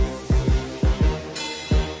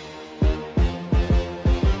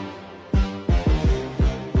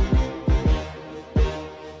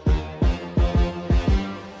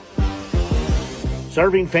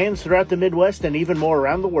Serving fans throughout the Midwest and even more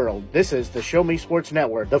around the world, this is the Show Me Sports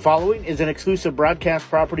Network. The following is an exclusive broadcast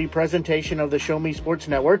property presentation of the Show Me Sports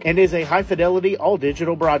Network and is a high-fidelity,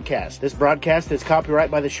 all-digital broadcast. This broadcast is copyright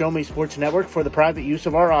by the Show Me Sports Network for the private use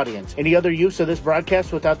of our audience. Any other use of this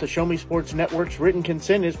broadcast without the Show Me Sports Network's written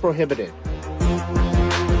consent is prohibited.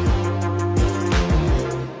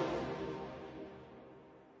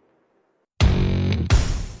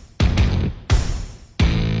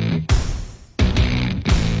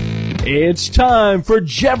 It's time for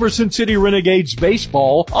Jefferson City Renegades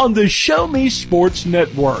baseball on the Show Me Sports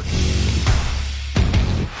Network.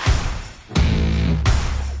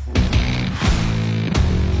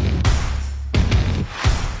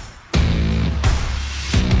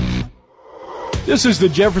 This is the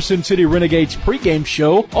Jefferson City Renegades pregame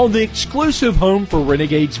show on the exclusive home for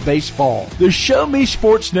Renegades baseball, the Show Me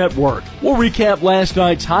Sports Network. We'll recap last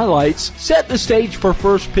night's highlights, set the stage for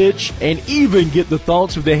first pitch, and even get the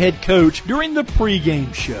thoughts of the head coach during the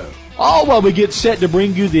pregame show. All while we get set to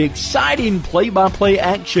bring you the exciting play-by-play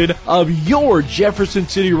action of your Jefferson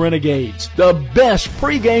City Renegades. The best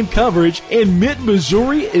pregame coverage in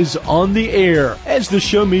mid-Missouri is on the air as the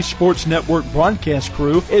Show Me Sports Network broadcast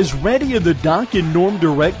crew is ready in the Doc and Norm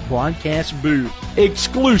Direct broadcast booth.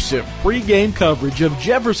 Exclusive pregame coverage of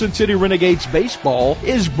Jefferson City Renegades baseball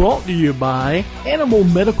is brought to you by Animal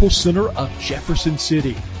Medical Center of Jefferson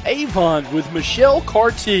City, Avon with Michelle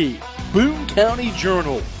Carty, Boone County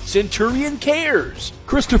Journal, Centurion Cares,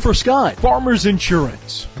 Christopher Scott, Farmers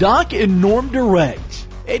Insurance, Doc and Norm Direct,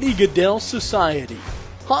 Eddie Goodell Society,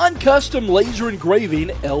 Han Custom Laser Engraving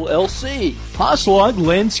LLC, Hoslog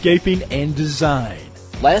Landscaping and Design,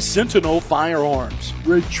 Last Sentinel Firearms,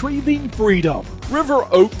 Retrieving Freedom, River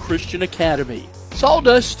Oak Christian Academy,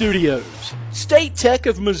 Sawdust Studios, State Tech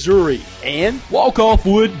of Missouri, and Walk Off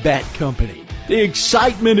Wood Bat Company. The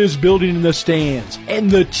excitement is building in the stands, and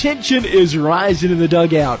the tension is rising in the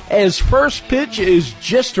dugout as first pitch is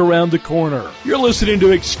just around the corner. You're listening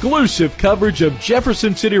to exclusive coverage of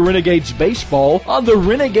Jefferson City Renegades baseball on the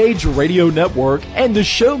Renegades Radio Network and the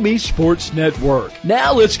Show Me Sports Network.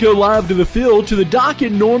 Now let's go live to the field to the Doc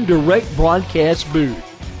and Norm Direct broadcast booth.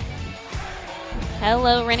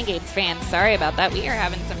 Hello, Renegades fans. Sorry about that. We are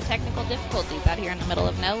having some technical difficulties out here in the middle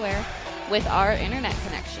of nowhere with our internet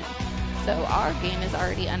connection. So our game is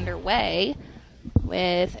already underway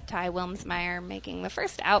with Ty Wilmsmeyer making the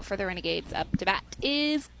first out for the Renegades. Up to bat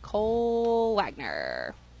is Cole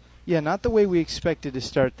Wagner. Yeah, not the way we expected to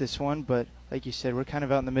start this one, but like you said, we're kind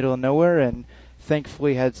of out in the middle of nowhere and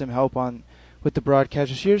thankfully had some help with the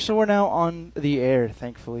broadcasters here. So we're now on the air,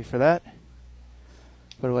 thankfully for that.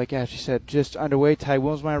 But like Ashley said, just underway. Ty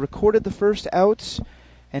Wilmsmeyer recorded the first outs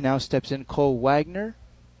and now steps in Cole Wagner.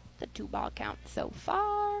 The 2-ball count so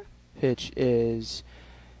far. Pitch is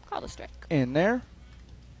called a strike in there.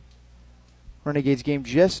 Renegades game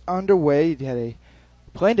just underway. We had a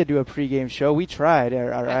plan to do a pregame show. We tried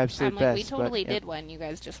our absolute best. We totally did one. You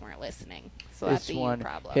guys just weren't listening. So this that's the one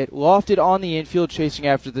problem. Hit lofted on the infield, chasing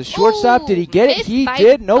after the shortstop. Did he get it? He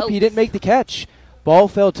did. Nope, he didn't make the catch. Ball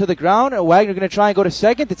fell to the ground. Wagner going to try and go to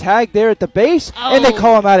second. The tag there at the base, and they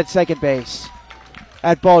call him out at second base.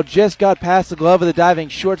 That ball just got past the glove of the diving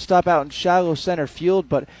shortstop out in shallow center field,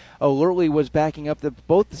 but alertly was backing up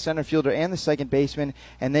both the center fielder and the second baseman,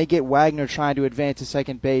 and they get Wagner trying to advance to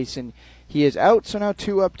second base, and he is out, so now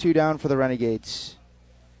 2 up, 2 down for the Renegades.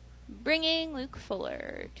 Bringing Luke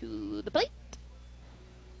Fuller to the plate.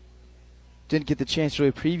 Didn't get the chance to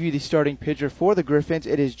really preview the starting pitcher for the Griffins.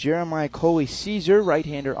 It is Jeremiah Coley-Caesar,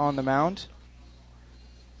 right-hander on the mound.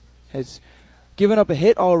 Has given up a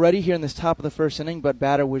hit already here in this top of the first inning, but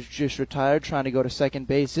batter was just retired trying to go to second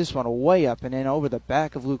base. This one way up and in over the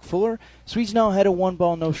back of Luke Fuller. Swedes now had a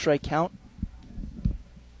 1-ball, no-strike count.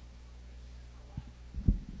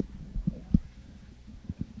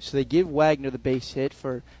 So they give Wagner the base hit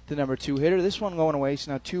for the number 2 hitter. This one going away,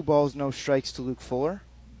 so now 2 balls, no strikes to Luke Fuller.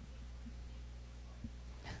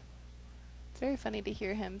 It's very funny to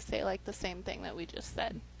hear him say like the same thing that we just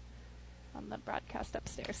said on the broadcast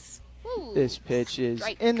upstairs. Ooh, this pitch is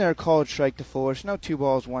strike. In there, called strike to Fuller. So now 2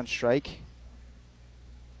 balls, 1 strike.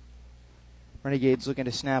 Renegades looking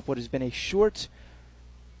to snap what has been a short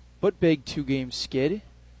but big 2-game skid.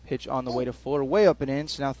 Pitch on the way to Fuller, way up and in.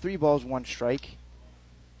 So now 3 balls, 1 strike.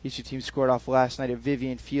 These two teams scored off last night at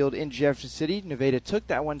Vivian Field in Jefferson City. Nevada took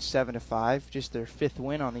that one 7-5, just their 5th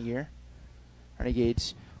win on the year.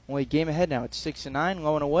 Renegades only a game ahead now. It's 6-9,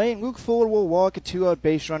 low and away, and Luke Fuller will walk a 2-out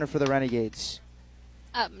base runner for the Renegades.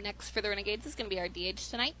 Up next for the Renegades is going to be our DH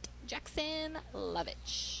tonight, Jackson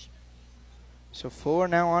Lovich. So Fuller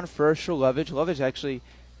now on first for Lovich. Lovich actually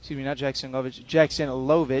excuse me, not Jackson Lovich, Jackson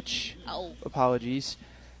Lovich. Oh. Apologies.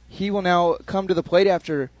 He will now come to the plate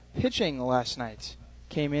after pitching last night.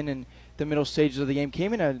 Came in the middle stages of the game,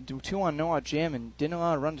 came in a 2-on no-out jam and didn't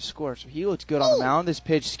allow a run to score. So he looks good on the mound. This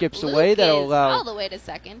pitch skips away. That'll allow all the way to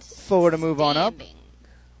second. Fuller to move on up.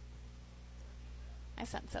 I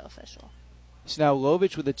sound so official. So now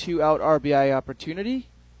Lovich with a 2-out RBI opportunity.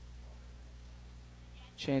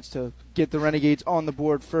 Chance to get the Renegades on the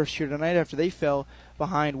board first here tonight after they fell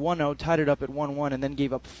behind 1-0, tied it up at 1-1, and then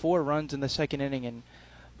gave up 4 runs in the second inning. And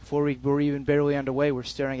before we were even barely underway, we're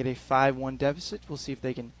staring at a 5-1 deficit. We'll see if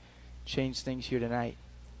they can change things here tonight.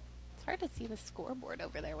 It's hard to see the scoreboard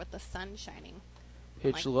over there with the sun shining.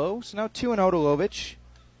 Pitch low. So now 2-0 to Lovich.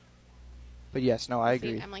 But yes, no, I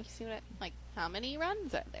agree. I'm like, you see what how many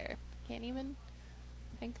runs are there? Can't even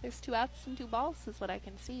think there's 2 outs and 2 balls is what I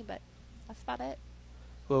can see, but that's about it.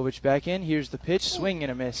 Lovich back in. Here's the pitch. Swing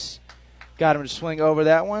and a miss. Got him to swing over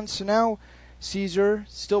that one. So now Caesar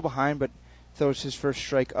still behind, but throws his first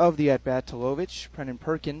strike of the at-bat to Lovich. Brennan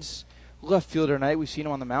Perkins, left fielder tonight. We've seen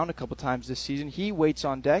him on the mound a couple times this season. He waits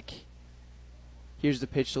on deck. Here's the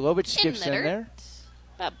pitch to Lovich. Skips in there.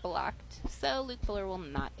 But blocked. So Luke Fuller will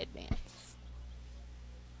not advance.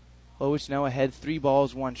 Lovich now ahead, 3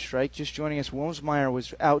 balls, 1 strike. Just joining us, Wilmsmeyer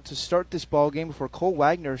was out to start this ball game before Cole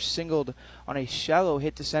Wagner singled on a shallow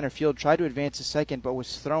hit to center field. Tried to advance to second, but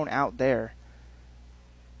was thrown out there.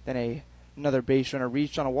 Then another base runner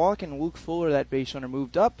reached on a walk, and Luke Fuller, that base runner,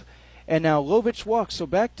 moved up. And now Lovich walks, so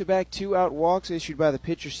back-to-back 2-out walks issued by the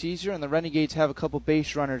pitcher Caesar, and the Renegades have a couple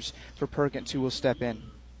base runners for Perkins, who will step in.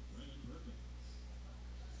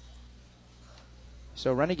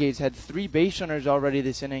 So Renegades had 3 base runners already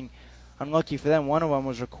this inning. Unlucky for them, one of them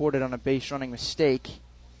was recorded on a base running mistake.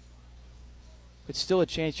 But still a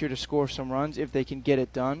chance here to score some runs if they can get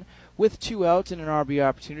it done. With 2 outs and an RBI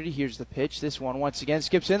opportunity, here's the pitch. This one once again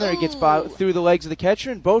skips in there. It gets through the legs of the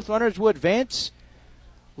catcher, and both runners will advance.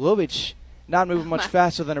 Lovich not moving much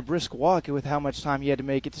faster than a brisk walk with how much time he had to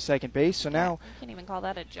make it to second base. So now you can't even call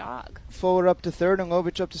that a jog. Fuller up to third and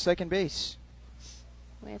Lovich up to second base.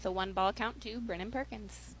 With a 1-ball count to Brennan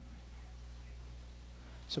Perkins.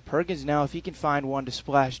 So Perkins now, if he can find one to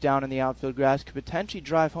splash down in the outfield grass, could potentially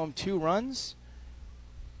drive home 2 runs,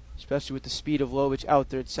 especially with the speed of Lovich out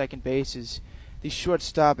there at second base. As the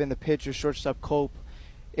shortstop and the pitcher, shortstop Cope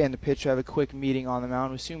and the pitcher, have a quick meeting on the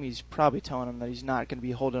mound. We assume he's probably telling him that he's not going to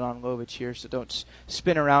be holding on Lovich here, so don't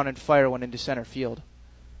spin around and fire one into center field.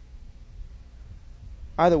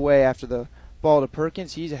 Either way, after the ball to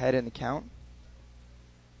Perkins, he's ahead in the count.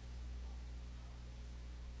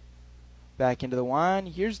 Back into the line.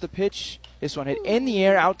 Here's the pitch. This one hit in the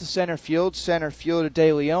air out to center field. Center fielder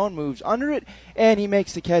De Leon moves under it, and he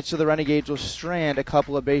makes the catch, so the Renegades will strand a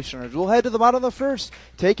couple of base runners. We'll head to the bottom of the first.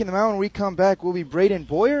 Taking them out when we come back will be Braden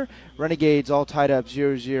Boyer. Renegades all tied up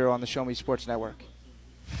 0-0 on the Show Me Sports Network.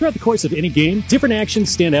 Throughout the course of any game, different actions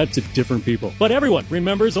stand out to different people. But everyone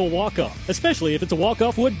remembers a walk-off, especially if it's a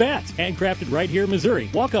walk-off wood bat. Handcrafted right here in Missouri,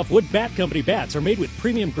 Walk-Off Wood Bat Company bats are made with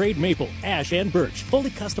premium-grade maple, ash, and birch,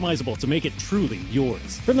 fully customizable to make it truly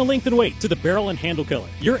yours. From the length and weight to the barrel and handle color,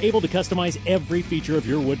 you're able to customize every feature of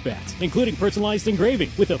your wood bat, including personalized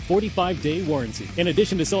engraving with a 45-day warranty. In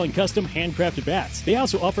addition to selling custom handcrafted bats, they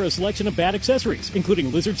also offer a selection of bat accessories,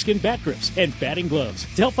 including lizard skin bat grips and batting gloves.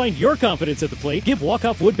 To help find your confidence at the plate, give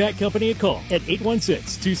Walk-Off Wood Bat Company a call at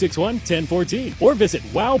 816-261-1014 or visit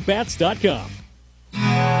wowbats.com.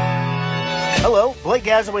 Hello, Blake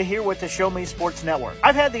Gazaway here with the Show Me Sports Network.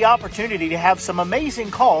 I've had the opportunity to have some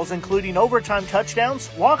amazing calls, including overtime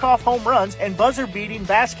touchdowns, walk-off home runs, and buzzer-beating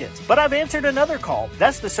baskets. But I've answered another call.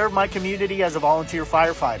 That's to serve my community as a volunteer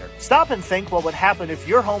firefighter. Stop and think what would happen if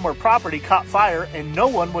your home or property caught fire and no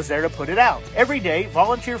one was there to put it out. Every day,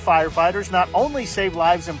 volunteer firefighters not only save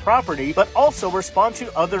lives and property, but also respond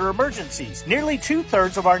to other emergencies. Nearly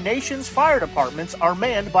 2/3 of our nation's fire departments are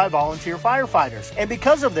manned by volunteer firefighters. And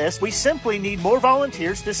because of this, we simply need more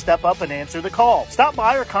volunteers to step up and answer the call. Stop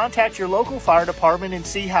by or contact your local fire department and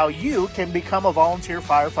see how you can become a volunteer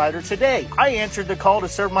firefighter today. I answered the call to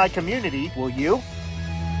serve my community. Will you?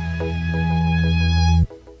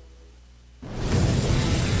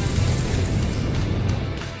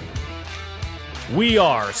 We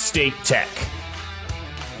are State Tech.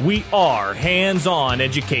 We are hands-on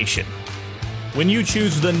education. When you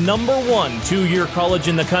choose the #1 two-year college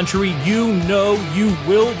in the country, you know you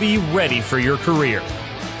will be ready for your career.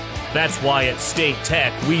 That's why at State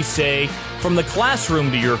Tech we say, from the classroom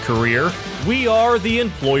to your career, we are the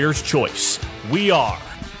employer's choice. We are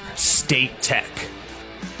State Tech.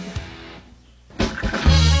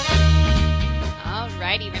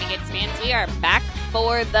 Alrighty, Renegades fans, we are back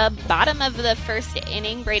for the bottom of the first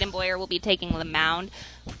inning. Braden Boyer will be taking the mound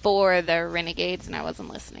for the Renegades, and I wasn't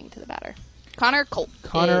listening to the batter. Connor Culp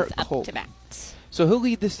is up to bat. So he'll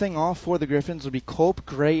lead this thing off for the Griffins. It'll be Culp,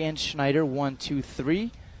 Gray, and Schneider. 1, 2,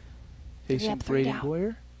 3. Facing Braden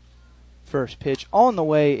Boyer. First pitch on the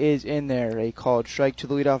way is in there. A called strike to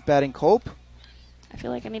the leadoff batting Culp. I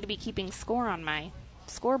feel like I need to be keeping score on my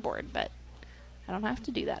scoreboard, but I don't have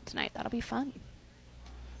to do that tonight. That'll be fun.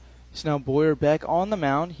 So now Boyer back on the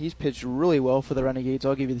mound. He's pitched really well for the Renegades.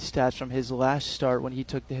 I'll give you the stats from his last start when he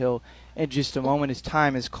took the hill in just a moment. His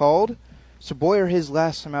time is called. So Boyer, his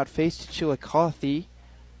last time out, faced Chillicothe.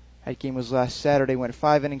 That game was last Saturday. Went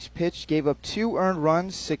 5 innings pitched, gave up 2 earned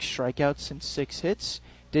runs, 6 strikeouts, and 6 hits.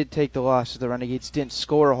 Did take the loss. The Renegades didn't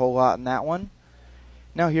score a whole lot in that one.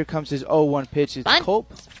 Now here comes his 0-1 pitch. It's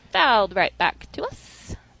Culp. Fouled right back to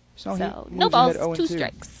us. So no balls, 2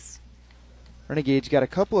 strikes. Renegades got a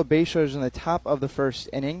couple of base runners in the top of the first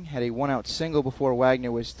inning. Had a 1-out single before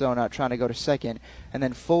Wagner was thrown out trying to go to second. And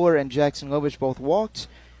then Fuller and Jackson Lovich both walked,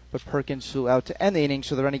 but Perkins flew out to end the inning,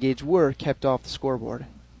 so the Renegades were kept off the scoreboard.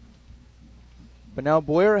 But now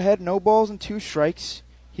Boyer ahead, no balls and 2 strikes.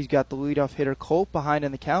 He's got the leadoff hitter Culp behind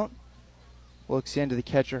in the count. Looks into the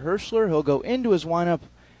catcher Hirschler. He'll go into his windup,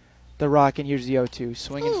 the rock, and here's the 0-2.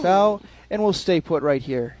 Swing and foul, and we'll stay put right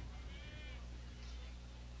here.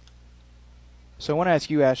 So I want to ask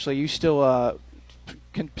you, Ashley, you still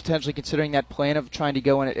potentially considering that plan of trying to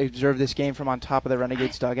go and observe this game from on top of the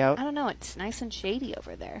Renegades dugout? I don't know. It's nice and shady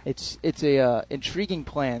over there. It's a intriguing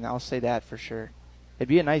plan. I'll say that for sure. It'd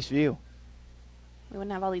be a nice view. We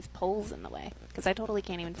wouldn't have all these poles in the way, because I totally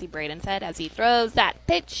can't even see Braden's head as he throws that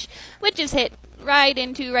pitch, which is hit right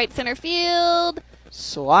into right center field.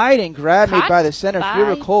 Sliding grab made by the center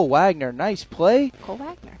fielder Cole Wagner. Nice play. Cole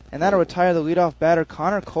Wagner. And that'll retire the leadoff batter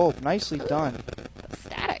Connor Culp. Nicely done.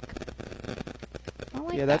 Static.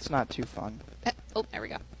 Yeah, that's not too fun. Oh, there we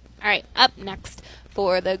go. All right, up next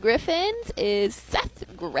for the Griffins is Seth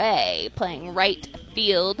Gray playing right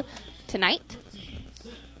field tonight.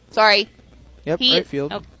 Sorry. Yep, right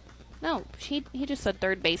field. Oh, no, he just said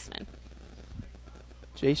third baseman.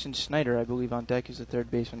 Jason Schneider, I believe, on deck is the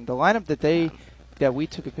third baseman. The lineup that we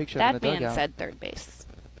took a picture of in the dugout. That man said third base.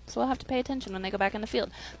 So we'll have to pay attention when they go back in the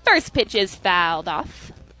field. First pitch is fouled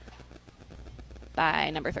off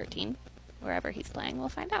by number 13. Wherever he's playing, we'll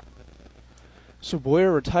find out. So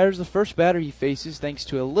Boyer retires the first batter he faces thanks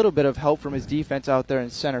to a little bit of help from his defense out there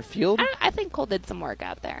in center field. I think Cole did some work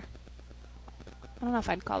out there. I don't know if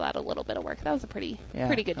I'd call that a little bit of work. That was a pretty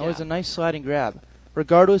good job. That was a nice sliding grab.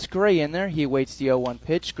 Regardless, Gray in there. He awaits the 0-1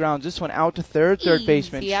 pitch. Grounds this one out to third. Third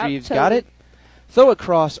baseman Shreves got it. Throw a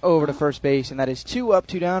cross over to first base, and that is 2 up,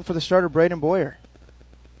 2 down for the starter, Braden Boyer.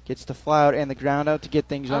 Gets the fly out and the ground out to get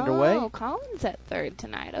things underway. Oh, Collins at third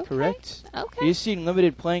tonight. Okay. Correct. Okay. He's seen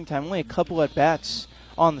limited playing time, only a couple at-bats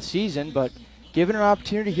on the season, but given an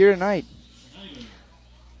opportunity here tonight.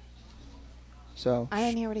 So I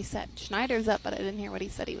didn't hear what he said. Schneider's up, but I didn't hear what he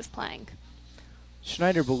said he was playing.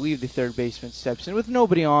 Schneider believed the third baseman steps in with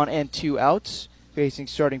nobody on and 2 outs. Facing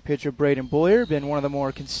starting pitcher Braden Boyer, been one of the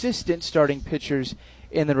more consistent starting pitchers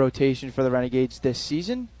in the rotation for the Renegades this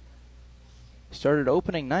season. Started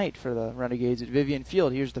opening night for the Renegades at Vivian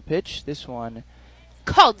Field. Here's the pitch. This one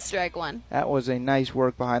called strike 1. That was a nice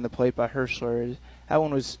work behind the plate by Hirschler. That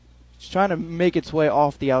one was trying to make its way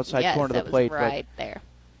off the outside corner of the plate. Right there.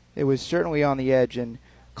 It was certainly on the edge, and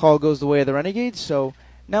call goes the way of the Renegades. So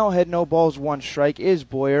now ahead, no balls, 1 strike is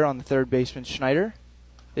Boyer on the third baseman Schneider.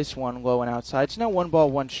 This one low and outside. It's now 1 ball,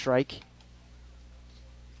 1 strike.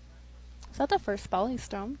 Is that the first ball he's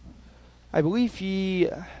thrown? I believe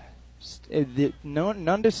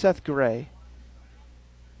none to Seth Gray.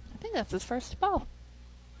 I think that's his first ball.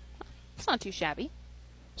 It's not too shabby.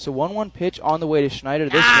 So 1-1 pitch on the way to Schneider.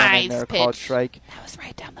 This one in there called strike. That was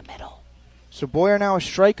right down the middle. So Boyer now a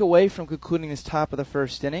strike away from concluding this top of the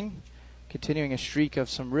first inning. Continuing a streak of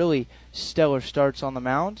some really stellar starts on the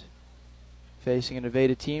mound. Facing an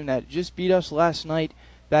Nevada team that just beat us last night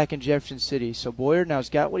back in Jefferson City. So Boyer now's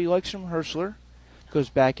got what he likes from Hirschler. Goes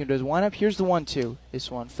back into his windup. Here's the 1-2.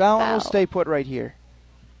 This one foul, and we'll stay put right here.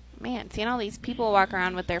 Man, seeing all these people walk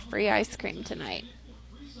around with their free ice cream tonight.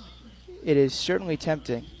 It is certainly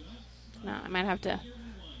tempting. No, I might have to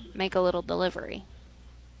make a little delivery.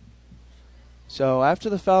 So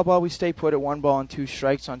after the foul ball, we stay put at 1 ball and 2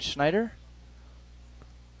 strikes on Schneider.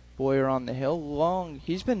 Boyer on the hill. Long.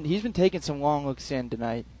 He's been taking some long looks in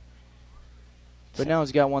tonight. But now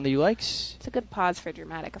he's got one that he likes. It's a good pause for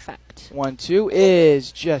dramatic effect. 1-2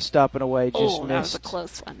 is just up and away. Just missed. That was a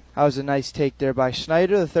close one. That was a nice take there by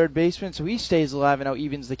Schneider, the third baseman. So he stays alive and now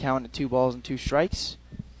evens the count at 2 balls and 2 strikes.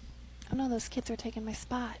 Oh no, those kids are taking my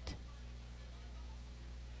spot.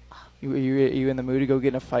 You in the mood to go get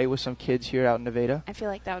in a fight with some kids here out in Nevada? I feel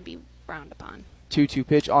like that would be frowned upon. 2-2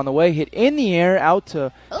 pitch on the way, hit in the air, out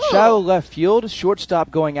to shallow left field.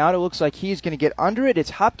 Shortstop going out. It looks like he's going to get under it. It's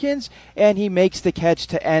Hopkins, and he makes the catch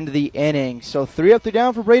to end the inning. So 3 up, 3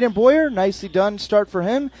 down for Braden Boyer. Nicely done start for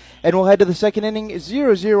him. And we'll head to the second inning.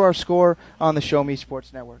 0-0 our score on the Show Me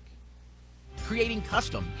Sports Network. Creating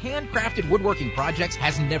custom, handcrafted woodworking projects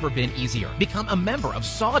has never been easier. Become a member of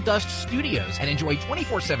Sawdust Studios and enjoy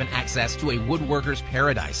 24/7 access to a woodworker's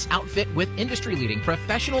paradise. Outfit with industry-leading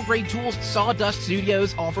professional-grade tools, Sawdust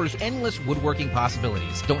Studios offers endless woodworking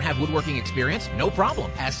possibilities. Don't have woodworking experience? No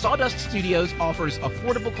problem, as Sawdust Studios offers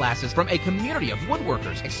affordable classes from a community of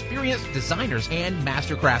woodworkers, experienced designers, and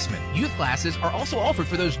master craftsmen. Youth classes are also offered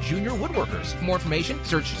for those junior woodworkers. For more information,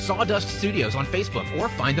 search Sawdust Studios on Facebook or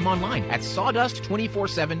find them online at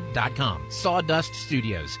sawdust247.com. Sawdust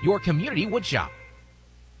Studios, your community woodshop.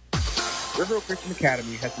 River Oak Christian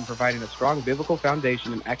Academy has been providing a strong biblical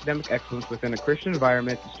foundation and academic excellence within a Christian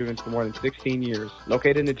environment to students for more than 16 years.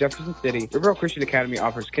 Located in Jefferson City, River Oak Christian Academy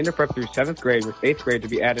offers kinder prep through 7th grade with 8th grade to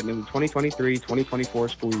be added in the 2023-2024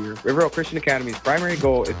 school year. River Oak Christian Academy's primary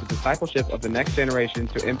goal is the discipleship of the next generation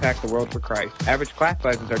to impact the world for Christ. Average class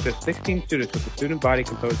sizes are just 16 students with a student body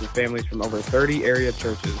composed of families from over 30 area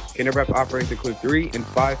churches. Kinder prep offerings include 3 and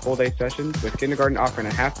 5 full-day sessions, with kindergarten offering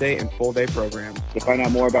a half-day and full-day programs. To find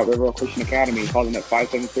out more about River Oak Christian Academy, call them at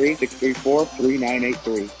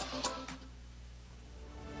 573-634-3983.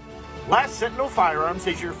 Last Sentinel Firearms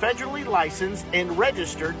is your federally licensed and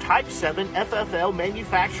registered Type 7 FFL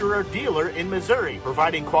manufacturer dealer in Missouri,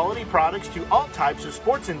 providing quality products to all types of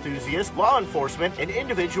sports enthusiasts, law enforcement, and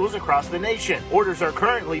individuals across the nation. Orders are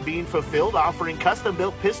currently being fulfilled, offering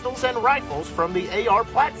custom-built pistols and rifles from the AR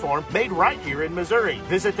platform made right here in Missouri.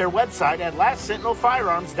 Visit their website at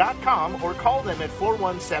lastsentinelfirearms.com or call them at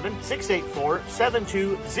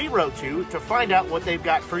 417-684-7202 to find out what they've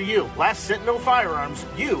got for you. Last Sentinel Firearms,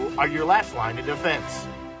 you are your last line of defense.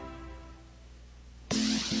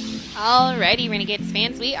 Alrighty, Renegades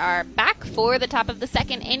fans, we are back for the top of the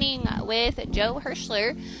second inning with Joe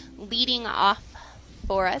Hirschler leading off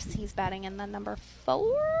for us. He's batting in the number 5?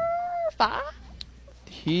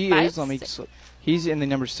 He's in the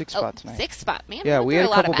number 6 spot tonight. 6 spot, man. Yeah, we had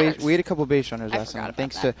a couple base runners last night,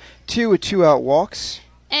 thanks to 2 2-out walks.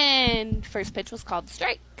 And first pitch was called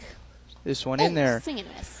strike. This one in there. Swing and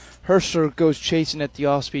miss. Herschler goes chasing at the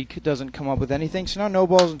off-speed, doesn't come up with anything. So now no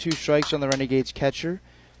balls and 2 strikes on the Renegades catcher.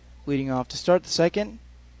 Leading off to start the second.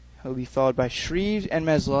 He'll be followed by Shreves and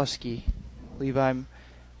Maslowski. Levi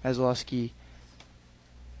Maslowski.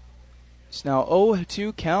 It's now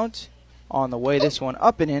 0-2 count on the way. This one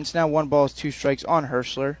up and in. It's now 1 ball, 2 strikes on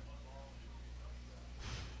Herschler.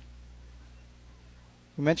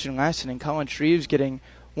 We mentioned last inning, Colin Shreves getting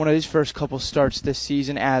one of his first couple starts this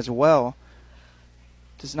season as well.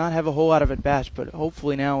 Does not have a whole lot of at-bats, but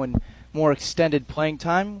hopefully now in more extended playing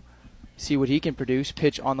time, see what he can produce.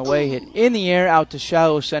 Pitch on the way, hit in the air, out to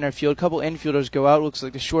shallow center field. Couple infielders go out. Looks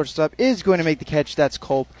like the shortstop is going to make the catch. That's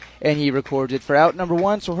Culp, and he records it for out number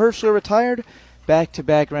 1. So Herschler retired.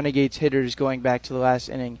 Back-to-back Renegades hitters going back to the last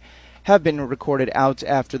inning have been recorded out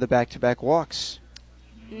after the back-to-back walks.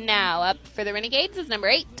 Now up for the Renegades is number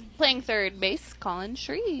 8, playing third base, Colin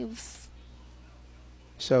Shreves.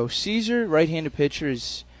 So Caesar, right-handed pitcher,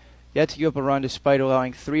 is yet to give up a run despite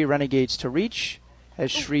allowing 3 Renegades to reach.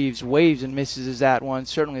 As Shreves waves and misses that one,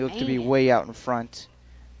 certainly looked to be way out in front.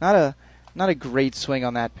 Not a great swing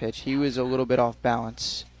on that pitch. He was a little bit off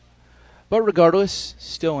balance. But regardless,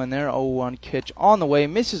 still in there. 0-1 pitch on the way,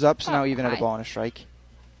 misses up, so now even at a ball and a strike.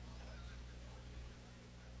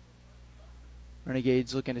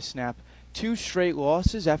 Renegades looking to snap 2 straight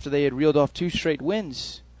losses after they had reeled off 2 straight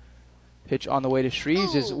wins. Pitch on the way to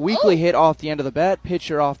Shreves is weakly hit off the end of the bat.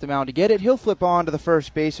 Pitcher off the mound to get it. He'll flip on to the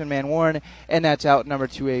first baseman, Man Warren, and that's out number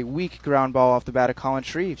 2, a weak ground ball off the bat of Colin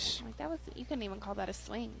Shreves. You couldn't even call that a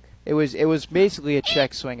swing. It was basically a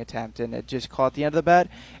check swing attempt, and it just caught the end of the bat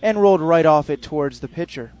and rolled right off it towards the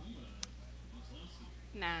pitcher.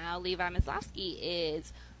 Now Levi Maslowski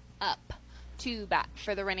is up to bat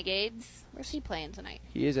for the Renegades. Where's he playing tonight?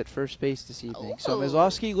 He is at first base this evening. So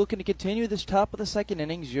Maslowski looking to continue this top of the second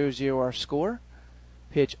inning. 0-0 our score.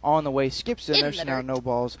 Pitch on the way, skips in there, so now no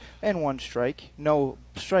balls and 1 strike. No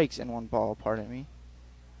strikes and 1 ball, pardon me.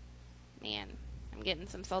 Man, I'm getting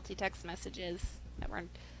some salty text messages that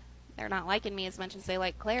they're not liking me as much as they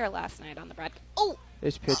liked Claire last night on the broadcast.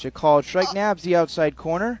 This pitch a called strike, nabs the outside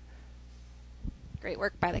corner. Great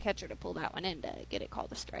work by the catcher to pull that one in to get it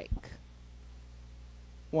called a strike.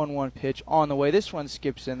 1-1 pitch on the way. This one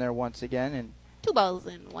skips in there once again, and 2 balls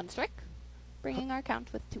and 1 strike, bringing our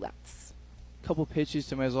count with 2 outs. Couple pitches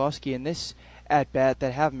to Maslowski in this at-bat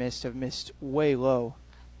that have missed way low.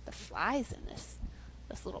 The flies in this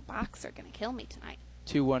little box are going to kill me tonight.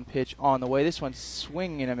 2-1 pitch on the way. This one's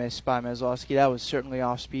swing and a miss by Maslowski. That was certainly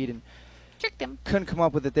off speed and tricked him. Couldn't come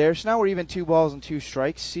up with it there. So now we're even 2 balls and 2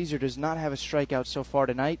 strikes. Caesar does not have a strikeout so far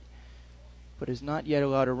tonight, but is not yet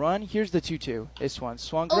allowed to run. Here's the 2-2. This one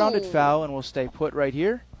swung, grounded foul, and will stay put right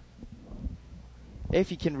here. If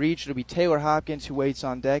he can reach, it'll be Taylor Hopkins who waits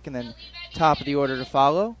on deck, and then top of the order to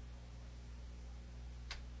follow.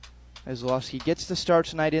 Maslowski gets the start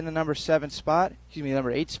tonight in the number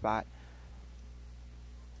 8 spot.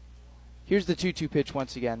 Here's the 2-2 pitch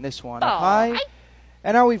once again. This one up high,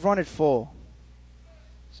 and now we've run it full.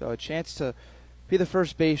 So a chance to be the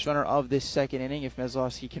first base runner of this second inning if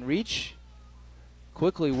Maslowski can reach.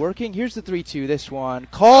 Quickly working. Here's the 3-2. This one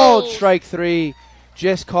called strike 3.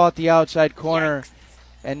 Just caught the outside corner. Yikes.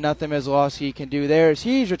 And nothing Maslowski can do there as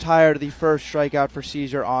he's retired the first strikeout for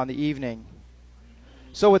Caesar on the evening.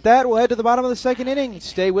 So with that, we'll head to the bottom of the second inning.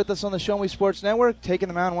 Stay with us on the Show Me Sports Network. Taking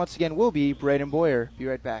the mound once again will be Braden Boyer. Be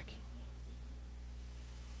right back.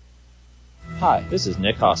 Hi, this is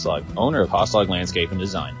Nick Hoslag, owner of Hoslag Landscape and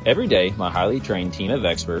Design. Every day, my highly trained team of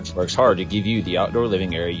experts works hard to give you the outdoor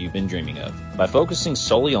living area you've been dreaming of. By focusing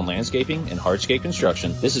solely on landscaping and hardscape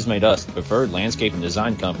construction, this has made us the preferred landscape and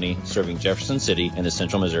design company serving Jefferson City and the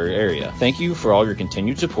central Missouri area. Thank you for all your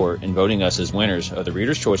continued support in voting us as winners of the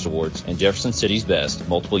Reader's Choice Awards and Jefferson City's Best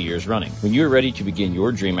multiple years running. When you are ready to begin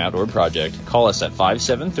your dream outdoor project, call us at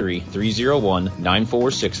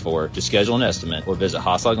 573-301-9464 to schedule an estimate or visit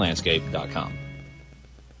hoslaglandscape.com.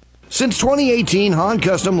 Since 2018, Han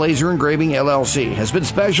Custom Laser Engraving LLC has been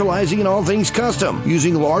specializing in all things custom.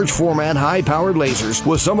 Using large format, high-powered lasers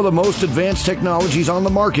with some of the most advanced technologies on the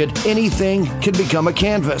market, anything can become a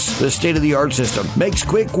canvas. This state-of-the-art system makes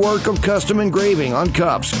quick work of custom engraving on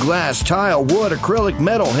cups, glass, tile, wood, acrylic,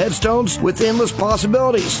 metal, headstones with endless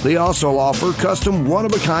possibilities. They also offer custom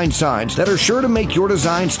one-of-a-kind signs that are sure to make your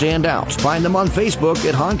design stand out. Find them on Facebook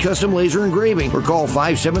at Han Custom Laser Engraving or call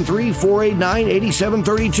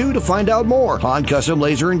 573-489-8732 to find out more. Han Custom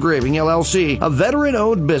Laser Engraving LLC, a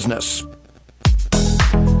veteran-owned business.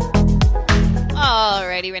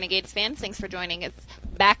 Alrighty, Renegades fans, thanks for joining us.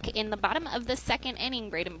 Back in the bottom of the second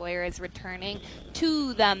inning, Braden Boyer is returning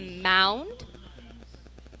to the mound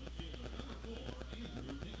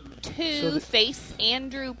to face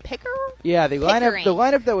Andrew Picker. Yeah, the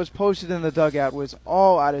lineup that was posted in the dugout was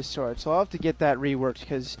all out of sorts, so I'll have to get that reworked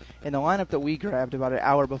because in the lineup that we grabbed about an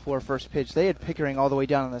hour before first pitch, they had Pickering all the way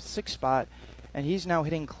down in the 6th spot, and he's now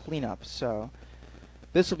hitting cleanup. So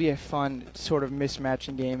this will be a fun sort of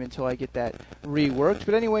mismatching game until I get that reworked.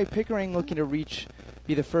 But anyway, Pickering looking to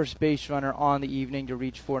be the first base runner on the evening to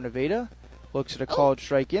reach for Nevada. Looks at a called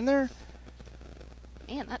strike in there.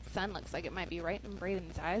 Man, that sun looks like it might be right in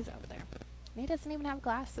Braden's eyes out there. And he doesn't even have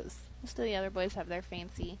glasses. Most of the other boys have their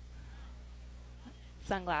fancy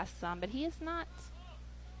sunglasses on, but he is not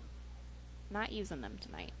using them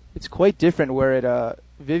tonight. It's quite different where at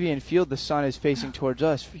Vivian Field the sun is facing towards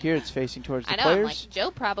us. Here it's facing towards the players. I'm like,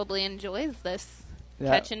 Joe probably enjoys this,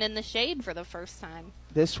 catching in the shade for the first time.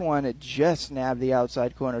 This one, it just nabbed the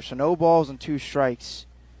outside corner, so no balls and 2 strikes.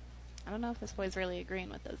 I don't know if this boy's really agreeing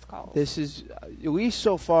with those calls. This is, at least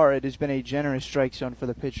so far, it has been a generous strike zone for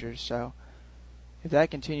the pitchers. So if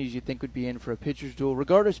that continues, you'd think would be in for a pitcher's duel.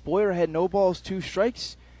 Regardless, Boyer had no balls, 2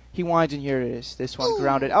 strikes. He winds in. Here it is. This one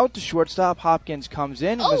grounded out to shortstop. Hopkins comes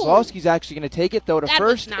in. Maslowski's actually going to take it, though to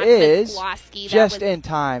first is just in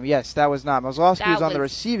time. Yes, that was not. Maslowski was on the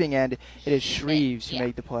receiving end. It is Shreves who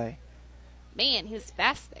made the play. Man, he was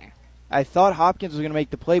fast there. I thought Hopkins was going to make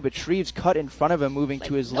the play, but Shreves cut in front of him, moving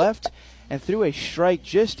to his left, and threw a strike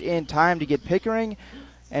just in time to get Pickering,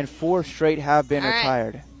 and 4 straight have been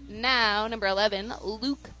retired. Now, number 11,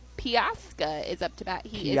 Luke Piazza is up to bat.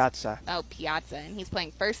 Piazza, and he's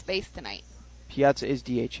playing first base tonight. Piazza is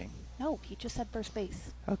DHing. No, he just said first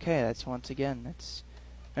base. Okay,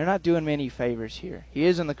 they're not doing me any favors here. He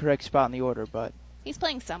is in the correct spot in the order, but he's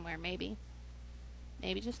playing somewhere, maybe.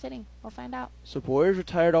 Maybe just hitting. We'll find out. So Boyer's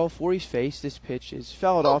retired all 4 he's faced. This pitch is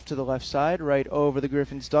fouled off to the left side, right over the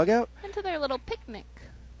Griffins' dugout. Into their little picnic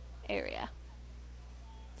area.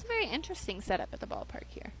 It's a very interesting setup at the ballpark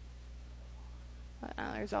here.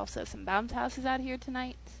 There's also some bounce houses out here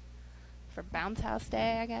tonight for bounce house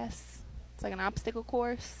day, I guess. It's like an obstacle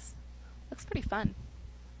course. Looks pretty fun.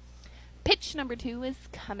 Pitch number 2 is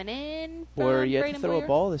coming in. Boyer yet to throw a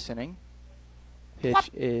ball this inning.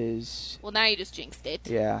 Pitch is... Well, now you just jinxed it.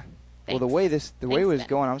 Yeah. Well, the way it was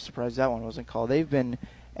going, I'm surprised that one wasn't called. They've been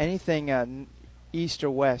anything east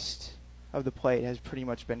or west of the plate has pretty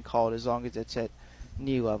much been called as long as it's at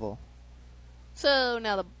knee level. So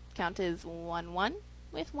now the count is 1-1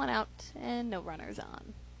 with 1 out and no runners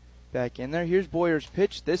on. Back in there. Here's Boyer's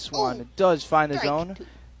pitch. This one does find the zone.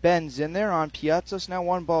 Bends in there on Piazza. So now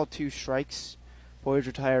 1 ball, 2 strikes. Boyer's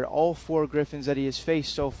retired all 4 Griffins that he has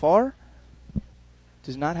faced so far.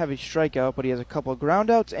 Does not have a strikeout, but he has a couple of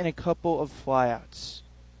groundouts and a couple of flyouts.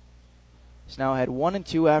 He's now had 1 and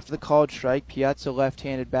 2 after the called strike. Piazza,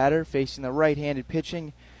 left-handed batter, facing the right-handed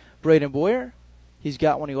pitching Braden Boyer. He's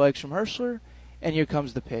got one he likes from Herschler. And here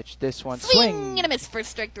comes the pitch. This one, swing and a miss for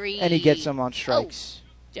strike 3. And he gets him on strikes.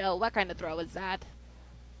 Joe, what kind of throw was that?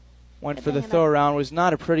 Went for the throw around. Was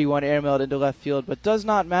not a pretty one, airmailed into left field, but does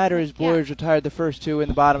not matter as Boyers retired the first 2 in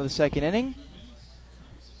the bottom of the 2nd inning.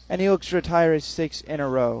 And he looks to retire his 6th in a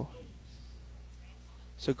row.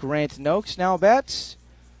 So Grant Noakes now bats.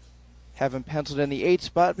 Have him penciled in the 8th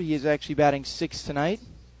spot, but he is actually batting 6th tonight.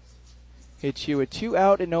 Hits you with 2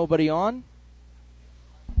 out and nobody on.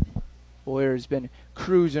 Boyer has been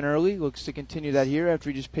cruising early. Looks to continue that here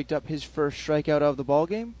after he just picked up his first strikeout of the ball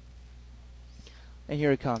game. And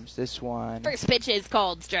here it comes. This one. First pitch is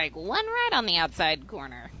called strike 1 right on the outside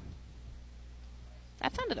corner.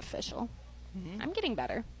 That sounded official. Mm-hmm. I'm getting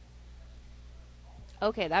better.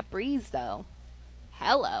 Okay, that breeze, though.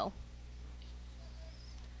 Hello.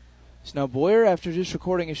 So now Boyer, after just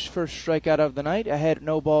recording his first strikeout of the night, ahead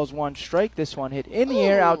no balls, 1 strike. This one hit in the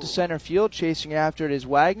air out to center field. Chasing after it is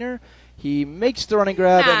Wagner. He makes the running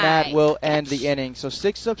grab, and that will end the inning. So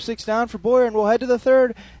 6 up, 6 down for Boyer, and we'll head to the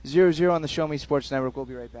 3rd. 0-0 on the Show Me Sports Network. We'll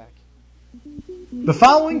be right back. The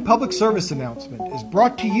following public service announcement is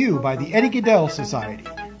brought to you by the Eddie Gaedel Society,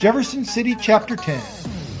 Jefferson City Chapter 10,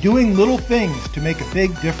 doing little things to make a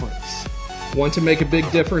big difference. Want to make a big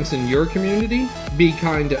difference in your community? Be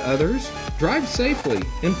kind to others, drive safely,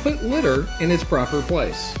 and put litter in its proper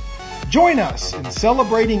place. Join us in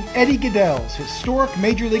celebrating Eddie Gaedel's historic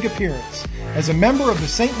Major League appearance as a member of the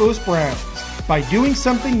St. Louis Browns by doing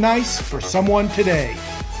something nice for someone today.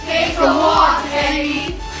 Take a walk,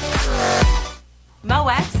 Eddie!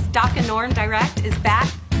 MoEx Dock and Norm Direct is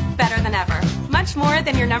back better than ever. Much more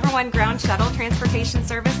than your #1 ground shuttle transportation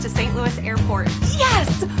service to St. Louis Airport.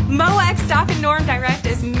 Yes! MoEx Dock and Norm Direct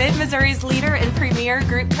is Mid-Missouri's leader in premier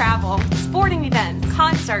group travel. Sporting events,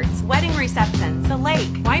 concerts, wedding receptions, the lake,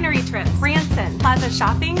 winery trips, Branson, plaza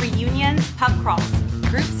shopping, reunions, pub crawls.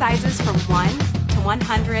 Group sizes from 1 to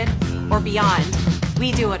 100 or beyond.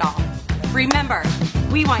 We do it all. Remember,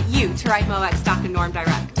 we want you to ride MoEx Dock and Norm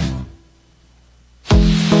Direct.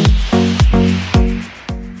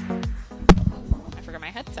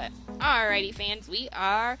 Headset. Alrighty, fans, we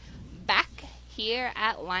are back here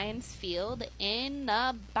at Lions Field in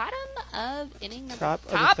the bottom of inning number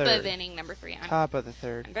Top of inning number 3. Top of the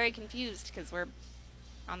 3rd. I'm very confused because we're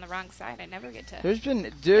on the wrong side. I never get to. There's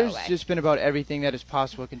just been about everything that is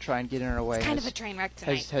possible can try and get in our way. It's kind of a train wreck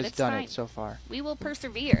tonight. Has done it so far. We will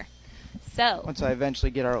persevere. So once I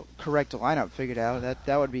eventually get our correct lineup figured out,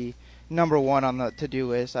 that would be #1 on the to-do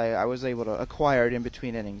list. I was able to acquire it in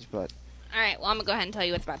between innings, but. All right, well, I'm going to go ahead and tell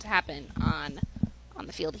you what's about to happen on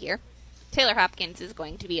the field here. Taylor Hopkins is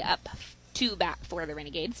going to be up to bat for the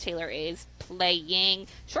Renegades. Taylor is playing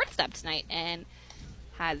shortstop tonight and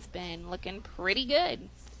has been looking pretty good.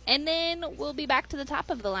 And then we'll be back to the top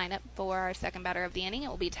of the lineup for our second batter of the inning. It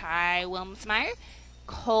will be Ty Wilmsmeyer.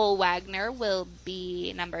 Cole Wagner will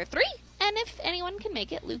be number 3. And if anyone can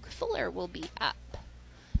make it, Luke Fuller will be up.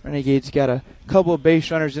 Renegades got a couple of base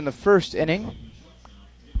runners in the first inning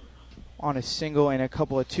on a single and a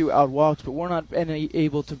couple of 2-out walks, but we're not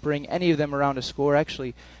able to bring any of them around to score.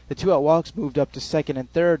 Actually, the 2-out walks moved up to 2nd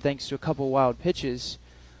and 3rd thanks to a couple of wild pitches,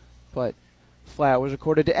 but flat was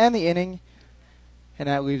recorded to end the inning, and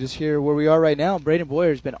that leaves us here where we are right now. Braden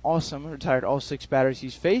Boyer has been awesome, retired all 6 batters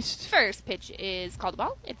he's faced. First pitch is called a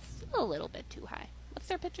ball. It's a little bit too high. What's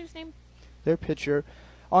their pitcher's name? Their pitcher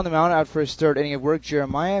on the mound out for his 3rd inning of work,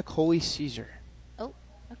 Jeremiah Coley Caesar. Oh,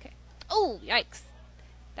 okay. Oh, yikes.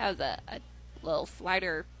 That was a little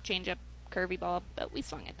slider, change-up, curvy ball, but we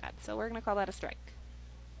swung at that, so we're going to call that a strike.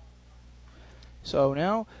 So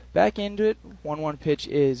now, back into it. 1-1 pitch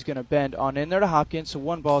is going to bend on in there to Hopkins, so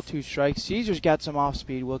 1 ball, 2 strikes. Caesar's got some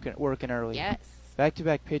off-speed working early. Yes.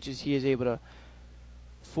 Back-to-back pitches, he is able to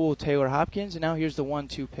fool Taylor Hopkins, and now here's the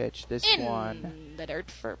 1-2 pitch. This one. In the dirt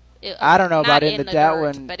for... I don't know about in the that dirt,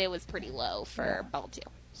 one. But it was pretty low for ball 2.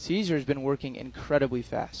 Caesar's been working incredibly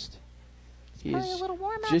fast. He probably is a little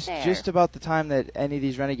warm out there. Just about the time that any of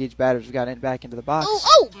these Renegades batters have gotten back into the box.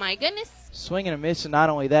 Oh my goodness. Swing and a miss, and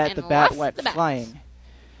not only that, And the bat lost went the bat. flying.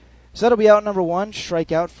 So that'll be out #1,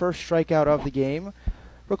 strikeout, first strikeout of the game.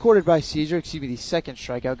 recorded by Caesar. The second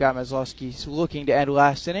strikeout got Maslowski looking to end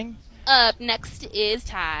last inning. Up next is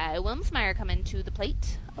Ty Wilmsmeyer coming to the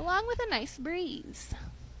plate, along with a nice breeze,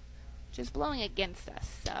 which is blowing against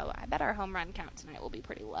us. So I bet our home run count tonight will be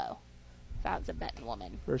pretty low, if I was a betting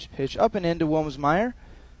woman. First pitch up and into Wilmsmeyer.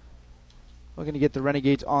 Looking to get the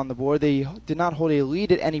Renegades on the board. They did not hold a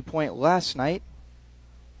lead at any point last night.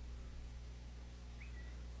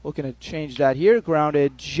 Looking to change that here.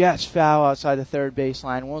 Grounded just foul outside the third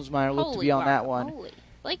baseline. Wilmsmeyer looked to be on that one.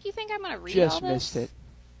 Like, you think I'm going to read just all this? Missed it.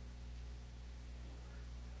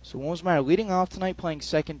 So Wilmsmeyer leading off tonight, playing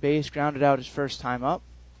second base. Grounded out his first time up.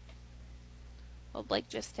 Well, Blake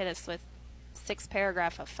just hit us with 6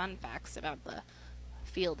 paragraphs of fun facts about the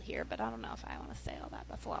field here, but I don't know if I want to say all that.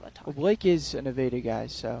 That's a lot of talk. Well, Blake is a Nevada guy,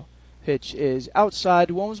 so pitch is outside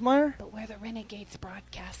Wilmsmeyer. But we're the Renegades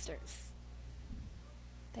broadcasters.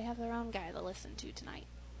 They have their own guy to listen to tonight.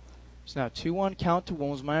 It's now 2-1 count to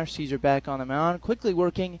Wilmsmeyer. Caesar back on the mound, quickly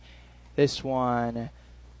working. This one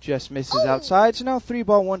just misses outside, so now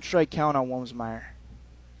 3-ball, 1-strike count on Wilmsmeyer.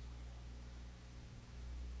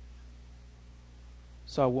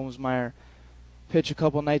 Saw Wilmsmeyer pitch a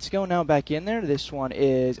couple nights ago, now back in there. This one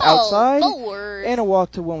is outside, and a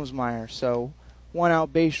walk to Wilmsmeyer. So 1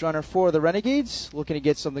 out base runner for the Renegades, looking to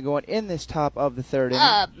get something going in this top of the third inning.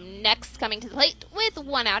 Up next, coming to the plate with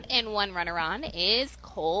 1 out and 1 runner on, is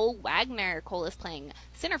Cole Wagner. Cole is playing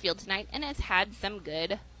center field tonight and has had some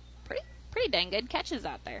good, pretty dang good catches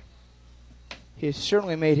out there. He has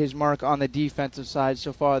certainly made his mark on the defensive side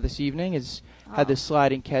so far this evening. Has had the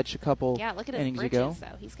sliding catch a couple innings ago. So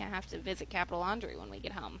he's going to have to visit Capital Laundry when we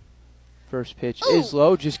get home. First pitch is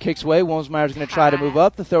low, just kicks away. Wilmsmeyer's going to try to move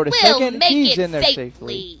up. The throw to second. He's in there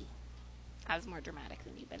safely. I was more dramatic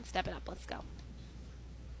than you've been. Step it up. Let's go.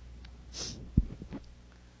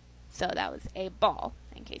 So that was a ball,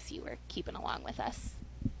 in case you were keeping along with us.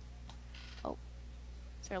 Oh,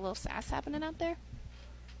 is there a little sass happening out there?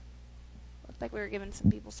 Looked like we were giving some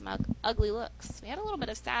people some ugly looks. We had a little bit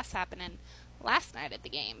of sass happening last night at the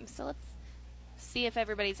game, so let's see if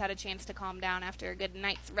everybody's had a chance to calm down after a good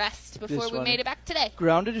night's rest before we made it back today.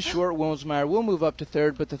 Grounded to short. Wilmsmeyer will move up to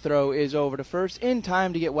third, but the throw is over to first in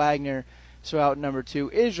time to get Wagner. So out number 2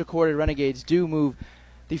 is recorded. Renegades do move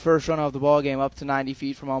the first run of the ball game up to 90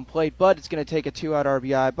 feet from home plate, but it's going to take a 2-out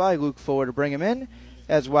RBI by Luke Fuller to bring him in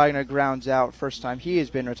as Wagner grounds out. First time he has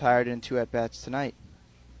been retired in 2 at-bats tonight.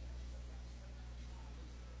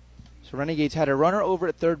 So Renegades had a runner over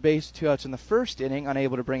at third base, 2 outs in the first inning,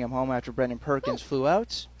 unable to bring him home after Brendan Perkins flew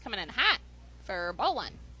out. Coming in hot for ball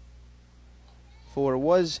 1. Fuller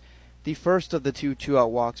was the first of the 2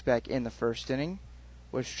 2-out walks back in the first inning.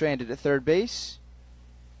 Was stranded at third base.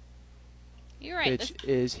 You're right. Pitch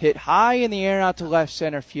is hit high in the air out to left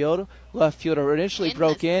center field. Left fielder initially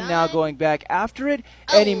broke in, now going back after it,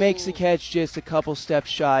 and he makes the catch just a couple steps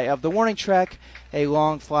shy of the warning track. A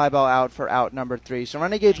long fly ball out for out number 3. So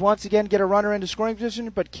Renegades once again get a runner into scoring position,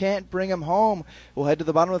 but can't bring him home. We'll head to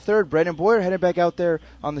the bottom of the third. Brandon Boyer headed back out there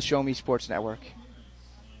on the Show Me Sports Network.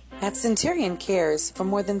 At Centurion Cares, for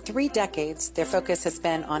more than 3 decades, their focus has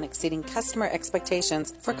been on exceeding customer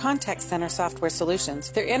expectations for contact center software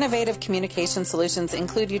solutions. Their innovative communication solutions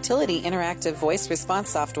include utility interactive voice response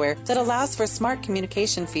software that allows for smart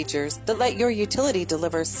communication features that let your utility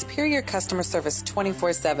deliver superior customer service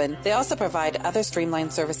 24/7. They also provide other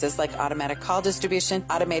streamlined services like automatic call distribution,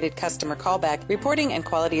 automated customer callback, reporting, and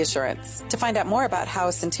quality assurance. To find out more about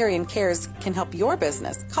how Centurion Cares can help your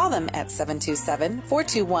business, call them at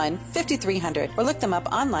 727-421-5300 or look them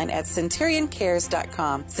up online at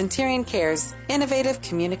centurioncares.com. Centurion Cares, innovative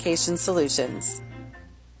communication solutions.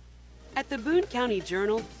 At the Boone County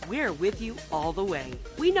Journal, we're with you all the way.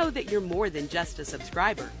 We know that you're more than just a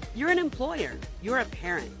subscriber. You're an employer, you're a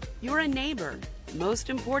parent, you're a neighbor. Most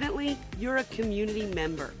importantly, you're a community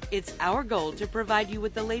member. It's our goal to provide you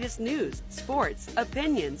with the latest news, sports,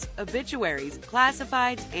 opinions, obituaries,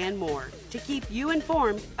 classifieds, and more to keep you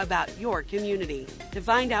informed about your community. To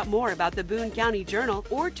find out more about the Boone County Journal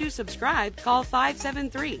or to subscribe, call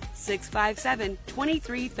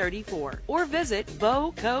 573-657-2334 or visit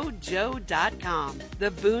bocojoe.com.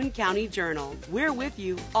 The Boone County Journal. We're with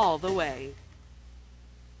you all the way.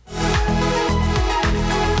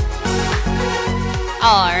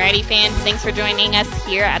 Alrighty, fans, thanks for joining us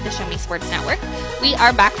here at the Show Me Sports Network. We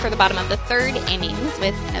are back for the bottom of the third innings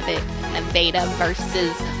with Nevada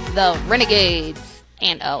versus the Renegades.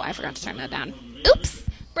 And, oh, I forgot to turn that down. Oops!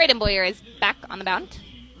 Braden Boyer is back on the mound.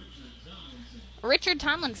 Richard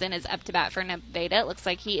Tomlinson is up to bat for Nevada. It looks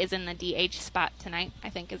like he is in the DH spot tonight, I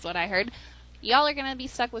think is what I heard. Y'all are going to be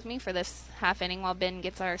stuck with me for this half inning while Ben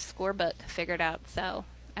gets our scorebook figured out, so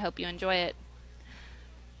I hope you enjoy it.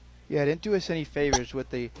 Yeah, didn't do us any favors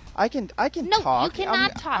with the. I can talk. No, you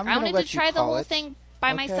cannot talk. I wanted to try the whole thing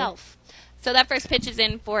by myself. So that first pitch is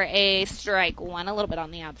in for a strike one, a little bit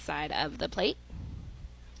on the outside of the plate.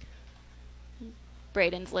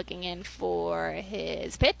 Braden's looking in for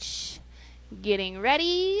his pitch, getting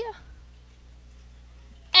ready,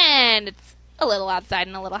 and it's a little outside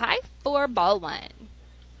and a little high for ball one.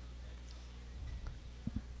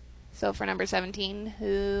 So for number 17,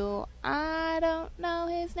 who I don't know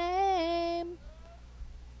his name,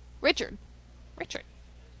 Richard.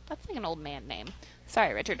 That's like an old man name.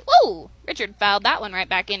 Sorry, Richard. Whoa! Richard fouled that one right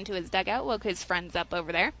back into his dugout. Woke his friends up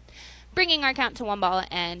over there. Bringing our count to 1 ball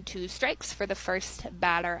and 2 strikes for the first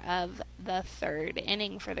batter of the 3rd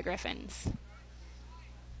inning for the Griffins. I'm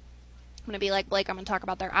going to be like Blake. I'm going to talk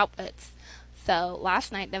about their outfits. So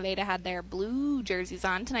last night, Nevada had their blue jerseys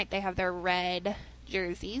on. Tonight, they have their red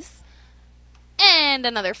jerseys. And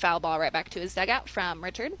another foul ball right back to his dugout from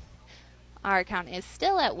Richard. Our count is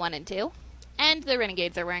still at 1-2. And the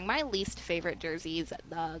Renegades are wearing my least favorite jerseys,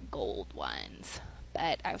 the gold ones.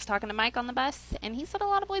 But I was talking to Mike on the bus, and he said a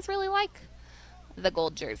lot of boys really like the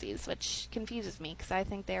gold jerseys, which confuses me because I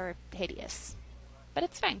think they're hideous. But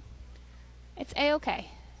it's fine. It's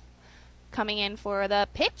A-okay. Coming in for the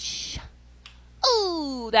pitch.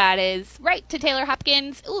 Ooh, that is right to Taylor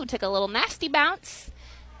Hopkins. Ooh, took a little nasty bounce.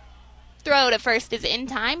 Throw to first is in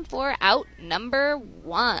time for out number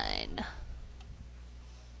 1.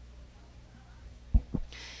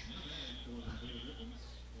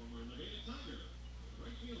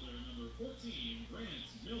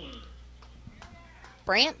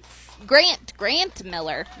 Grant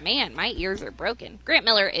Miller. Man, my ears are broken. Grant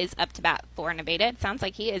Miller is up to bat for Nevada. It sounds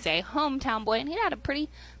like he is a hometown boy, and he had a pretty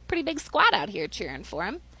big squad out here cheering for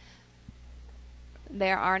him.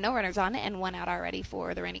 There are no runners on and 1 out already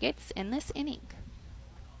for the Renegades in this inning.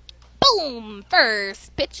 Boom!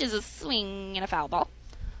 First pitch is a swing and a foul ball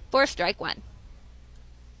for strike 1.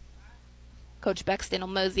 Coach Bexton will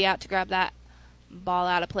mosey out to grab that ball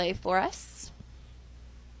out of play for us.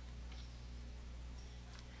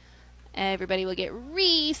 Everybody will get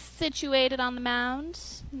resituated on the mound,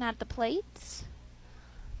 not the plate.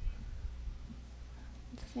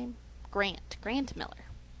 What's his name? Grant Miller.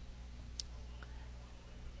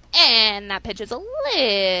 And that pitch is a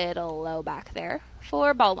little low back there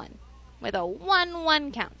for ball 1. With a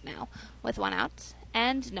 1-1 count now, with 1 out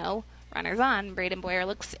and no runners on. Braden Boyer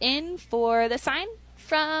looks in for the sign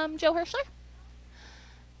from Joe Hirschler.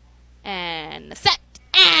 And the set,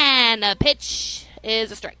 and the pitch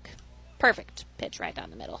is a strike. Perfect pitch right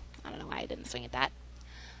down the middle. I don't know why I didn't swing at that.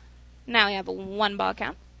 Now we have a 1 ball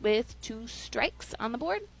count with 2 strikes on the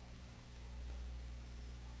board.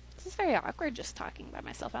 This is very awkward just talking by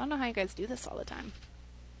myself. I don't know how you guys do this all the time.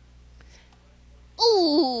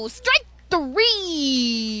 Ooh, strike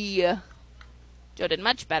 3! Joe did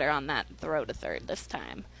much better on that throw to third this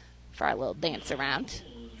time for our little dance around.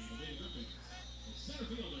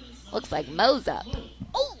 Looks like Mo's up.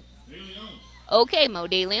 Oh! Okay, Mo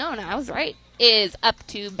De Leon, I was right, is up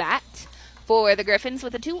to bat for the Griffins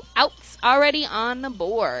with the 2 outs already on the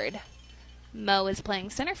board. Mo is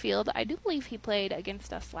playing center field. I do believe he played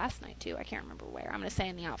against us last night, too. I can't remember where. I'm going to say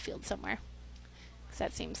in the outfield somewhere, because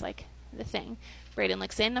that seems like the thing. Braden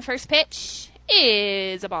looks in. The first pitch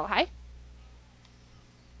is a ball high.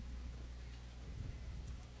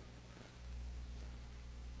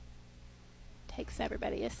 Takes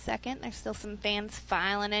everybody a second. There's still some fans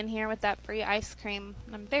filing in here with that free ice cream.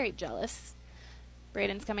 I'm very jealous.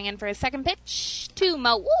 Braden's coming in for his second pitch to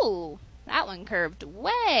Mo. Ooh, that one curved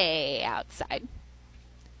way outside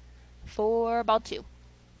for ball 2.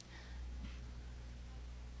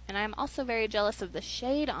 And I'm also very jealous of the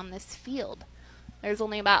shade on this field. There's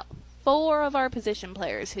only about 4 of our position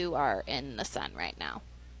players who are in the sun right now.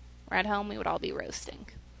 We're at home, we would all be roasting.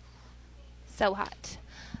 So hot.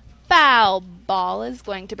 Foul ball is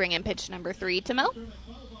going to bring in pitch number 3 to Mo.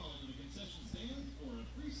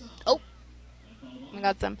 Oh, we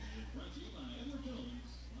got some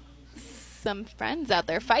friends out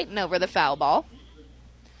there fighting over the foul ball.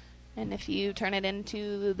 And if you turn it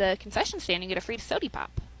into the concession stand, you get a free soda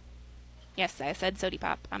pop. Yes, I said soda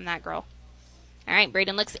pop. I'm that girl. All right,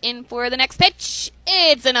 Braden looks in for the next pitch.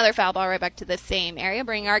 It's another foul ball right back to the same area,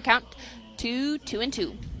 bringing our count to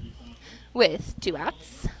 2-2 with 2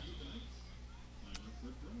 outs.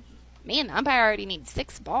 Man, the umpire already needs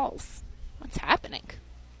 6 balls. What's happening?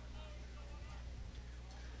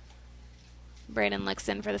 Braden looks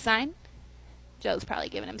in for the sign. Joe's probably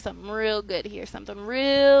giving him something real good here, something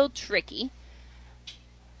real tricky.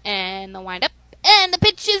 And the windup, and the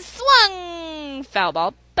pitch is swung! Foul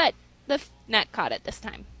ball, but the net caught it this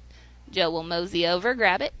time. Joe will mosey over,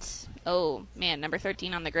 grab it. Oh, man, number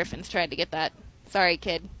 13 on the Griffins tried to get that. Sorry,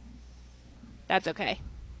 kid. That's okay.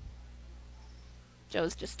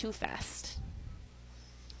 Joe's just too fast.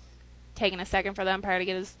 Taking a second for the umpire to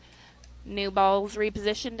get his new balls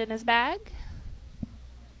repositioned in his bag.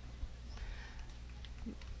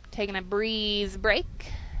 Taking a breeze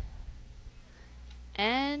break.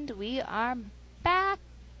 And we are back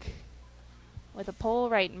with a pole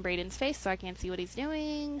right in Braden's face, so I can't see what he's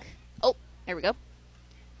doing. Oh, there we go.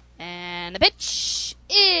 And the pitch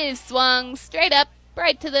is swung straight up,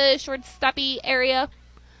 right to the shortstoppy area.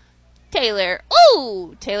 Taylor.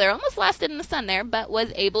 Oh, Taylor almost lasted in the sun there, but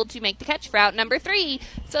was able to make the catch for out number 3.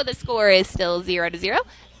 So the score is still 0-0.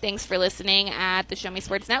 Thanks for listening at the Show Me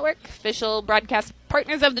Sports Network, official broadcast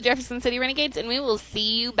partners of the Jefferson City Renegades, and we will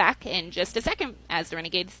see you back in just a second as the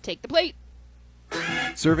Renegades take the plate.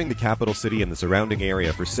 Serving the capital city and the surrounding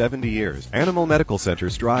area for 70 years, Animal Medical Center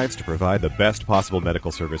strives to provide the best possible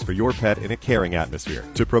medical service for your pet in a caring atmosphere.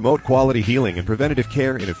 To promote quality healing and preventative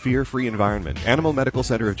care in a fear-free environment, Animal Medical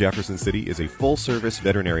Center of Jefferson City is a full-service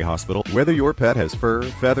veterinary hospital. Whether your pet has fur,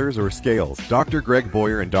 feathers, or scales, Dr. Greg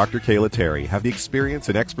Boyer and Dr. Kayla Terry have the experience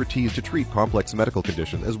and expertise to treat complex medical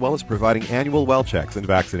conditions as well as providing annual well checks and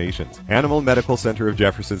vaccinations. Animal Medical Center of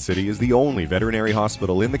Jefferson City is the only veterinary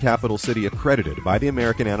hospital in the capital city accredited by the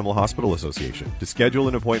American Animal Hospital Association. To schedule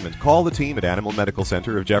an appointment, call the team at Animal Medical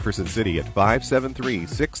Center of Jefferson City at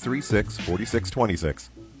 573-636-4626.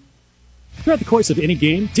 Throughout the course of any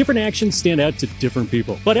game, different actions stand out to different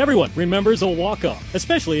people. But everyone remembers a walk-off,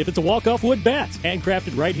 especially if it's a walk-off wood bat.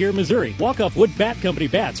 Handcrafted right here in Missouri, Walk-Off Wood Bat Company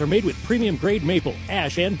bats are made with premium-grade maple,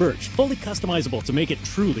 ash, and birch, fully customizable to make it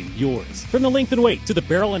truly yours. From the length and weight to the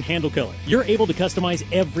barrel and handle color, you're able to customize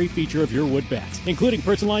every feature of your wood bat, including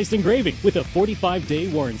personalized engraving with a 45-day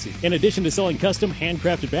warranty. In addition to selling custom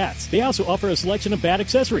handcrafted bats, they also offer a selection of bat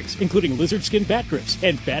accessories, including lizard skin bat grips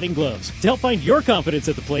and batting gloves. To help find your confidence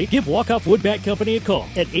at the plate, give Walk-Off Wood Bat Company a call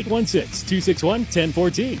at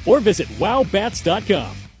 816-261-1014 or visit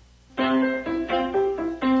wowbats.com.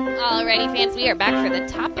 Alrighty, fans, we are back for the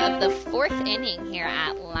top of the 4th inning here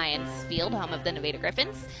at Lions Field, home of the Nevada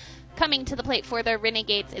Griffins. Coming to the plate for the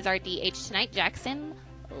Renegades is our DH tonight, Jackson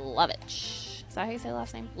Lovich. Is that how you say the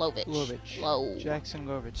last name? Lovich. Jackson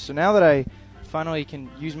Lovich. So now that I finally can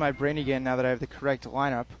use my brain again, now that I have the correct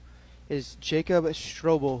lineup, is Jacob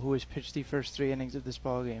Strobel, who has pitched the first 3 innings of this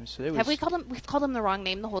ball game. So it was we've called him the wrong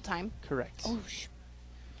name the whole time? Correct. Oh,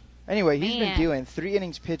 anyway, he's been dealing 3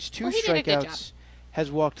 innings pitched, 2 strikeouts,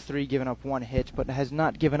 has walked 3, given up 1 hit, but has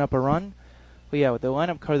not given up a run. But yeah, the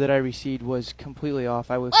lineup card that I received was completely off.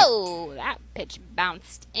 Whoa, that pitch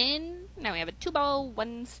bounced in. Now we have a 2-ball,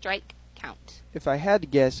 1-strike count. If I had to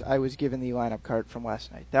guess, I was given the lineup card from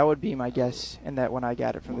last night. That would be my guess, and that when I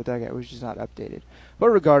got it from the dugout, it was just not updated. But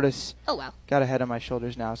regardless, got a head on my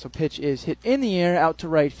shoulders now. So pitch is hit in the air, out to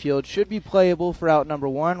right field. Should be playable for out number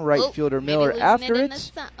 1. Right fielder Miller after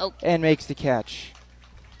it, and makes the catch.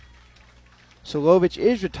 So Lovich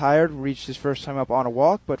is retired, reached his first time up on a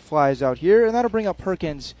walk, but flies out here, and that'll bring up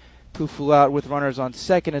Perkins, who flew out with runners on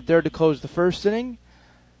second and third to close the first inning.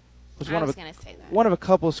 One of a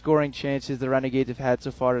couple scoring chances the Renegades have had so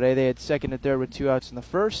far today. They had second and third with 2 outs in the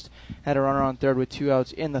first, had a runner on third with 2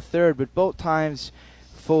 outs in the third, but both times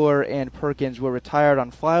Fuller and Perkins were retired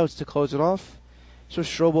on flyouts to close it off. So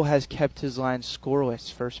Strobel has kept his line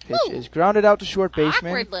scoreless. First pitch is grounded out to short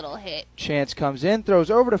baseman. Awkward little hit. Chance comes in, throws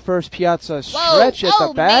over to first. Piazza stretch at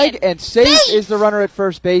the bag, and safe is the runner at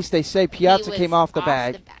first base. They say Piazza came off the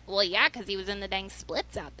bag. Well, yeah, because he was in the dang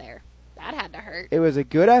splits out there. That had to hurt. It was a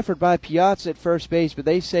good effort by Piazza at first base, but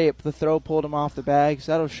they say the throw pulled him off the bag,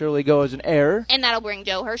 so that'll surely go as an error. And that'll bring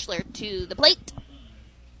Joe Hirschler to the plate.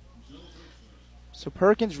 So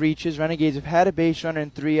Perkins reaches. Renegades have had a base runner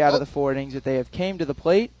in 3 out of the 4 innings that they have came to the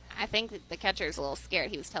plate. I think that the catcher's a little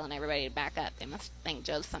scared. He was telling everybody to back up. They must think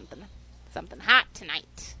Joe's something hot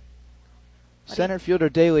tonight. Center fielder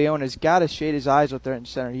De Leon has got to shade his eyes with there in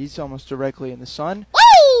center. He's almost directly in the sun.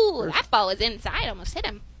 Woo! That ball was inside. Almost hit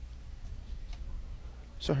him.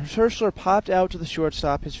 So Hirschler popped out to the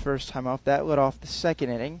shortstop his first time off. That led off the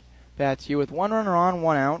second inning. Bats here with 1 runner on,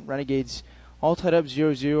 1 out. Renegades all tied up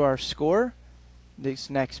 0-0 our score.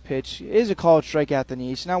 This next pitch is a called strike at the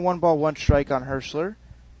knees. Now 1 ball, 1 strike on Hirschler.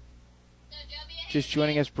 Just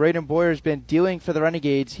joining us, Braden Boyer has been dealing for the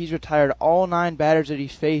Renegades. He's retired all 9 batters that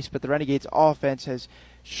he's faced, but the Renegades offense has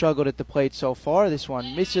struggled at the plate so far. This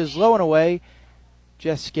one misses low and away.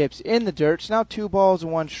 Just skips in the dirt. So now 2 balls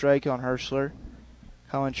and 1 strike on Hirschler.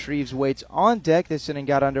 Colin Shreves waits on deck. This inning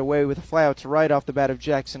got underway with a flyout to right off the bat of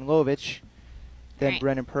Jackson Lovich. Then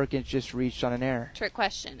Brennan Perkins just reached on an error. Trick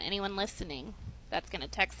question. Anyone listening? that's going to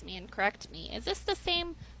text me and correct me. Is this the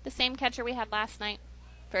same catcher we had last night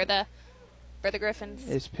for the Griffins?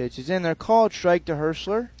 This pitch is in there. Called strike to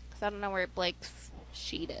Hirschler. Because I don't know where Blake's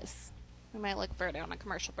sheet is. We might look for it on a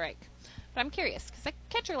commercial break. But I'm curious, because the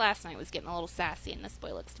catcher last night was getting a little sassy, and this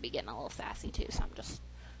boy looks to be getting a little sassy too, so I'm just...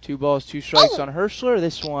 2 balls, 2 strikes on Hirschler.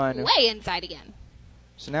 This one... way inside again.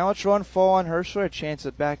 So now it's run full on Hirschler. A chance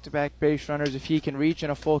at back-to-back base runners if he can reach in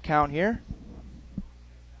a full count here.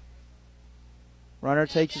 Runner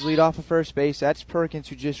takes his lead off of first base. That's Perkins,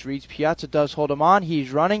 who just reached. Piazza does hold him on.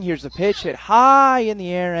 He's running. Here's the pitch. Hit high in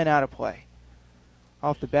the air and out of play.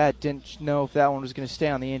 Off the bat, didn't know if that one was going to stay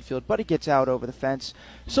on the infield, but it gets out over the fence.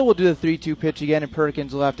 So we'll do the 3-2 pitch again, and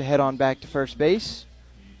Perkins will have to head on back to first base.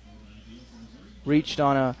 Reached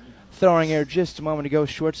on a throwing error just a moment ago.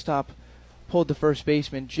 Shortstop pulled the first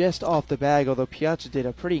baseman just off the bag, although Piazza did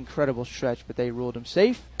a pretty incredible stretch, but they ruled him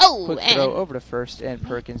safe. Oh, quick throw over to first, and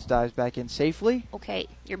Perkins dives back in safely. Okay,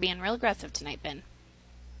 you're being real aggressive tonight, Ben.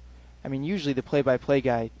 I mean, usually the play-by-play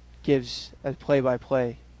guy gives a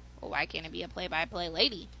play-by-play. Well, why can't it be a play-by-play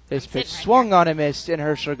lady? This pitch swung on and missed, and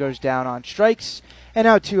Hirschler goes down on strikes, and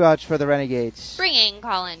now 2 outs for the Renegades. Bringing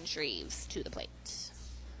Colin Shreves to the plate.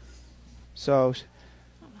 So,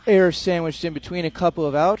 error sandwiched in between a couple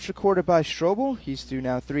of outs recorded by Strobel. He's through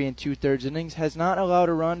now 3 2/3 innings. Has not allowed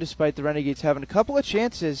a run despite the Renegades having a couple of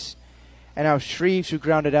chances. And now Shreves, who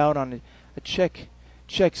grounded out on a check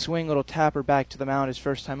swing, little tapper back to the mound his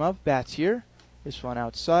first time up. Bats here. This one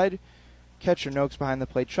outside. Catcher Noakes behind the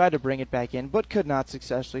plate. Tried to bring it back in, but could not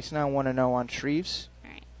successfully. So now 1-0 on Shreves. All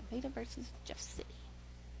right, Veda versus Jeff City.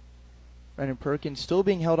 Brendan Perkins still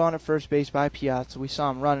being held on at first base by Piazza. We saw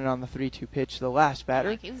him running on the 3-2 pitch to the last batter.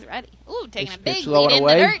 Like he was ready. Ooh, taking this a big pitch lead in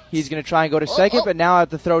away. the dirt. He's going to try and go to second, but now at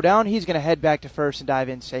the throw down, he's going to head back to first and dive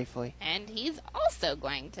in safely. And he's also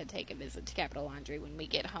going to take a visit to Capital Laundry when we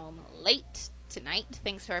get home late tonight,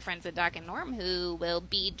 thanks to our friends at Doc and Norm, who will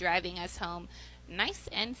be driving us home nice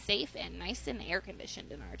and safe and nice and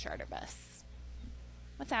air-conditioned in our charter bus.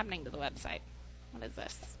 What's happening to the website? What is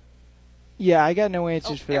this? Yeah, I got no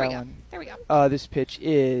answers for that one. There we go. This pitch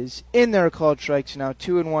is in there, called strikes. Now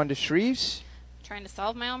 2-1 to Shreves. Trying to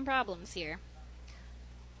solve my own problems here.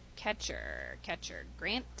 Catcher,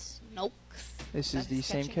 Grant Noakes. This is the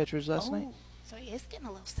same catcher as last night. So he is getting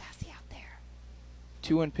a little sassy out there.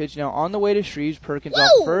 2-1 pitch now on the way to Shreves. Perkins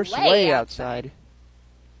off first, way outside.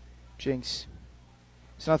 Jinx.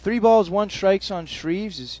 So now 3 balls, 1 strikes on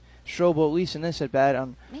Shreves. Is Strobel, at least in this at bat.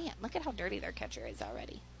 Man, look at how dirty their catcher is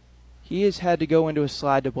already. He has had to go into a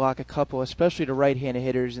slide to block a couple, especially to right-handed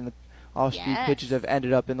hitters, and the off-speed pitches have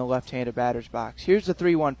ended up in the left-handed batter's box. Here's the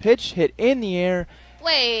 3-1 pitch, hit in the air.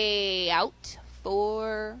 Way out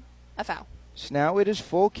for a foul. So now it is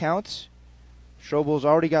full counts. Strobel's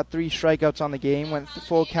already got 3 strikeouts on the game. Went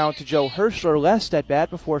full count to Joe Hirschler last at bat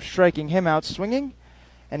before striking him out swinging.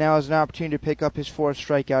 And now has an opportunity to pick up his 4th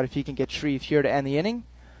strikeout if he can get Shreves here to end the inning.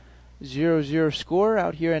 0-0 score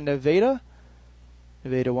out here in Nevada.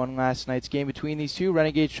 Nevada won last night's game between these two.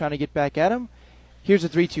 Renegades trying to get back at him. Here's a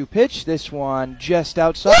 3-2 pitch. This one just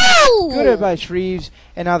outside. Woo! Good hit by Shreves.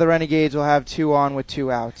 And now the Renegades will have 2 on with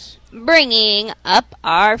 2 outs. Bringing up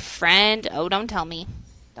our friend. Oh, don't tell me.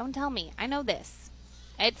 Don't tell me. I know this.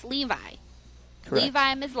 It's Levi. Correct.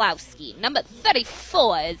 Levi Mislowski. Number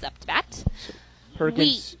 34 is up to bat.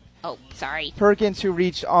 Perkins. Sorry. Perkins, who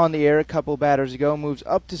reached on the air a couple batters ago, moves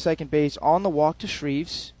up to second base on the walk to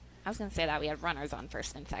Shreves. I was going to say that we have runners on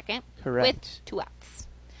first and second. Correct. With 2 outs.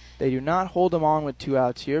 They do not hold him on with 2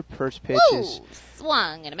 outs here. First pitch is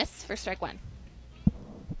swung and a miss for strike 1.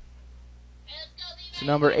 So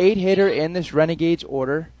number 8 hitter in this Renegades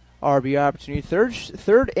order. RBI opportunity.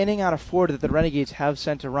 Third inning out of 4 that the Renegades have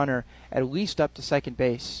sent a runner at least up to second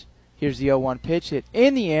base. Here's the 0-1 pitch, hit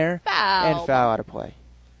in the air and foul out of play.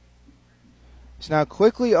 So now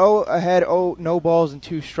quickly ahead, no balls and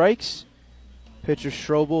 2 strikes. Pitcher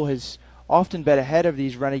Strobel has often been ahead of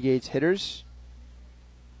these Renegades hitters.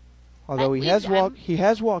 Although he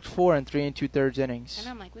has walked 4 in 3 2/3 innings. And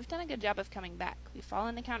I'm like, we've done a good job of coming back. We've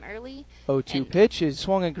fallen the count early. 0-2 pitch is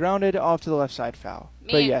swung and grounded off to the left side foul.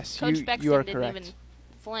 Man, but yes, Coach you Bexton are didn't correct. even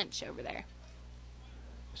flinch over there.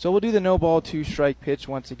 So we'll do the no ball 2 strike pitch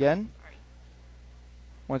once again.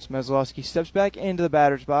 Once Meslowski steps back into the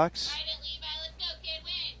batter's box.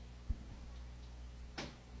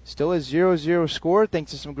 Still a 0-0 score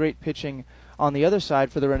thanks to some great pitching on the other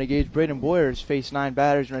side for the Renegades. Braden Boyers faced 9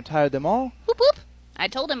 batters and retired them all. Whoop, whoop. I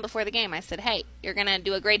told him before the game, I said, hey, you're going to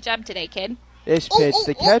do a great job today, kid. This pitch,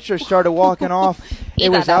 the catcher started walking off. It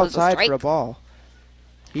was outside for a ball.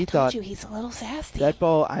 He thought he's a little sassy. That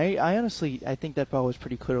ball, I honestly think that ball was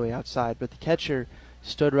pretty clearly outside, but the catcher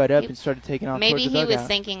stood right up and started taking off towards the dugout. Maybe he was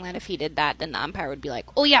thinking that if he did that, then the umpire would be like,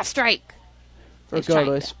 oh, yeah, strike.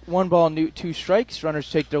 Regardless, 1 ball, 2 strikes.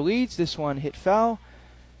 Runners take their leads. This one hit foul.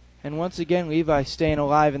 And once again, Levi staying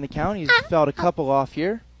alive in the count. He's fouled a couple off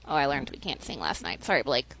here. Oh, I learned we can't sing last night. Sorry,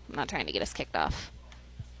 Blake. I'm not trying to get us kicked off.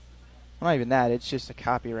 Not even that. It's just a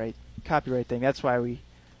copyright thing. That's why we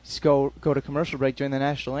just go to commercial break during the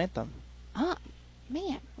national anthem. Oh,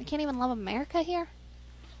 man. We can't even love America here?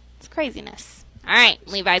 It's craziness. All right.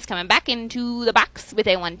 Levi's coming back into the box with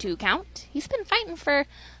a 1-2 count. He's been fighting for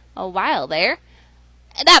a while there.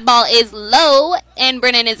 That ball is low, and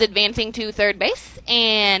Brennan is advancing to third base,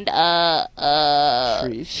 and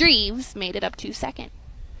Shreves made it up to second.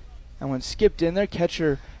 And when skipped in there,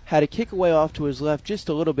 catcher had a kick away off to his left just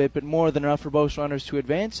a little bit, but more than enough for both runners to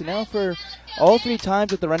advance. And now for all 3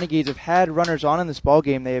 times that the Renegades have had runners on in this ball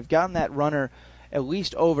game, they have gotten that runner at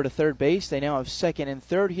least over to third base. They now have second and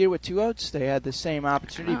third here with 2 outs. They had the same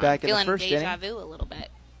opportunity back in the first inning. Feeling deja vu a little bit.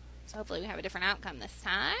 So hopefully we have a different outcome this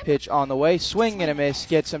time. Pitch on the way, swing and a miss,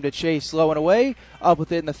 gets him to chase low and away, up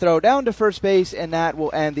with it in the throw down to first base, and that will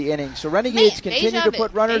end the inning. So Renegades continue to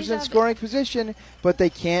put runners in scoring position, but they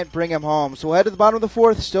can't bring them home. So we'll head to the bottom of the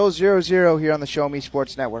 4th, still 0-0 here on the Show Me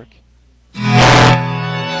Sports Network.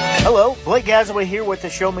 Hello, Blake Gazaway here with the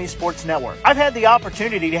Show Me Sports Network. I've had the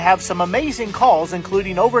opportunity to have some amazing calls,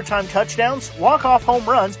 including overtime touchdowns, walk-off home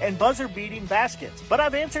runs, and buzzer-beating baskets. But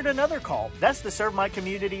I've answered another call. That's to serve my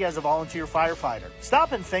community as a volunteer firefighter.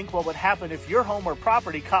 Stop and think what would happen if your home or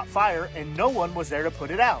property caught fire and no one was there to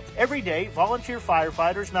put it out. Every day, volunteer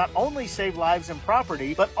firefighters not only save lives and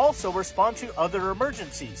property, but also respond to other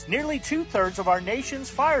emergencies. Nearly 2/3 of our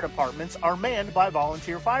nation's fire departments are manned by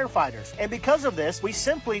volunteer firefighters. And because of this, we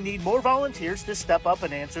simply need more volunteers to step up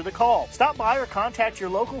and answer the call. Stop by or contact your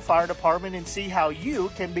local fire department and see how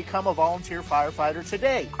you can become a volunteer firefighter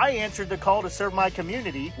today. I answered the call to serve my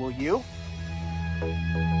community. Will you?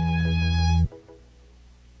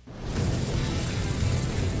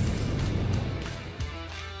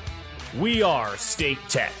 We are State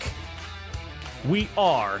Tech. We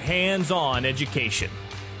are hands-on education.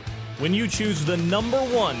 When you choose the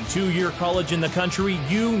 #1 two-year college in the country,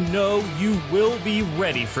 you know you will be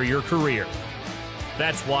ready for your career.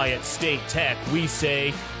 That's why at State Tech we say,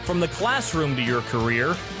 from the classroom to your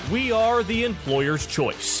career, we are the employer's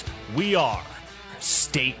choice. We are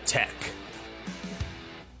State Tech.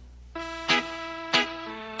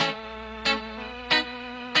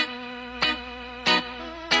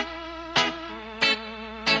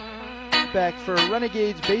 Back for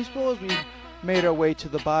Renegades baseball as we made our way to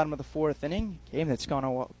the bottom of the 4th inning. Game that's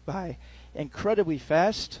gone by incredibly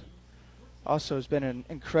fast. Also has been an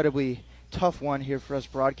incredibly tough one here for us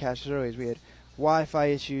broadcasters early as we had Wi-Fi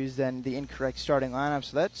issues, then the incorrect starting lineup.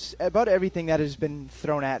 So that's about everything that has been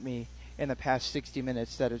thrown at me in the past 60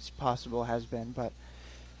 minutes that it's possible has been. But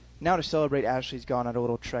now to celebrate, Ashley's gone on a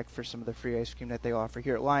little trek for some of the free ice cream that they offer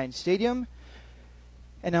here at Lions Stadium.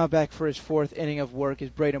 And now back for his 4th inning of work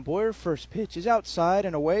is Braden Boyer. First pitch is outside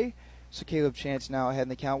and away. So Caleb Chance now ahead in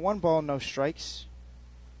the count. 1 ball, no strikes.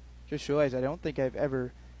 Just realized I don't think I've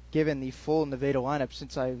ever given the full Nevada lineup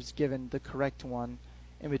since I was given the correct one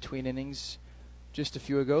in between innings just a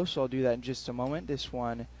few ago. So I'll do that in just a moment. This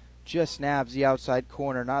one just nabs the outside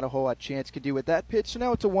corner. Not a whole lot Chance could do with that pitch. So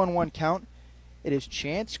now it's a 1-1 count. It is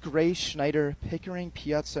Chance, Gray, Schneider, Pickering,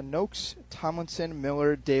 Piazza, Noakes, Tomlinson,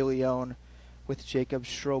 Miller, De Leon, with Jacob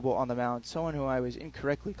Strobel on the mound, someone who I was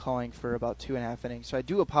incorrectly calling for about 2.5 innings. So I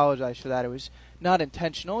do apologize for that. It was not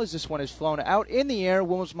intentional as this one is flown out in the air.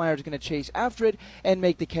 Wilmsmeyer is going to chase after it and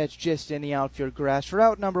make the catch just in the outfield grass for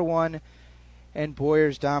out number 1. And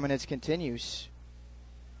Boyer's dominance continues.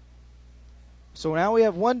 So now we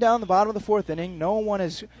have 1 down the bottom of the 4th inning. No one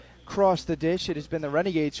has crossed the dish. It has been the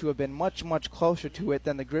Renegades who have been much, much closer to it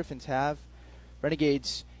than the Griffins have.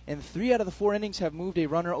 Renegades in 3 out of the 4 innings have moved a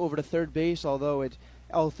runner over to third base, although it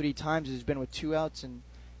all 3 times has been with 2 outs, and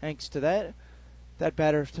thanks to that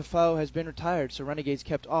batter Tafao has been retired. So Renegades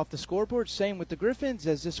kept off the scoreboard. Same with the Griffins,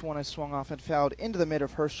 as this one has swung off and fouled into the mid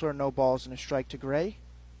of Herschler. No balls and a strike to Gray.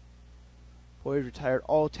 Boyd retired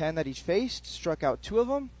all 10 that he's faced, struck out 2 of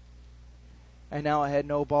them, and now ahead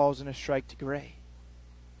no balls and a strike to Gray.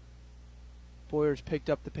 Boyer's picked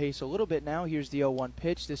up the pace a little bit now. Here's the 0-1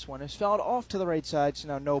 pitch. This one is fouled off to the right side, so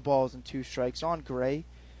now no balls and 2 strikes on Gray.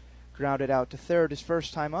 Grounded out to third his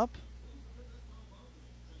first time up.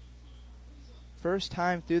 First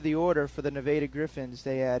time through the order for the Nevada Griffins.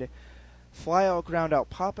 They had fly out, ground out,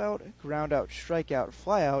 pop out, ground out, strike out,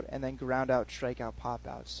 fly out, and then ground out, strike out, pop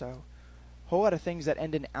out. So a whole lot of things that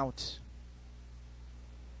end in out.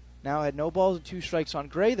 Now had no balls and 2 strikes on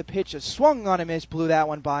Gray. The pitch is swung on a miss, blew that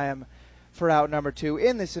one by him. for out number 2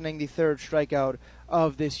 in this inning, the third strikeout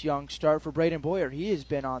of this young start for Braden Boyer. He has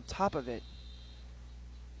been on top of it.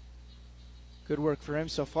 Good work for him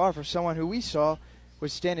so far for someone who we saw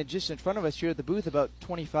was standing just in front of us here at the booth about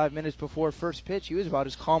 25 minutes before first pitch. He was about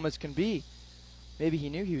as calm as can be. Maybe he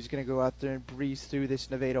knew he was going to go out there and breeze through this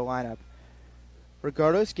Nevada lineup.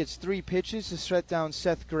 Regardless, gets 3 pitches to shut down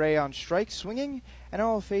Seth Gray on strike, swinging, and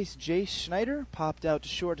all face Jay Schneider. Popped out to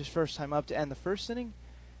short his first time up to end the first inning.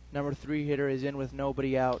 Number 3 hitter is in with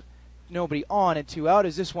nobody out. Nobody on and 2 out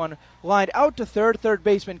as this one lined out to third. Third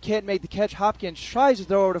baseman can't make the catch. Hopkins tries to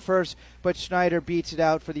throw over to first, but Schneider beats it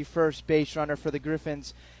out for the first base runner for the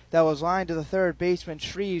Griffins. That was lined to the third baseman.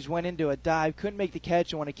 Shreves went into a dive, couldn't make the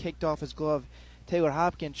catch, and when it kicked off his glove, Taylor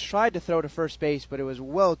Hopkins tried to throw to first base, but it was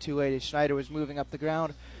well too late as Schneider was moving up the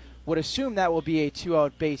ground. Would assume that will be a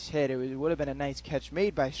 2-out base hit. It would have been a nice catch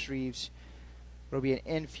made by Shreves. It will be an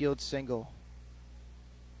infield single.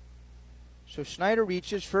 So Schneider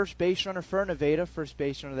reaches first base runner for Nevada. First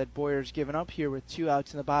base runner that Boyer's given up here with 2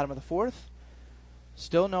 outs in the bottom of the 4th.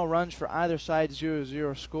 Still no runs for either side,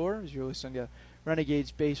 0-0 score as you're listening to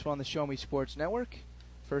Renegades Baseball on the Show Me Sports Network.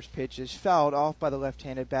 First pitch is fouled off by the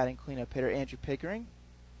left-handed batting cleanup hitter Andrew Pickering.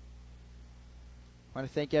 I want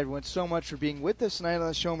to thank everyone so much for being with us tonight on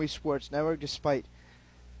the Show Me Sports Network. Despite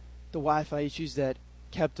the Wi-Fi issues that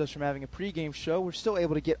kept us from having a pregame show, we're still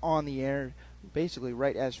able to get on the air basically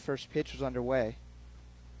right as first pitch was underway.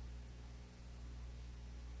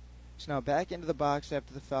 So now back into the box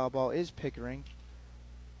after the foul ball is Pickering.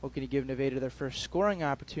 Looking to give Nevada their first scoring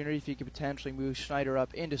opportunity if he could potentially move Schneider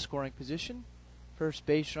up into scoring position. First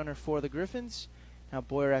base runner for the Griffins. Now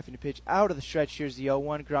Boyer having to pitch out of the stretch. Here's the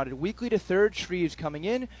 0-1, grounded weakly to third. Shreves coming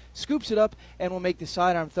in, scoops it up, and will make the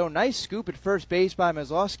sidearm throw. Nice scoop at first base by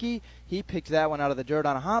Maslowski. He picked that one out of the dirt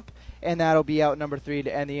on a hop, and that'll be out number 3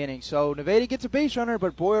 to end the inning. So Nevada gets a base runner,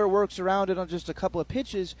 but Boyer works around it on just a couple of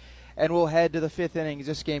pitches, and we'll head to the 5th inning as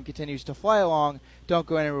this game continues to fly along. Don't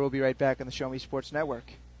go anywhere. We'll be right back on the Show Me Sports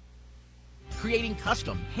Network. Creating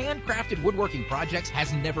custom, handcrafted woodworking projects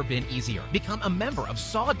has never been easier. Become a member of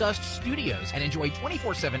Sawdust Studios and enjoy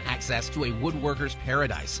 24/7 access to a woodworker's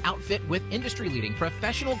paradise. Outfit with industry-leading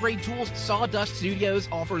professional-grade tools, Sawdust Studios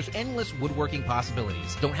offers endless woodworking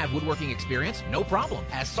possibilities. Don't have woodworking experience? No problem,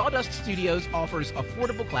 as Sawdust Studios offers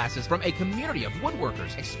affordable classes from a community of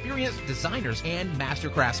woodworkers, experienced designers, and master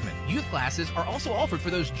craftsmen. Youth classes are also offered for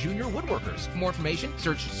those junior woodworkers. For more information,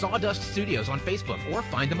 search Sawdust Studios on Facebook or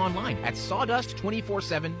find them online at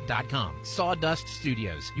Sawdust247.com. Sawdust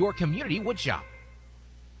Studios, your community woodshop.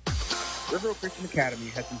 River Oak Christian Academy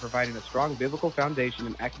has been providing a strong biblical foundation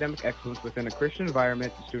and academic excellence within a Christian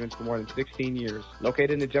environment to students for more than 16 years.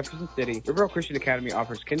 Located in Jefferson City, River Oak Christian Academy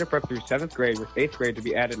offers kinder prep through 7th grade with 8th grade to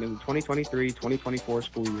be added in the 2023-2024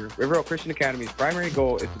 school year. River Oak Christian Academy's primary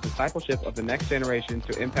goal is the discipleship of the next generation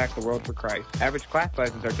to impact the world for Christ. Average class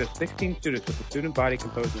sizes are just 16 students with a student body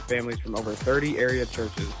composed of families from over 30 area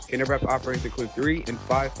churches. Kinder prep offerings include 3 and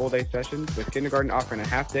 5 full-day sessions, with kindergarten offering a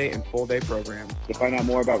half-day and full-day programs. To find out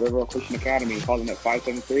more about River Oak Christian Academy, call them at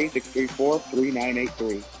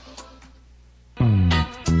 573-634-3983.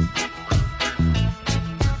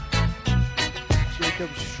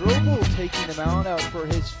 Jacob Strobel taking the mound out for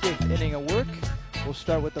his 5th inning of work. We'll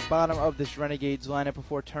start with the bottom of this Renegades lineup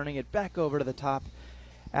before turning it back over to the top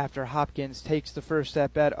after Hopkins takes the first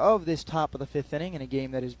at-bat of this top of the 5th inning in a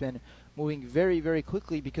game that has been moving very, very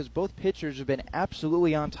quickly because both pitchers have been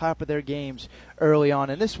absolutely on top of their games early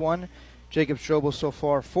on in this one. Jacob Strobel so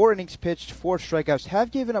far, 4 innings pitched, 4 strikeouts,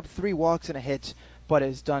 have given up 3 walks and a hit, but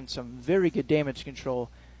has done some very good damage control.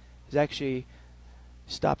 Has actually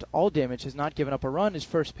stopped all damage, has not given up a run. His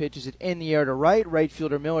first pitch is in the air to right. Right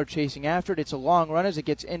fielder Miller chasing after it. It's a long run as it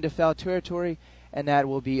gets into foul territory, and that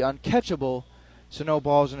will be uncatchable. So no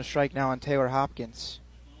balls and a strike now on Taylor Hopkins.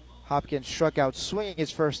 Hopkins struck out swinging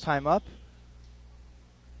his first time up.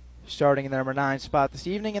 Starting in the number 9 spot this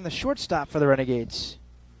evening, and the shortstop for the Renegades.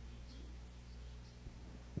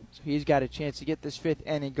 So he's got a chance to get this 5th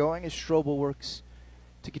inning going as Strobel works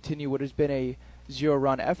to continue what has been a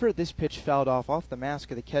 0-run effort. This pitch fouled off the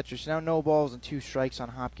mask of the catcher. So now no balls and 2 strikes on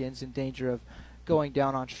Hopkins, in danger of going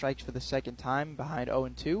down on strikes for the second time behind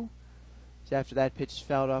 0-2. So after that pitch is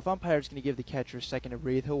fouled off, umpire's going to give the catcher a second to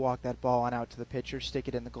breathe. He'll walk that ball on out to the pitcher, stick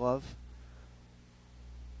it in the glove.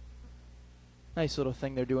 Nice little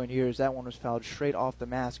thing they're doing here is that one was fouled straight off the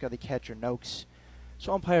mask of the catcher, Noakes.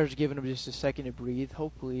 So umpire's giving him just a second to breathe.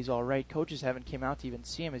 Hopefully he's all right. Coaches haven't came out to even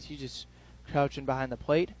see him as he's just crouching behind the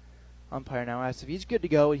plate. Umpire now asks if he's good to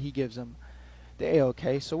go, and he gives him the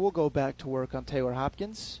A-OK. So we'll go back to work on Taylor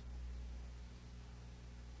Hopkins.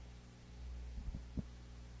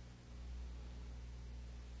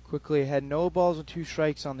 Quickly ahead, no balls and 2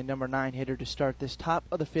 strikes on the number 9 hitter to start this top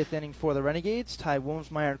of the 5th inning for the Renegades. Ty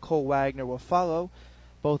Wilmsmeyer and Cole Wagner will follow.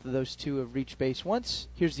 Both of those two have reached base once.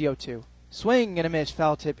 Here's the 0-2. Swing and a miss,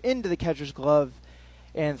 foul tip into the catcher's glove,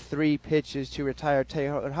 and 3 pitches to retire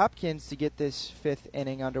Taylor Hopkins to get this 5th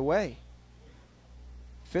inning underway.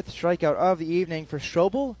 5th strikeout of the evening for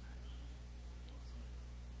Strobel.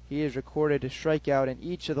 He has recorded a strikeout in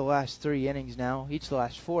each of the last 3 innings now, each of the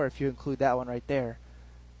last 4 if you include that one right there.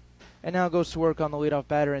 And now goes to work on the leadoff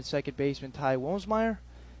batter and second baseman Ty Wilmsmeyer.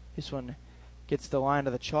 This one gets the line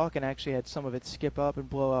of the chalk and actually had some of it skip up and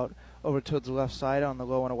blow out over towards the left side on the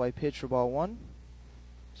low and away pitch for ball 1.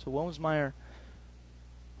 So Wilmsmeyer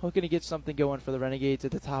looking to get something going for the Renegades at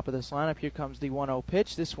the top of this lineup. Here comes the 1-0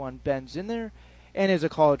 pitch. This one bends in there and is a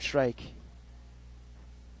called strike.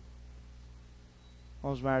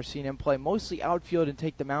 Wilmsmeyer's seen him play mostly outfield and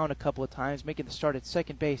take the mound a couple of times, making the start at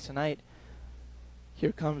second base tonight.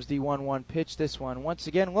 Here comes the 1-1 pitch. This one, once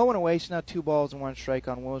again, low and away, so now 2 balls and 1 strike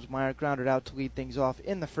on Wilmsmeyer. Grounded out to lead things off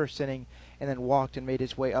in the first inning, and then walked and made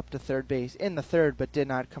his way up to third base in the third, but did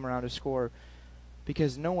not come around to score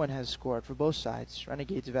because no one has scored for both sides.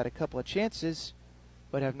 Renegades have had a couple of chances,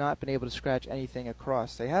 but have not been able to scratch anything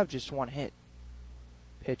across. They have just 1 hit.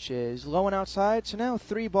 Pitch is low and outside, so now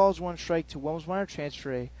 3 balls, 1 strike to Wilmsmeyer.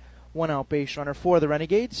 Transfer a 1-out base runner for the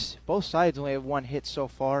Renegades. Both sides only have 1 hit so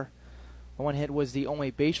far. The 1 hit was the only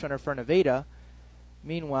base runner for Nevada.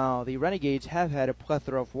 Meanwhile, the Renegades have had a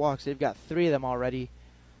plethora of walks. They've got 3 of them already.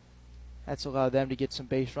 That's allowed them to get some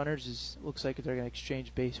base runners. It looks like they're going to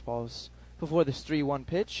exchange baseballs before this 3-1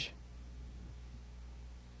 pitch.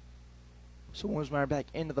 So Wilmsmeyer back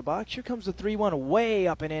into the box. Here comes the 3-1 way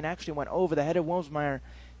up and in. Actually went over the head of Wilmsmeyer.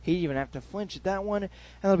 He didn't even have to flinch at that one. And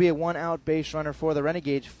it'll be a 1-out base runner for the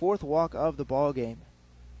Renegades. 4th walk of the ball game.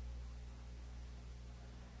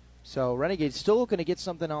 So Renegades still looking to get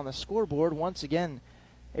something on the scoreboard. Once again,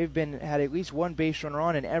 they've had at least 1 base runner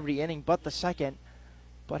on in every inning but the second,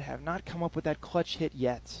 but have not come up with that clutch hit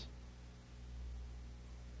yet.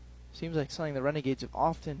 Seems like something the Renegades have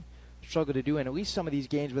often struggled to do, and at least some of these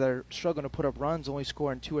games where they're struggling to put up runs, only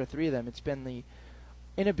scoring 2 or 3 of them. It's been the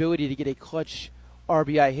inability to get a clutch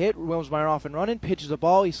RBI hit. Wilmsmeyer off and running, pitches the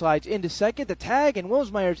ball, he slides into second, the tag, and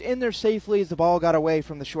Wilmsmeyer's in there safely as the ball got away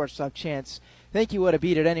from the shortstop Chance. Think he would have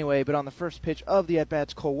beat it anyway, but on the first pitch of the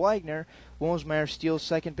at-bats, Cole Wagner, Wilmsmeyer steals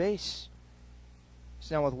second base.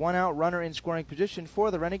 So now with 1 out, runner in scoring position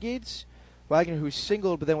for the Renegades. Wagner, who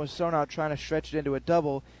singled but then was thrown out trying to stretch it into a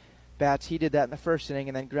double, bats. He did that in the first inning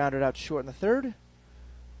and then grounded out short in the third.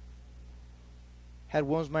 Had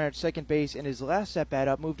Wilmsmeyer at second base in his last at-bat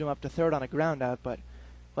up, moved him up to third on a ground out, but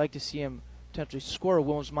like to see him potentially score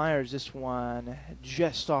Wilmsmeyer's. This one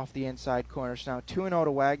just off the inside corner. So now 2-0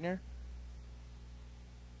 to Wagner.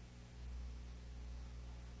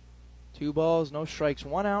 2 balls, no strikes,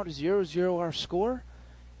 1 out, 0-0 our score.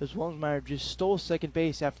 As Wilmsmeyer just stole second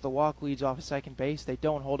base after the walk leads off of second base. They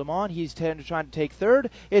don't hold him on. He's trying to take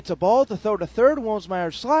third. It's a ball to throw to third.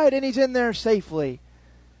 Wilmsmeyer slide, and he's in there safely.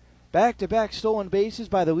 Back-to-back stolen bases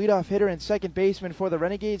by the leadoff hitter and second baseman for the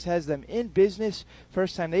Renegades has them in business.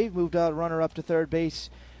 First time they've moved out a runner up to third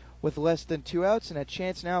base with less than 2 outs, and a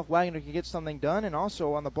chance now if Wagner can get something done. And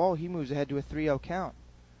also on the ball, he moves ahead to a 3-0 count.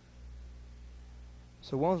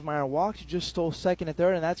 So Wilmsmeyer walked, just stole second and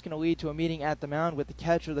third, and that's going to lead to a meeting at the mound with the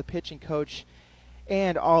catcher, the pitching coach,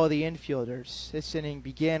 and all of the infielders. This inning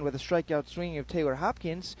began with a strikeout swinging of Taylor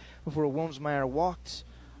Hopkins before Wilmsmeyer walked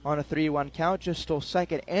on a 3-1 count, just stole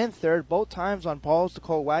second and third, both times on balls to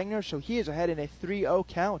Cole Wagner, so he is ahead in a 3-0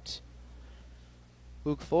 count.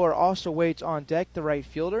 Luke Fuller also waits on deck, the right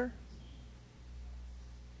fielder.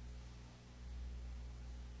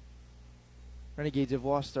 Renegades have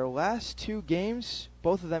lost their last 2 games,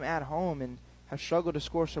 both of them at home, and have struggled to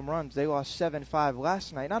score some runs. They lost 7-5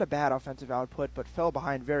 last night. Not a bad offensive output, but fell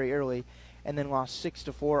behind very early, and then lost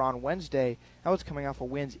 6-4 on Wednesday. That was coming off of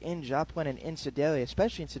wins in Joplin and in Sedalia,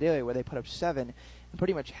 especially in Sedalia where they put up 7 and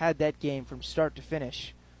pretty much had that game from start to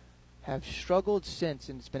finish. Have struggled since,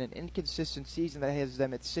 and it's been an inconsistent season that has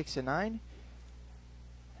them at 6-9.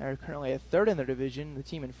 They're currently at 3rd in their division. The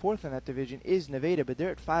team in 4th in that division is Nevada, but they're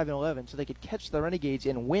at 5-11, so they could catch the Renegades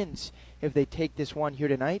in wins if they take this one here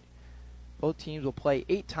tonight. Both teams will play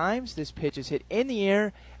 8 times. This pitch is hit in the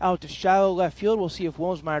air, out to shallow left field. We'll see if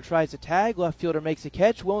Wilmsmeyer tries to tag. Left fielder makes a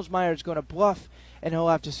catch. Wilmsmeyer is going to bluff, and he'll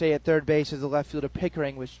have to stay at third base as the left fielder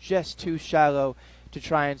Pickering was just too shallow to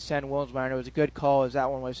try and send Wilmsmeyer. And it was a good call as that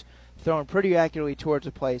one was thrown pretty accurately towards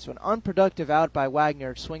the plate. So an unproductive out by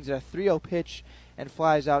Wagner. Swings at a 3-0 pitch and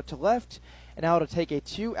flies out to left. And now it'll take a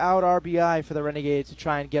 2-out RBI for the Renegades to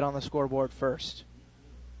try and get on the scoreboard first.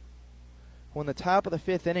 Well, in the top of the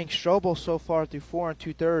 5th inning, Strobel so far through 4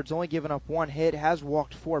 2/3, only given up 1 hit, has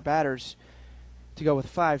walked 4 batters to go with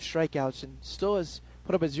 5 strikeouts, and still has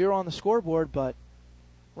put up a 0 on the scoreboard, but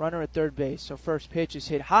runner at third base. So first pitch is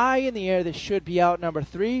hit high in the air. This should be out number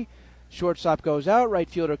 3. Shortstop goes out. Right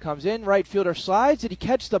fielder comes in. Right fielder slides. Did he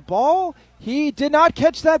catch the ball? He did not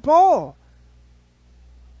catch that ball.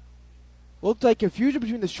 Looked like confusion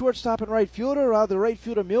between the shortstop and right fielder. The right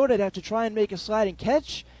fielder Miller would have to try and make a sliding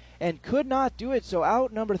catch and could not do it. So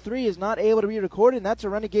out number 3 is not able to be recorded, and that's a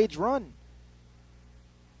Renegades run.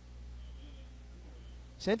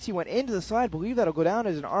 Since he went into the slide, I believe that'll go down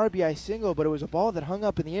as an RBI single, but it was a ball that hung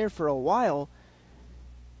up in the air for a while.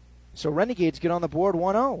 So Renegades get on the board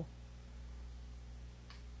 1-0.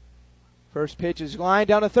 First pitch is lined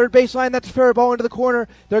down the third baseline. That's a fair ball into the corner.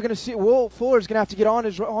 They're going to see Will Fuller's going to have to get on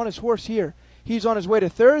his horse here. He's on his way to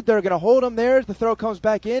third. They're going to hold him there. The throw comes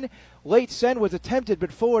back in. Late send was attempted,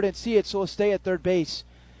 but Fuller didn't see it, so he'll stay at third base.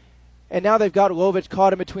 And now they've got Lovich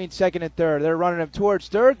caught in between second and third. They're running him towards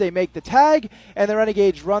third. They make the tag, and the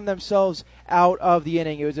Renegades run themselves out of the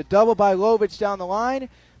inning. It was a double by Lovich down the line,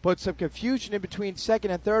 but some confusion in between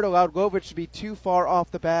second and third allowed Lovich to be too far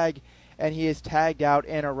off the bag, and he is tagged out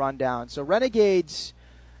in a rundown. So Renegades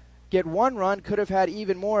get 1 run, could have had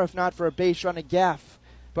even more if not for a base running gaff.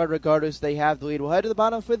 But regardless, they have the lead. We'll head to the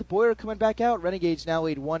bottom of the 5th. Boyer coming back out. Renegades now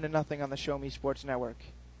lead 1-0 on the Show Me Sports Network.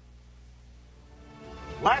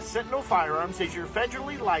 Last Sentinel Firearms is your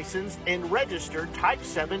federally licensed and registered Type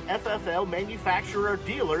 7 FFL manufacturer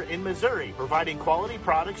dealer in Missouri, providing quality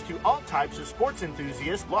products to all types of sports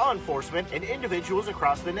enthusiasts, law enforcement, and individuals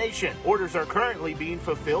across the nation. Orders are currently being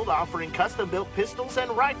fulfilled, offering custom-built pistols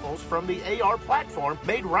and rifles from the AR platform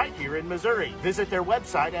made right here in Missouri. Visit their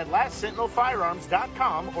website at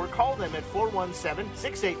lastsentinelfirearms.com or call them at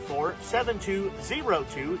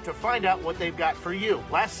 417-684-7202 to find out what they've got for you.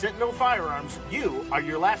 Last Sentinel Firearms, you are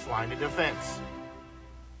your last line of defense.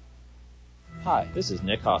 Hi, this is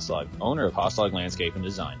Nick Hoslag, owner of Hoslag Landscape and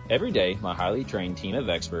Design. Every day, my highly trained team of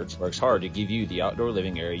experts works hard to give you the outdoor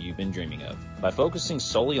living area you've been dreaming of. By focusing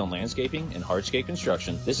solely on landscaping and hardscape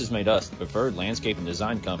construction, this has made us the preferred landscape and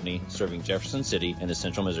design company serving Jefferson City and the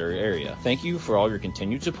central Missouri area. Thank you for all your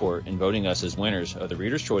continued support in voting us as winners of the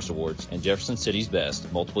Reader's Choice Awards and Jefferson City's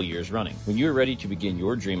Best multiple years running. When you are ready to begin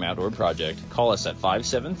your dream outdoor project, call us at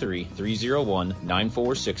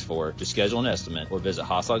 573-301-9464 to schedule an estimate or visit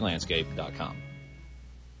HoslagLandscape.com.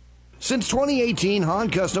 Since 2018, Han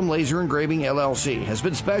Custom Laser Engraving LLC has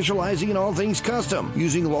been specializing in all things custom,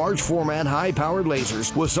 using large format, high-powered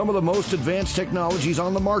lasers with some of the most advanced technologies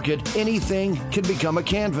on the market. Anything can become a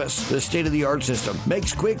canvas. This state-of-the-art system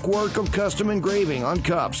makes quick work of custom engraving on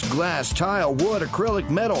cups, glass, tile, wood, acrylic,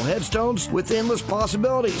 metal, headstones with endless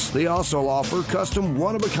possibilities. They also offer custom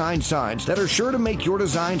one-of-a-kind signs that are sure to make your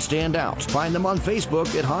design stand out. Find them on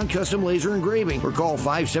Facebook at Han Custom Laser Engraving or call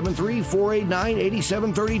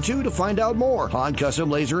 573-489-8732 to find out more. Han Custom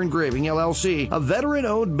Laser Engraving LLC, a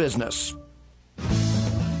veteran-owned business.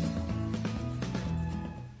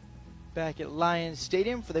 Back at Lions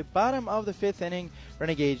Stadium for the bottom of the 5th inning.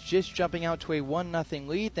 Renegades just jumping out to a 1-0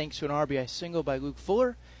 lead thanks to an RBI single by Luke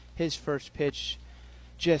Fuller. His first pitch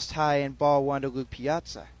just high and ball 1 to Luke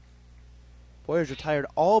Piazza. Boyer's retired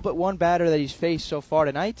all but one batter that he's faced so far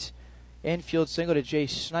tonight. Infield single to Jay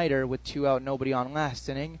Snyder with 2 out, nobody on last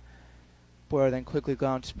inning. Boyer then quickly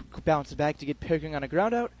bounces back to get Pickering on a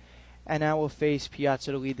ground out, and now will face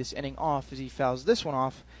Piazza to lead this inning off as he fouls this one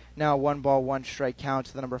off. Now 1-1 count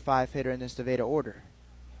to the number 5 hitter in this Nevada order.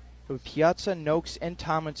 With Piazza, Noakes, and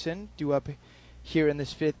Tomlinson due up here in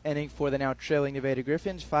this 5th inning for the now trailing Nevada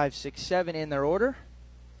Griffins, 5, 6, 7 in their order.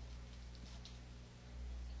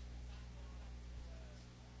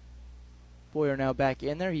 Boyer now back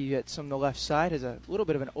in there. He gets some on the left side, has a little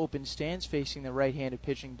bit of an open stance facing the right-handed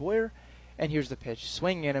pitching Boyer. And here's the pitch.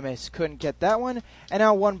 Swing and a miss. Couldn't get that one. And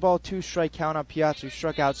now 1-2 count on Piazza, who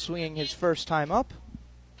struck out swinging his first time up.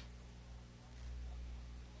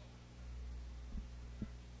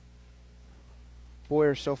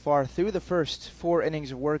 Boyer so far through the first 4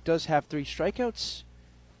 innings of work does have 3 strikeouts.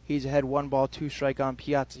 He's ahead 1-2 on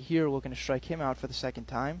Piazza here, looking to strike him out for the second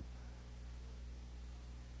time.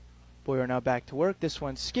 Boyer now back to work. This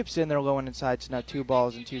one skips in there low and inside, so now 2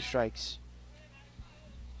 balls and 2 strikes.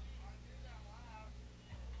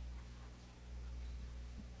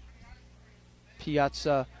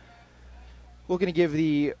 Piazza looking to give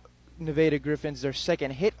the Nevada Griffins their second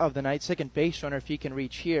hit of the night, second base runner if he can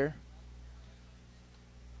reach here.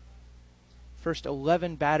 First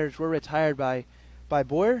 11 batters were retired by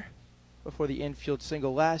Boyer before the infield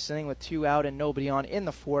single last inning with 2 out and nobody on in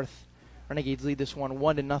the 4th. Renegades lead this one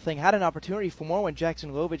 1-0. Had an opportunity for more when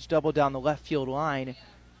Jackson Lovich doubled down the left field line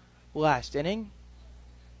last inning.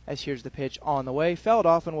 As here's the pitch on the way. Fouled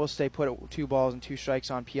off and will stay put at 2 balls and 2 strikes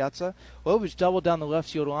on Piazza. Lovich doubled down the left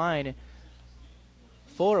field line.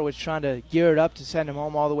 Fuller was trying to gear it up to send him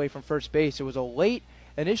home all the way from first base. It was a late.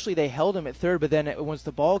 Initially they held him at third, but then once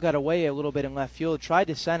the ball got away a little bit in left field, tried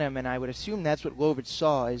to send him, and I would assume that's what Lovich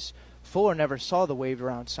saw, is Fuller never saw the waved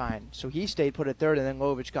around sign. So he stayed put at third, and then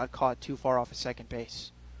Lovich got caught too far off at second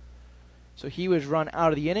base. So he was run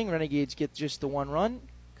out of the inning. Renegades get just the 1 run.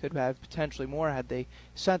 Could have potentially more had they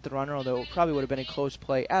sent the runner, although it probably would have been a close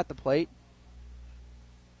play at the plate.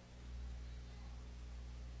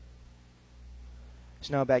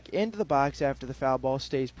 So now back into the box after the foul ball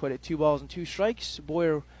stays put at 2 balls and 2 strikes.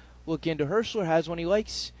 Boyer look into Herschler, has one he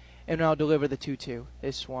likes, and now deliver the 2-2.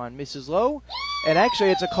 This one misses low, and actually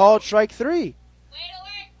it's a called strike 3.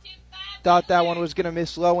 Thought that one was going to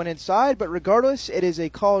miss low and inside, but regardless, it is a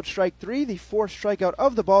called strike 3, the 4th strikeout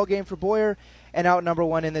of the ball game for Boyer, and out number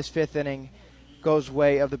 1 in this 5th inning goes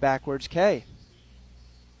way of the backwards K.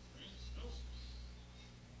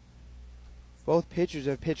 Both pitchers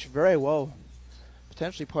have pitched very well.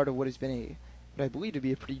 Potentially part of what has been what I believe to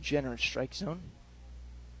be a pretty generous strike zone.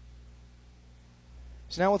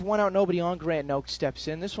 So now with 1 out, nobody on, Grant Noakes steps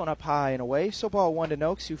in. This one up high and away. So ball 1 to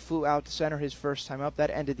Noakes, who flew out to center his first time up. That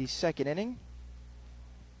ended the 2nd inning.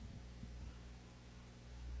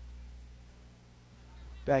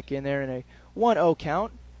 Back in there in a 1-0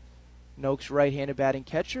 count. Noakes right-handed batting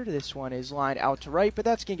catcher. This one is lined out to right, but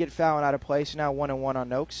that's going to get fouled out of play. So now 1-1 on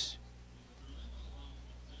Noakes.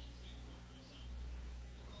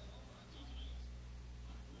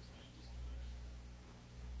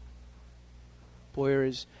 Boyer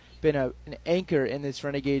has been an anchor in this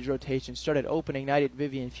Renegades rotation. Started opening night at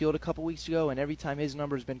Vivian Field a couple weeks ago, and every time his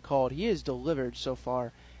number has been called, he has delivered so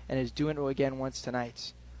far and is doing it again once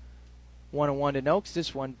tonight. 1-1 to Noakes.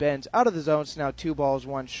 This one bends out of the zone, so now 2 balls,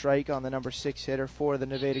 1 strike on the number 6 hitter for the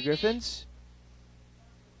Nevada Griffins.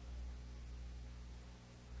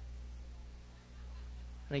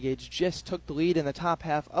 Renegades just took the lead in the top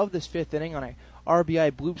half of this 5th inning on a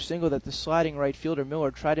RBI bloop single that the sliding right fielder Miller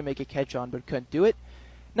tried to make a catch on but couldn't do it.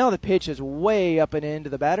 Now the pitch is way up and into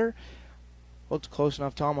the batter. Looks close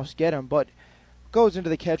enough to almost get him, but goes into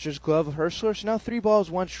the catcher's glove of Herschler. So now 3 balls,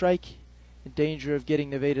 1 strike. In danger of getting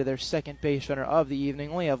Nevada their 2nd base runner of the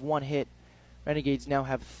evening. Only have 1 hit. Renegades now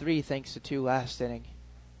have 3 thanks to 2 last inning.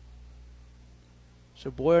 So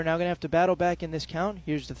Boyer now going to have to battle back in this count.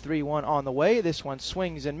 Here's the 3-1 on the way. This one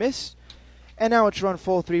swings and misses. And now it's run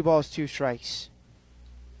full, 3 balls, 2 strikes.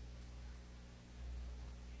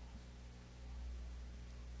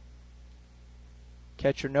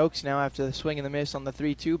 Catcher Noakes now after the swing and the miss on the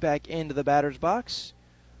 3-2 back into the batter's box.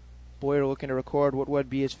 Boyer looking to record what would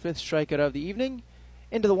be his 5th strikeout of the evening.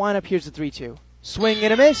 Into the windup, here's the 3-2. Swing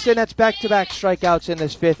and a miss, and that's back-to-back strikeouts in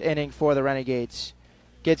this 5th inning for the Renegades.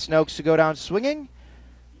 Gets Noakes to go down swinging.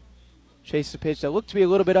 Chase the pitch that looked to be a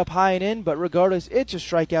little bit up high and in, but regardless, it's a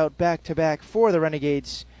strikeout back-to-back for the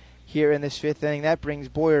Renegades here in this 5th inning. That brings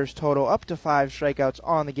Boyer's total up to 5 strikeouts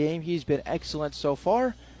on the game. He's been excellent so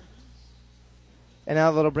far. And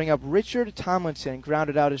now that'll bring up Richard Tomlinson.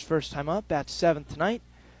 Grounded out his first time up, bats 7th tonight.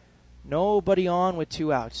 Nobody on with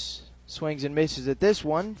 2 outs. Swings and misses at this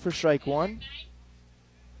one for strike 1.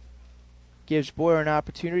 Gives Boyer an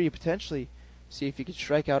opportunity to potentially see if he could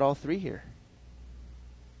strike out all 3 here.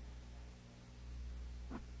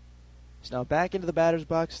 So now back into the batter's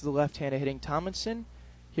box to the left-handed hitting Tomlinson.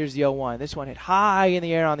 Here's the 0-1. This one hit high in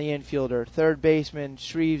the air on the infielder. Third baseman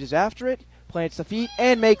Shreves is after it. Plants the feet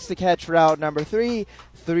and makes the catch for out number 3.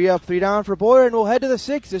 3 up, 3 down for Boyer, and we'll head to the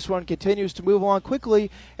 6th. This one continues to move on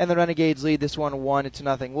quickly, and the Renegades lead this one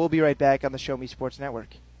 1-0. We'll be right back on the Show Me Sports Network.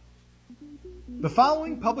 The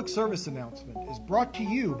following public service announcement is brought to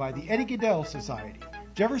you by the Eddie Gaedel Society,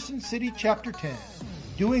 Jefferson City Chapter 10,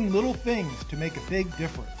 doing little things to make a big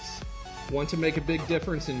difference. Want to make a big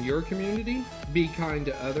difference in your community? Be kind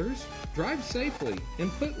to others, drive safely,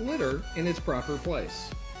 and put litter in its proper place.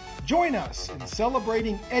 Join us in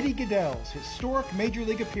celebrating Eddie Gaedel's historic Major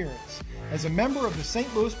League appearance as a member of the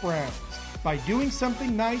St. Louis Browns by doing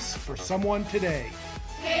something nice for someone today.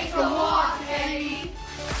 Take a walk, Eddie!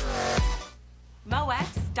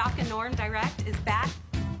 MoX Dock and Norm Direct is back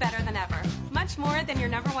better than ever. Much more than your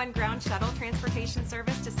 #1 ground shuttle transportation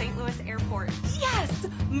service to St. Louis Airport. Yes!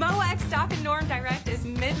 MoX Dock and Norm Direct is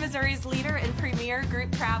Mid-Missouri's leader in premier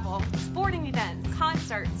group travel. Sporting events,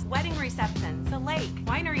 concerts, wedding receptions, the lake,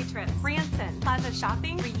 winery trips, Branson, plaza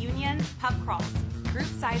shopping, reunions, pub crawls. Group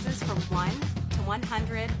sizes from 1 to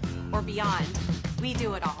 100 or beyond. We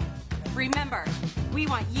do it all. Remember, we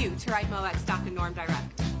want you to ride MoX Dr. Norm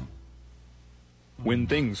Direct. When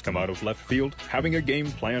things come out of left field, having a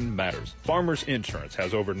game plan matters. Farmers Insurance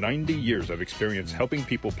has over 90 years of experience helping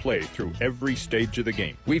people play through every stage of the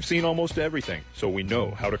game. We've seen almost everything, so we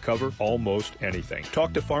know how to cover almost anything.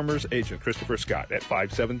 Talk to Farmers Agent Christopher Scott at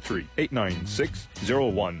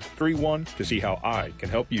 573-896-0131 to see how I can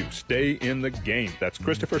help you stay in the game. That's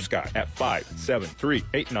Christopher Scott at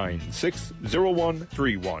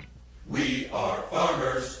 573-896-0131. We are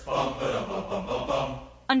farmers. Bum, ba-dum, bum, bum, bum, bum.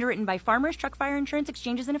 Underwritten by Farmers Truck Fire Insurance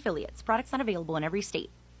Exchanges and Affiliates. Products not available in every state.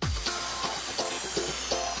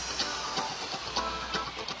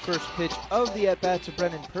 First pitch of the at-bat to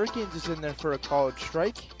Brennan Perkins is in there for a called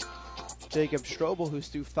strike. Jacob Strobel, who's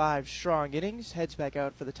through 5 strong innings, heads back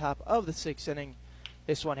out for the top of the 6th inning.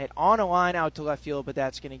 This one hit on a line out to left field, but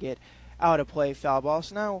that's going to get out of play. Foul ball.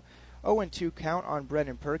 So now 0-2 count on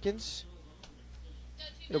Brennan Perkins.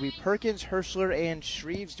 It'll be Perkins, Herschler, and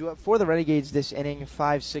Shreves due up for the Renegades this inning,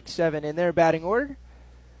 5, 6, 7 in their batting order.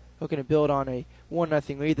 Looking to build on a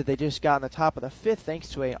 1-0 lead that they just got in the top of the 5th thanks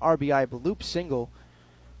to an RBI bloop single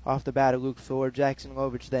off the bat of Luke Thor. Jackson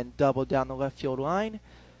Lovich then doubled down the left field line,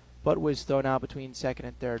 but was thrown out between second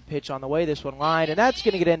and third. Pitch on the way, this one line, and that's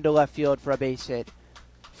going to get into left field for a base hit.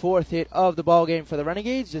 4th hit of the ball game for the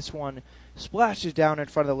Renegades. This one splashes down in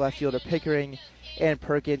front of the left fielder Pickering, and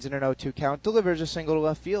Perkins in an 0-2 count delivers a single to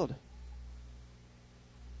left field.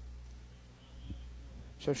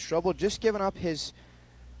 So Strobel just giving up his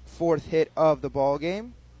 4th hit of the ball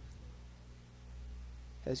game.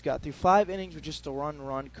 Has got through 5 innings with just a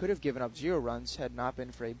run. Could have given up 0 runs had not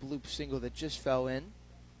been for a bloop single that just fell in.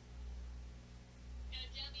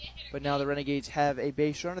 But now the Renegades have a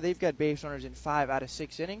base runner. They've got base runners in 5 out of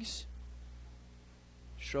 6 innings.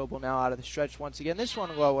 Strobel now out of the stretch once again. This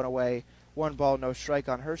one low and away. 1 ball, no strike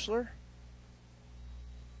on Herschler.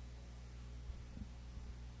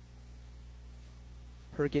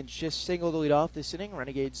 Perkins just singled the lead off this inning.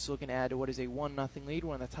 Renegades looking to add to what is a 1-0 lead.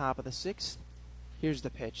 We're on the top of the 6th. Here's the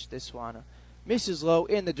pitch. This one misses low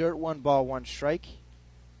in the dirt. 1 ball, 1 strike.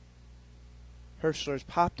 Herschler's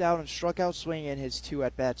popped out and struck out swinging in his 2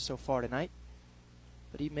 at-bats so far tonight.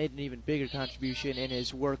 But he made an even bigger contribution in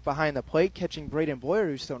his work behind the plate, catching Braden Boyer,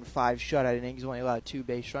 who's thrown 5 shutout innings, only allowed 2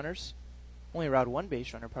 base runners. Only allowed 1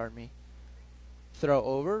 base runner, pardon me. Throw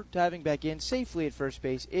over, diving back in safely at first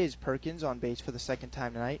base is Perkins on base for the 2nd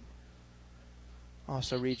time tonight.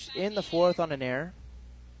 Also reached in the 4th on an error.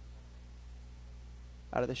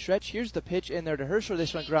 Out of the stretch, here's the pitch in there to Herschler.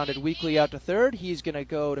 This one grounded weakly out to 3rd. He's going to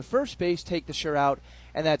go to first base, take the sure out,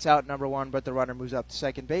 and that's out number 1, but the runner moves up to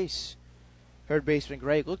 2nd base. Third baseman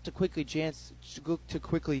Gray looked to quickly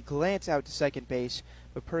glance out to 2nd base,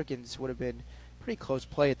 but Perkins would have been pretty close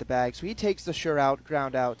play at the bag. So he takes the sure out,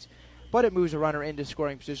 ground out, but it moves a runner into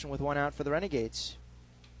scoring position with 1 out for the Renegades.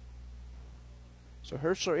 So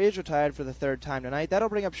Herschler is retired for the 3rd time tonight. That'll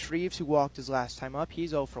bring up Shreves, who walked his last time up.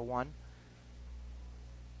 He's 0 for 1.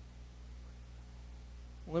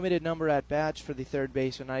 Limited number at bats for the 3rd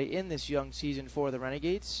baseman tonight in this young season for the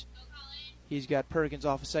Renegades. He's got Perkins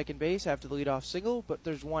off of 2nd base after the leadoff single, but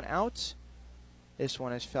there's 1 out. This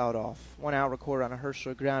one is fouled off. 1 out recorded on a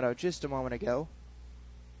Herschler ground out just a moment ago.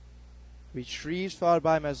 Shreves followed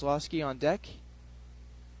by Meslowski on deck.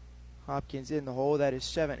 Hopkins in the hole. That is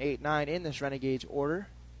 7, 8, 9 in this Renegades order.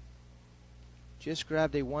 Just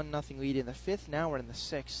grabbed a 1-0 lead in the 5th. Now we're in the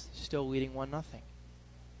 6th, still leading 1-0.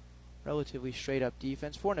 Relatively straight up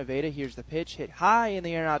defense for Nevada. Here's the pitch, hit high in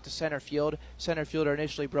the air out to center field. Center fielder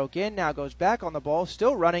initially broke in, now goes back on the ball,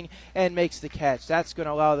 still running, and makes the catch. That's going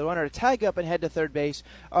to allow the runner to tag up and head to 3rd base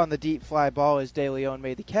on the deep fly ball as De Leon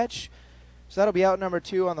made the catch. So that'll be out number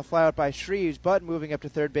 2 on the flyout by Shreves, but moving up to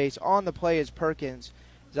 3rd base on the play is Perkins.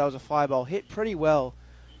 That was a fly ball, hit pretty well.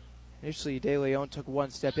 Initially, De Leon took 1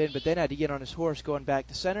 step in, but then had to get on his horse going back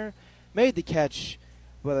to center. Made the catch.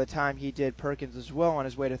 By the time he did, Perkins as well on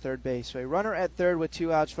his way to 3rd base. So a runner at 3rd with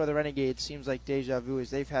 2 outs for the Renegades seems like deja vu,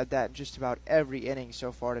 as they've had that in just about every inning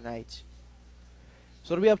so far tonight.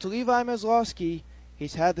 So it'll be up to Levi Meslowski.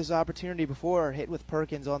 He's had this opportunity before, hit with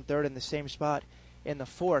Perkins on 3rd in the same spot in the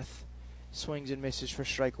 4th. Swings and misses for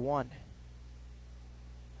strike 1.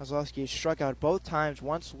 Meslowski has struck out both times,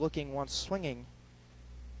 once looking, once swinging.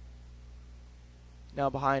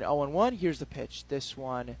 Now behind 0-1, here's the pitch. This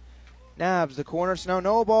one nabs the corner, so now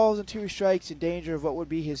no balls and 2 strikes, in danger of what would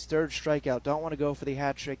be his 3rd strikeout. Don't want to go for the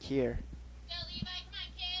hat trick here.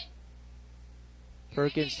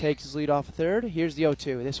 Perkins takes his lead off of 3rd. Here's the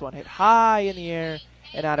 0-2. This one hit high in the air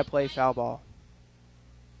and out of play, foul ball.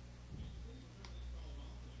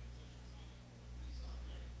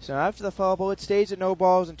 So after the foul ball, it stays at no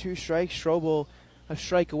balls and 2 strikes. Strobel a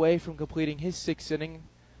strike away from completing his 6th inning.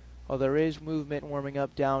 Well, there is movement warming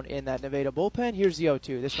up down in that Nevada bullpen. Here's the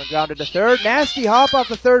 0-2. This one grounded to third. Nasty hop off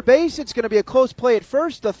the third base. It's going to be a close play at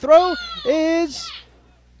first. The throw is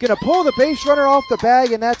going to pull the base runner off the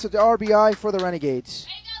bag, and that's an RBI for the Renegades.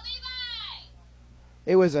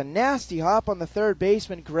 It was a nasty hop on the third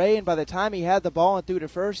baseman, Gray, and by the time he had the ball and threw to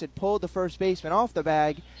first, it pulled the first baseman off the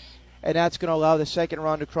bag, and that's going to allow the second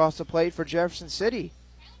run to cross the plate for Jefferson City.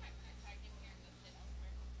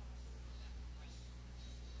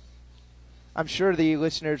 I'm sure the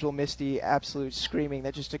listeners will miss the absolute screaming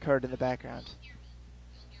that just occurred in the background.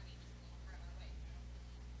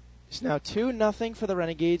 It's now 2-0 for the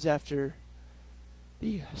Renegades after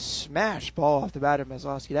the smash ball off the bat of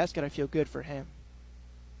Maslowski. That's going to feel good for him.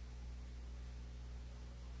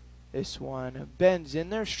 This one bends in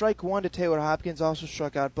there. Strike one to Taylor Hopkins. Also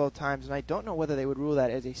struck out both times, and I don't know whether they would rule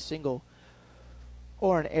that as a single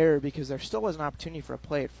or an error because there still was an opportunity for a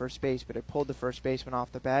play at first base, but it pulled the first baseman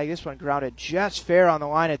off the bag. This one grounded just fair on the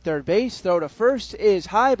line at third base. Throw to first is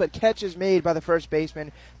high, but catch is made by the first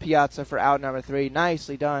baseman, Piazza, for out number 3.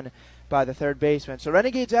 Nicely done by the third baseman. So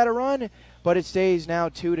Renegades had a run, but it stays now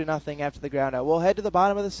 2-0 after the ground out. We'll head to the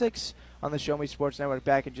bottom of the 6th on the Show Me Sports Network.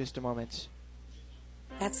 Back in just a moment.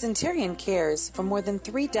 At Centurion Cares, for more than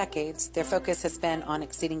 3 decades, their focus has been on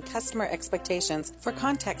exceeding customer expectations for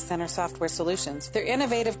contact center software solutions. Their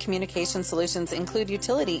innovative communication solutions include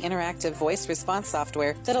utility interactive voice response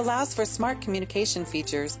software that allows for smart communication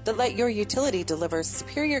features that let your utility deliver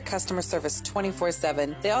superior customer service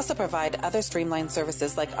 24/7. They also provide other streamlined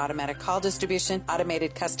services like automatic call distribution,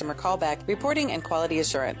 automated customer callback, reporting, and quality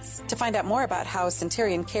assurance. To find out more about how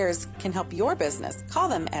Centurion Cares can help your business, call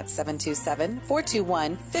them at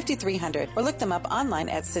 727-421-5300 or look them up online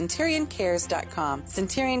at centurioncares.com.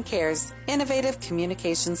 Centurion Cares, innovative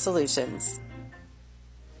communication solutions.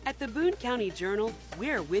 At the Boone County Journal,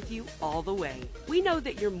 we're with you all the way. We know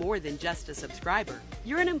that you're more than just a subscriber.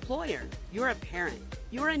 You're an employer, you're a parent,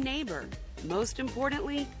 you're a neighbor. Most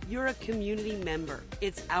importantly, you're a community member.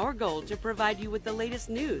 It's our goal to provide you with the latest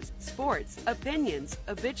news, sports, opinions,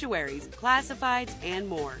 obituaries, classifieds, and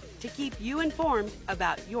more to keep you informed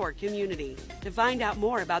about your community. To find out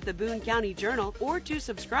more about the Boone County Journal or to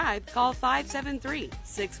subscribe, call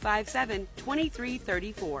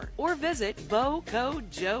 573-657-2334 or visit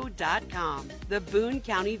bocojoe.com. The Boone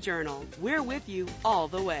County Journal. We're with you all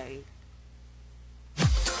the way.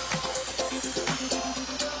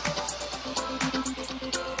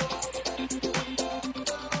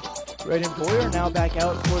 Braden Boyer now back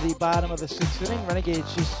out for the bottom of the 6th inning.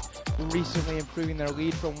 Renegades just recently improving their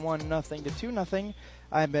lead from 1-0 to 2-0.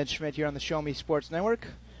 I'm Ben Schmidt here on the Show Me Sports Network.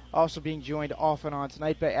 Also being joined off and on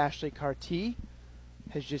tonight by Ashley Carty.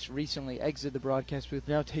 Has just recently exited the broadcast booth,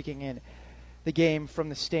 now taking in the game from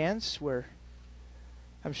the stands, where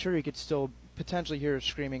I'm sure you could still potentially hear her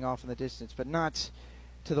screaming off in the distance, but not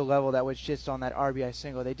to the level that was just on that RBI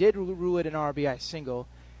single. They did rule it an RBI single,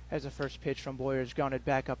 as the first pitch from Boyer is grounded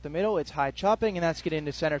back up the middle. It's high chopping, and that's getting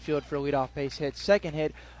into center field for a leadoff base hit. Second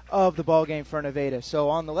hit of the ball game for Nevada. So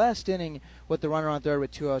on the last inning, with the runner on third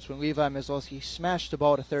with 2 outs, when Levi Maslowski smashed the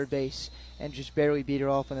ball to third base and just barely beat her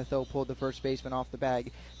off, and the throw pulled the first baseman off the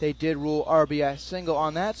bag, they did rule RBI single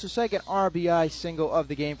on that. So second RBI single of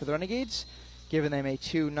the game for the Renegades, giving them a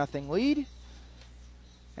 2-0 lead.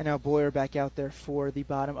 And now Boyer back out there for the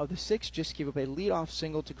bottom of the 6th, just give up a leadoff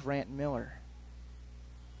single to Grant Miller.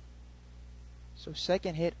 So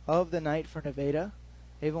second hit of the night for Nevada.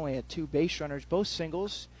 They've only had 2 base runners, both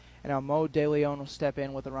singles. And now Mo De Leon will step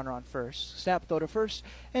in with a runner on first. Snap throw to first,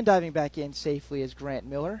 and diving back in safely is Grant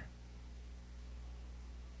Miller.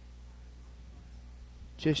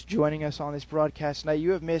 Just joining us on this broadcast tonight, you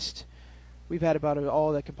have missed, we've had about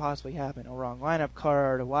all that could possibly happen. A wrong lineup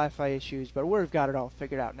card, a Wi-Fi issues, but we've got it all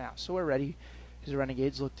figured out now. So we're ready. As the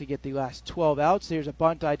Renegades look to get the last 12 outs. There's a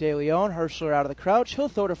bunt by De Leon. Herschler out of the crouch. He'll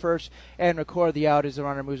throw to first and record the out as the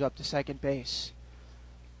runner moves up to second base.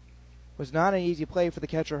 Was not an easy play for the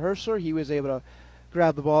catcher Herschler. He was able to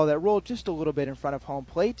grab the ball that rolled just a little bit in front of home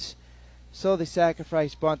plate. So the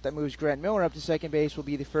sacrifice bunt that moves Grant Miller up to second base will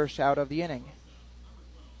be the first out of the inning.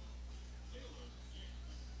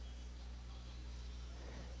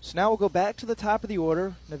 So now we'll go back to the top of the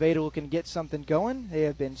order. Nevada looking to get something going. They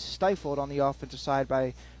have been stifled on the offensive side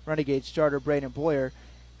by Renegade starter Braden Boyer.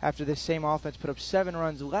 After this same offense put up 7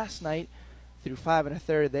 runs last night through 5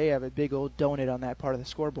 1/3, they have a big old donut on that part of the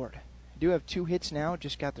scoreboard. They do have 2 hits now,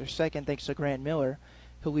 just got their second thanks to Grant Miller,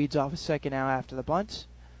 who leads off a second now after the bunt.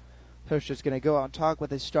 Hirsch's going to go out and talk with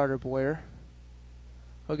his starter Boyer.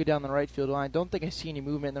 He'll get down the right field line. Don't think I see any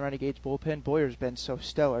movement in the Renegades bullpen. Boyer's been so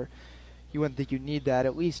stellar. you wouldn't think you'd need that,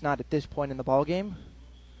 at least not at this point in the ballgame.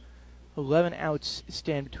 11 outs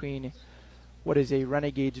stand between what is a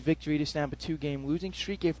Renegades victory to snap a 2-game losing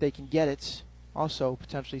streak if they can get it. Also,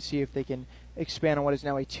 potentially see if they can expand on what is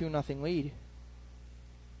now a 2-0 lead.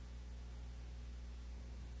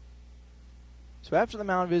 So after the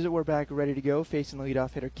mound visit, we're back ready to go, facing the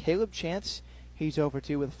leadoff hitter Caleb Chance. He's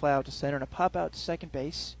 0-2 with a fly out to center and a pop out to second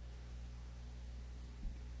base.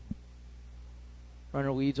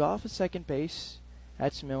 Runner leads off at second base.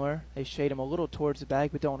 That's Miller. They shade him a little towards the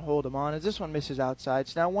bag, but don't hold him on, as this one misses outside.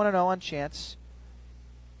 It's now 1-0 on Chance.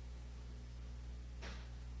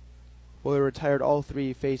 Boyer retired all 3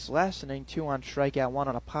 he faced last inning, 2 on strikeout, 1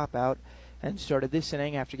 on a pop out, and started this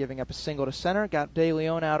inning after giving up a single to center. Got De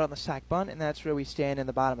Leon out on the sac bunt, and that's where we stand in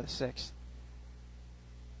the bottom of the 6th.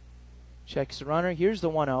 Checks the runner. Here's the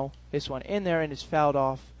 1-0. This one in there and is fouled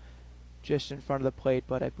off just in front of the plate,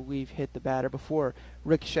 but I believe hit the batter before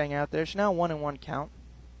ricocheting out there. So now 1-1 count.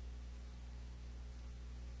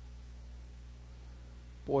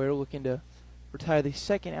 Boyer looking to retire the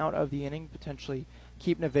second out of the inning, potentially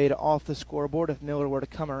keep Nevada off the scoreboard if Miller were to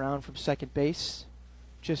come around from second base.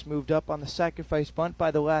 Just moved up on the sacrifice bunt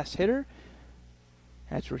by the last hitter.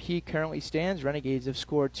 That's where he currently stands. Renegades have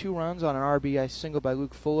scored 2 runs on an RBI single by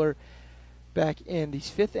Luke Fuller back in the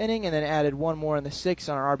 5th inning, and then added 1 more in the 6th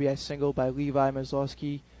on an RBI single by Levi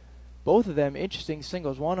Maslowski. Both of them interesting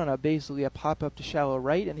singles, one on basically a pop-up to shallow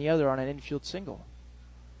right, and the other on an infield single.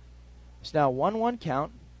 It's now 1-1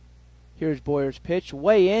 count. Here's Boyer's pitch,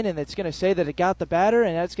 way in, and it's going to say that it got the batter,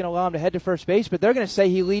 and that's going to allow him to head to first base, but they're going to say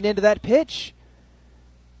he leaned into that pitch.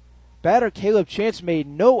 Batter Caleb Chance made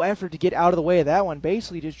no effort to get out of the way of that one,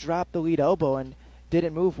 basically just dropped the lead elbow and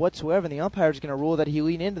didn't move whatsoever, and the umpire is going to rule that he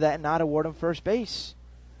leaned into that and not award him first base.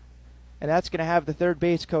 And that's going to have the third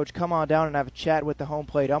base coach come on down and have a chat with the home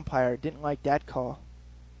plate umpire. Didn't like that call.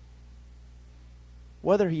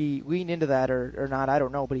 Whether he leaned into that or not, I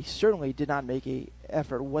don't know, but he certainly did not make an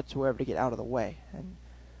effort whatsoever to get out of the way. And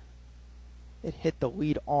it hit the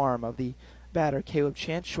lead arm of the batter Caleb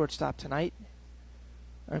Chance, shortstop tonight.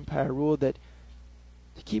 Umpire ruled that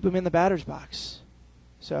to keep him in the batter's box.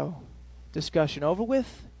 So, discussion over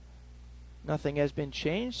with. Nothing has been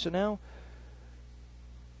changed, so now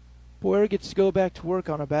Boyer gets to go back to work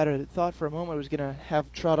on a batter that thought for a moment was going to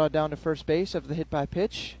have trot on down to first base after the hit by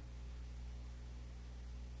pitch.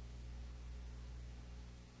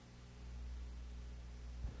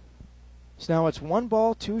 So now it's 1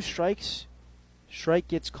 ball, 2 strikes. Strike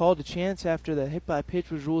gets called to Chance after the hit by pitch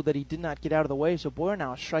was ruled that he did not get out of the way, so Boyer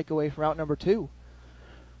now a strike away from out number 2.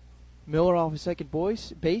 Miller off his second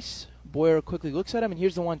base. Boyer quickly looks at him, and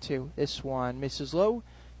here's the 1-2. This one misses low,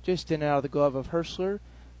 just in and out of the glove of Herschler,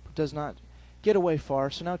 but does not get away far.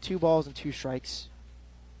 So now 2 balls and 2 strikes.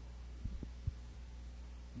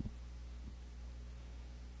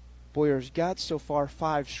 Boyer's got so far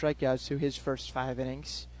 5 strikeouts through his first 5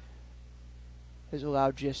 innings. Has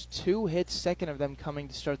allowed just 2 hits, second of them coming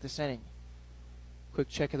to start this inning. Quick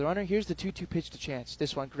check of the runner. Here's the 2-2 pitch to Chance.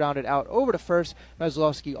 This one grounded out over to first.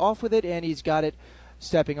 Maslowski off with it, and he's got it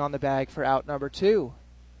stepping on the bag for out number 2.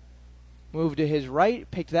 Moved to his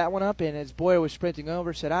right, picked that one up, and as Boyer was sprinting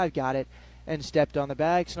over, said, I've got it, and stepped on the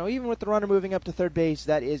bag. So now even with the runner moving up to third base,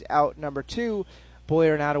 that is out number 2.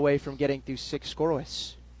 Boyer not away from getting through 6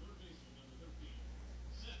 scoreless.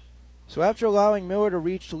 So after allowing Miller to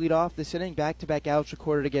reach to lead off this inning, back-to-back outs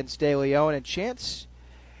recorded against De Leon and Chance.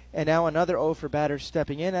 And now another 0 for batter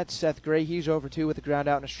stepping in. That's Seth Gray. He's 0 for 2 with a ground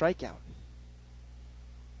out and a strikeout.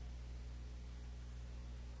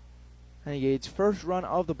 Renegade's first run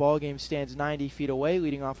of the ballgame stands 90 feet away,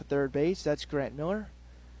 leading off at third base. That's Grant Miller.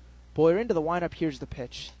 Boyer into the windup. Here's the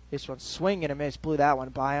pitch. This one swing and a miss. Blew that one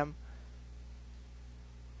by him.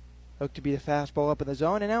 Looked to be the fastball up in the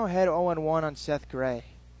zone. And now ahead 0-1 on Seth Gray.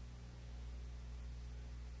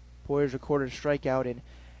 Boyer's recorded a strikeout in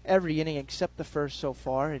every inning except the first so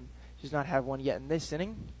far, and does not have one yet in this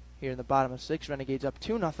inning. Here in the bottom of 6, Renegades up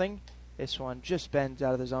 2-0. This one just bends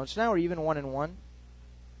out of the zone. So now we're even 1-1.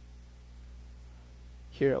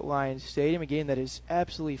 Here at Lions Stadium, a game that is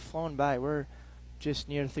absolutely flown by. We're just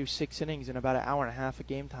near through 6 innings in about an hour and a half of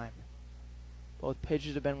game time. Both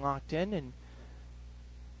pitches have been locked in, and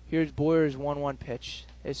here's Boyer's 1-1 pitch.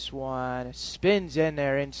 This one spins in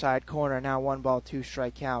there inside corner. Now 1 ball, 2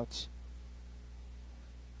 strikeouts.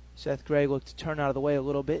 Seth Gray looked to turn out of the way a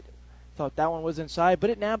little bit. Thought that one was inside,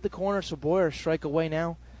 but it nabbed the corner, so Boyer a strike away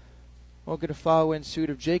now. We're going to follow in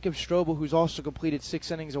suit of Jacob Strobel, who's also completed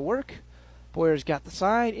 6 innings of work. Boyer's got the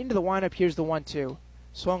side. Into the windup. Here's the 1-2.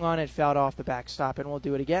 Swung on it, fouled off the backstop, and we'll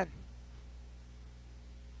do it again.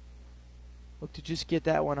 Look to just get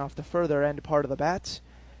that one off the further end part of the bats.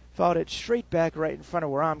 Fouled it straight back right in front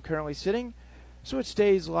of where I'm currently sitting. So it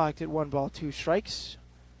stays locked at 1 ball, 2 strikes.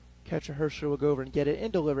 Catcher Herscher will go over and get it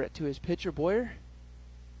and deliver it to his pitcher, Boyer.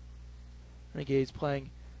 Renegades playing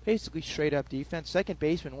basically straight up defense. Second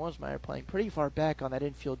baseman Welsmeyer playing pretty far back on that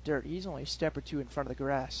infield dirt. He's only a step or two in front of the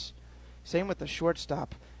grass. Same with the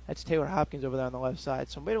shortstop. That's Taylor Hopkins over there on the left side.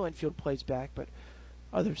 So middle infield plays back, but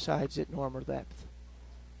other side's at normal depth.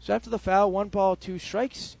 So after the foul, 1 ball, 2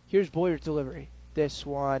 strikes. Here's Boyer's delivery. This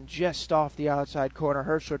one just off the outside corner.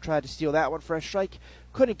 Herscher tried to steal that one for a strike.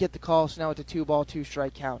 Couldn't get the call, so now it's a 2 ball, 2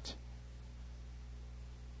 strike count.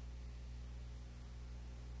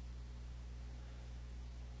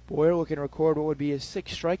 Boyer looking to record what would be his 6th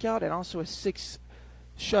strikeout and also a 6th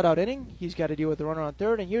shutout inning. He's got to deal with the runner on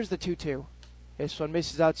third, and here's the 2-2. This one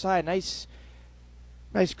misses outside. Nice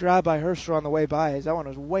grab by Herscher on the way by, as that one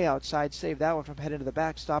was way outside. Saved that one from heading to the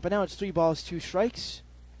backstop, and now it's 3 balls, 2 strikes.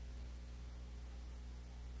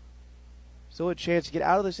 Still a chance to get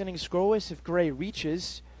out of this inning scoreless if Gray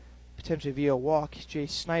reaches, potentially via a walk. Jay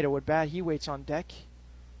Snyder would bat. He waits on deck.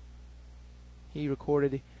 He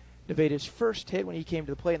recorded Nevada's first hit when he came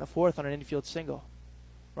to the plate in the 4th on an infield single.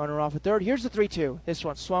 Runner off at third. Here's the 3-2. This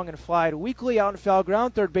one swung and flied weakly out in foul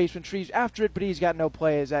ground. Third baseman Treves after it, but he's got no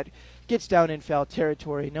play as that gets down in foul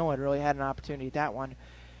territory. No one really had an opportunity at that one.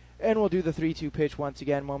 And we'll do the 3-2 pitch once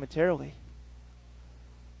again momentarily.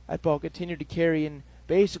 That ball continued to carry in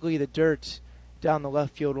basically the dirt down the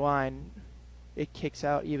left field line. It kicks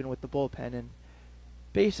out even with the bullpen, and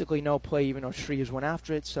basically no play even though Treves went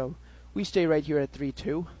after it, so we stay right here at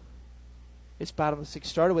 3-2. This bottom of the 6th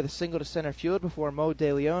started with a single to center field before Mo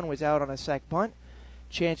De Leon was out on a sac bunt.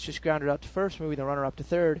 Chance just grounded out to first, moving the runner up to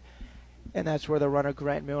third, and that's where the runner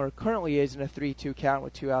Grant Miller currently is in a 3-2 count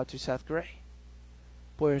with 2 out to Seth Gray.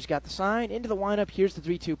 Boyer's got the sign, into the windup. Here's the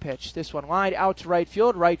 3-2 pitch. This one lined out to right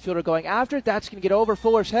field. Right fielder going after it. That's going to get over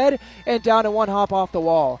Fuller's head and down to 1 hop off the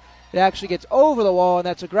wall. It actually gets over the wall, and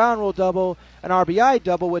that's a ground rule double, an RBI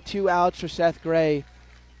double with 2 outs for Seth Gray.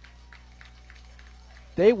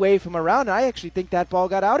 They wave him around, and I actually think that ball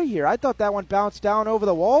got out of here. I thought that one bounced down over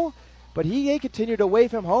the wall, but he continued to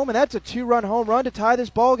wave him home, and that's a 2-run home run to tie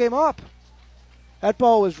this ball game up. That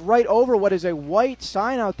ball was right over what is a white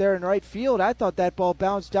sign out there in right field. I thought that ball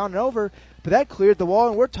bounced down and over, but that cleared the wall,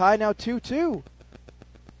 and we're tied now 2-2.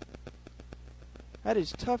 That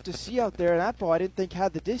is tough to see out there, and that ball I didn't think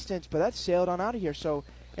had the distance, but that sailed on out of here. So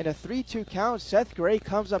in a 3-2 count, Seth Gray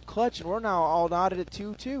comes up clutch, and we're now all knotted at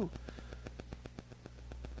 2-2.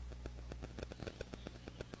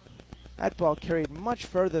 That ball carried much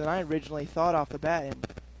further than I originally thought off the bat, and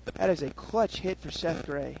that is a clutch hit for Seth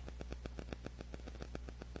Gray.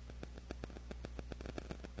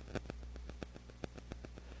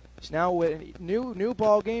 It's now with a new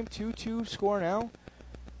ball game, 2-2 score now.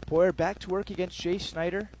 Boyer back to work against Jay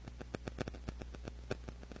Snyder.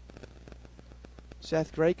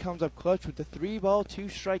 Seth Gray comes up clutch with the 3-ball,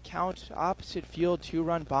 2-strike count, opposite field,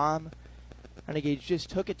 2-run bomb. Renegades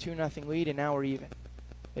just took a 2-0 lead, and now we're even.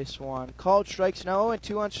 This one called strikes, no, and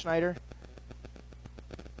 2 on Snyder.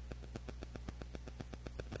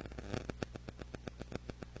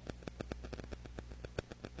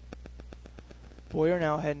 Boyer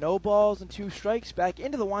now had no balls and 2 strikes, back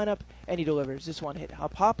into the windup, and he delivers. This one hit a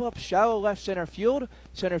pop-up, shallow left center field.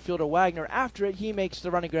 Center fielder Wagner after it, he makes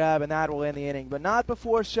the running grab, and that will end the inning. But not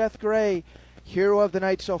before Seth Gray, hero of the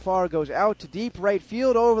night so far, goes out to deep right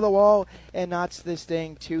field over the wall and knots this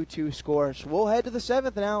thing 2-2 score. So we'll head to the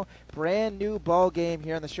 7th now. Brand new ball game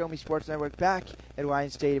here on the Show Me Sports Network, back at Ryan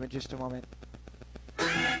Stadium in just a moment.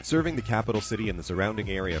 Serving the capital city and the surrounding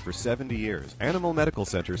area for 70 years, Animal Medical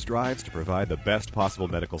Center strives to provide the best possible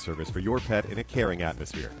medical service for your pet in a caring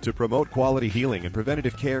atmosphere. To promote quality healing and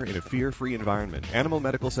preventative care in a fear-free environment, Animal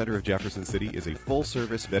Medical Center of Jefferson City is a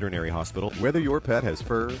full-service veterinary hospital. Whether your pet has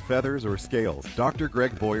fur, feathers, or scales, Dr.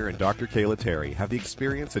 Greg Boyer and Dr. Kayla Terry have the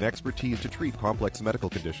experience and expertise to treat complex medical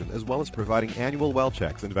conditions, as well as providing annual well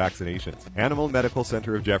checks and vaccinations. Animal Medical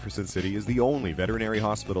Center of Jefferson City is the only veterinary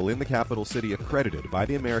hospital in the capital city accredited by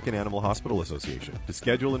the American Animal Hospital Association. To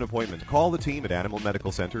schedule an appointment, call the team at Animal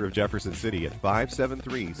Medical Center of Jefferson City at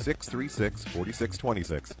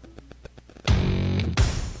 573-636-4626.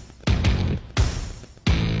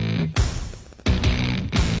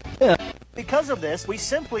 Because of this, we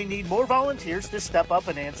simply need more volunteers to step up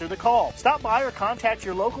and answer the call. Stop by or contact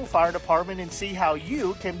your local fire department and see how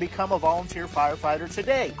you can become a volunteer firefighter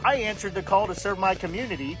today. I answered the call to serve my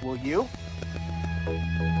community. Will you?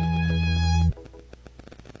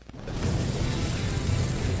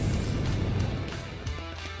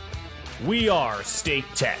 We are State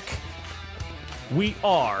Tech. We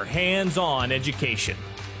are hands-on education.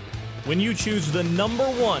 When you choose the number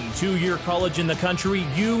 1 two-year college in the country,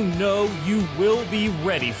 you know you will be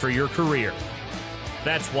ready for your career.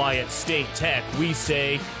 That's why at State Tech we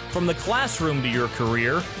say, from the classroom to your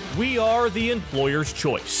career, we are the employer's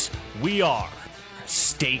choice. We are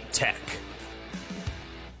State Tech.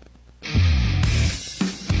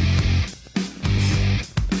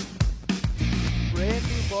 Brand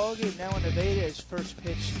new ball game now in Nevada. His first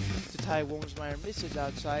pitch to Ty Wilmsmeyer misses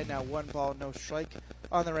outside. Now 1 ball, no strike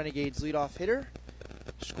on the Renegades leadoff hitter.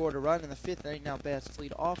 Scored a run in the 5th inning. Now bats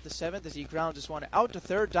lead off the 7th as he grounds this one out to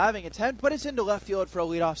third. Diving attempt, but it's into left field for a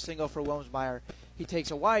leadoff single for Wilmsmeyer. He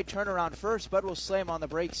takes a wide turnaround first, but will slam on the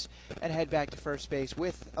brakes and head back to first base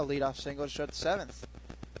with a leadoff single to start the 7th.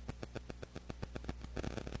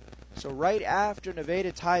 So right after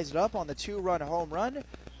Nevada ties it up on the 2-run home run,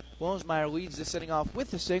 Wilmsmeyer leads this inning off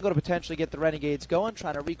with the single to potentially get the Renegades going,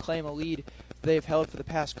 trying to reclaim a lead they've held for the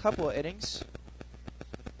past couple of innings.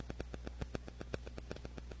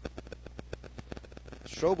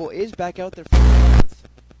 Strobel is back out there for the 7th.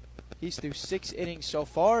 He's through 6 innings so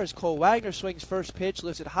far as Cole Wagner swings first pitch,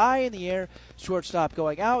 lifts it high in the air, shortstop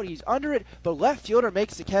going out. He's under it, but left fielder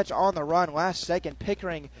makes the catch on the run last second.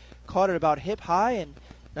 Pickering caught it about hip high and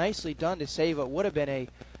nicely done to save what would have been a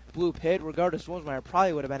blue hit. Regardless, Wilmsmeyer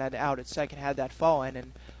probably would have been out at second had that fallen,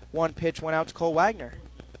 and 1 pitch went out to Cole Wagner.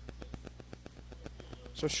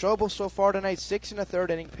 So Strobel so far tonight, 6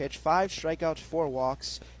 1/3 inning pitch, 5 strikeouts, 4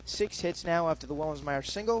 walks, 6 hits now after the Wilmsmeyer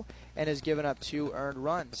single, and has given up 2 earned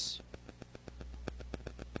runs.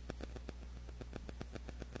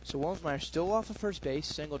 So Wilmsmeyer still off of first base,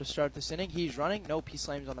 single to start this inning. He's running, nope, he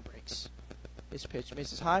slams on the brakes. His pitch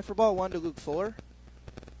misses high for ball 1 to Luke Fuller.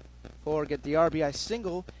 Fuller get the RBI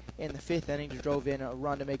single in the 5th inning to drove in a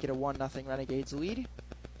run to make it a 1-0 Renegades lead.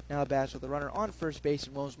 Now bats with the runner on first base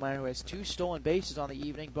and Wilmsmeyer, who has 2 stolen bases on the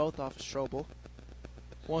evening, both off of Strobel.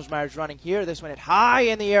 Wilmsmeyer's running here. This one hit high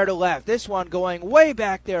in the air to left. This one going way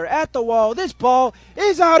back there at the wall. This ball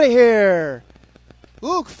is out of here.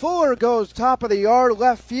 Luke Fuller goes top of the yard,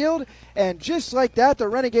 left field, and just like that, the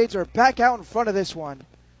Renegades are back out in front of this one.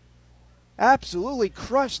 Absolutely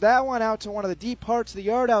crushed that one out to one of the deep parts of the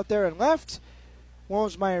yard out there and left.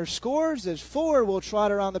 Wilmsmeyer scores as Fuller will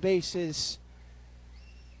trot around the bases.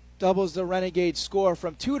 Doubles the Renegades score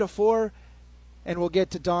from 2 to 4, and we'll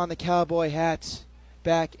get to don the cowboy hat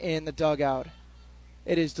back in the dugout.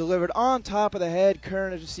 It is delivered on top of the head,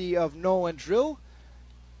 courtesy of Nolan Drill.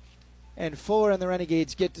 And Fuller and the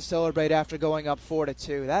Renegades get to celebrate after going up 4 to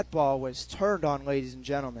 2. That ball was turned on, ladies and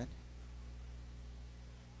gentlemen.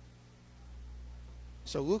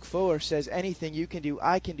 So Luke Fuller says, anything you can do,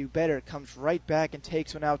 I can do better. Comes right back and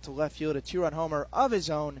takes one out to left field, a 2-run homer of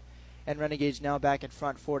his own. And Renegades now back in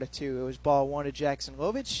front 4 to 2. It was ball 1 to Jackson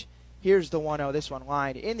Lovich. Here's the 1-0. This one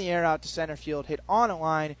lined in the air out to center field. Hit on a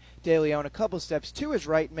line. De Leon a couple steps to his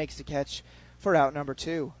right makes the catch for out number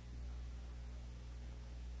 2.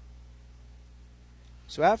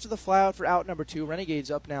 So after the flyout for out number 2, Renegades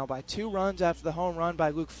up now by 2 runs after the home run by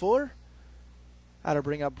Luke Fuller. How to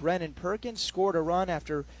bring up Brennan Perkins. Scored a run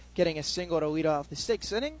after getting a single to lead off the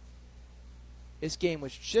 6th inning. This game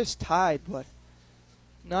was just tied, but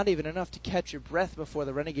not even enough to catch your breath before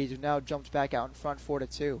the Renegades have now jumped back out in front 4 to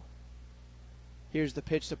 2. Here's the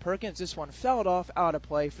pitch to Perkins. This one fouled off out of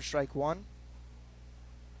play for strike 1.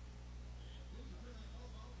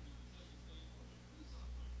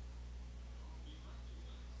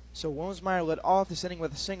 So Wilmsmeyer led off this inning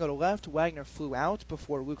with a single to left. Wagner flew out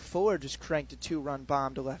before Luke Fuller just cranked a 2-run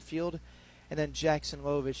bomb to left field. And then Jackson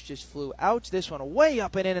Lovich just flew out. This one way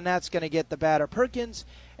up and in, and that's going to get the batter Perkins.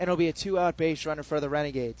 And it'll be a 2-out base runner for the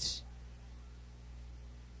Renegades.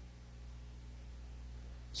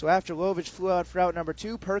 So after Lovich flew out for out number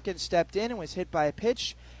 2, Perkins stepped in and was hit by a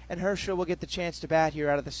pitch. And Herschel will get the chance to bat here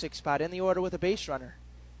out of the 6th spot in the order with a base runner.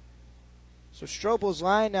 So Strobel's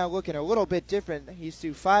line now looking a little bit different. He's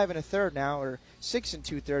through 5 1/3 now, or 6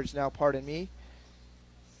 2/3 now, pardon me.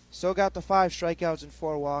 Still got the 5 strikeouts and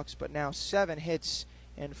 4 walks, but now 7 hits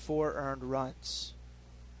and 4 earned runs.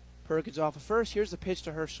 Perkins off of first. Here's the pitch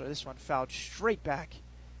to Herschel. This one fouled straight back.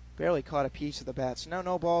 Barely caught a piece of the bat. So now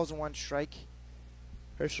no balls and 1 strike.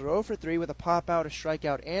 Herschel 0 for 3 with a pop out, a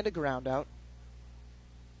strikeout, and a ground out.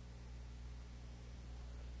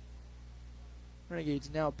 Renegades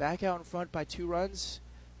now back out in front by 2 runs.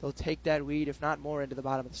 They'll take that lead, if not more, into the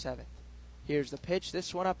bottom of the 7th. Here's the pitch.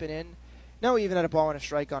 This one up and in. No even at a ball and a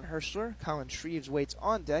strike on Herschler. Colin Shreves waits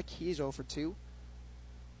on deck. He's 0 for 2.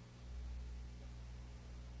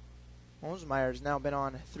 Wilmsmeyer has now been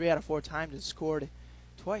on 3 out of 4 times and scored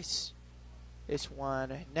twice. This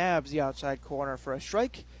one nabs the outside corner for a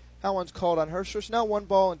strike. That one's called on Hirschler. So now 1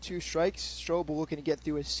 ball and 2 strikes. Strobel looking to get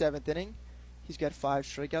through his 7th inning. He's got 5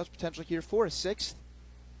 strikeouts, potential here for a 6th.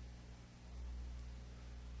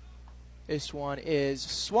 This one is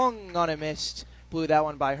swung on a missed. Blew that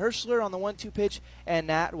one by Hirschler on the 1-2 pitch, and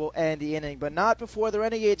that will end the inning. But not before the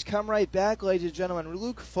Renegades come right back, ladies and gentlemen.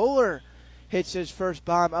 Luke Fuller hits his first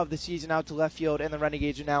bomb of the season out to left field, and the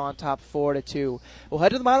Renegades are now on top 4-2. We'll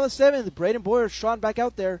head to the bottom of the 7th. Braden Boyer is trotting back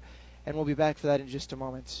out there, and we'll be back for that in just a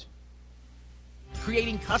moment.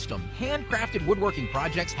 Creating custom, handcrafted woodworking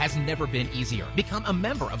projects has never been easier. Become a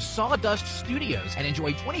member of Sawdust Studios and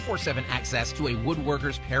enjoy 24/7 access to a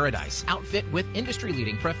woodworker's paradise. Outfit with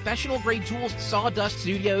industry-leading professional-grade tools, Sawdust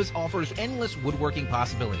Studios offers endless woodworking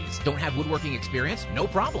possibilities. Don't have woodworking experience? No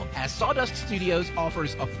problem, as Sawdust Studios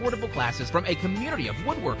offers affordable classes from a community of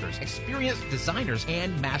woodworkers, experienced designers,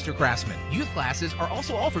 and master craftsmen. Youth classes are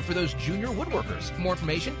also offered for those junior woodworkers. For more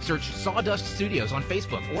information, search Sawdust Studios on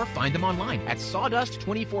Facebook or find them online at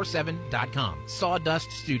Sawdust247.com.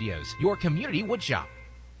 Sawdust Studios, your community woodshop.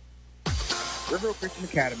 River Oak Christian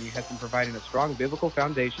Academy has been providing a strong biblical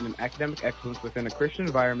foundation and academic excellence within a Christian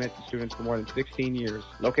environment to students for more than 16 years.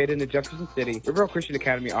 Located in Jefferson City, River Oak Christian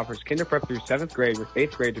Academy offers kinder prep through 7th grade with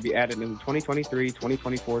 8th grade to be added in the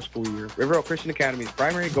 2023-2024 school year. River Oak Christian Academy's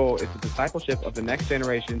primary goal is the discipleship of the next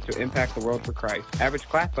generation to impact the world for Christ. Average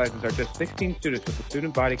class sizes are just 16 students with a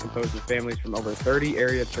student body composed of families from over 30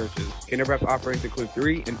 area churches. Kinder prep offerings include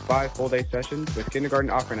 3 and 5 full-day sessions, with kindergarten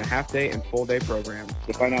offering a half-day and full-day programs.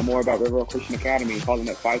 To find out more about River Oak Christian Academy, call them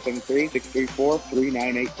at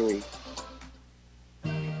 573-634-3983.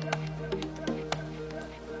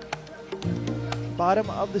 Bottom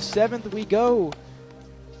of the 7th we go.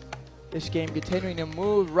 This game continuing to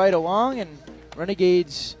move right along, and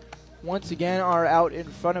Renegades once again are out in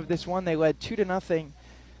front of this one. They led 2-0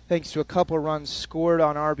 thanks to a couple runs scored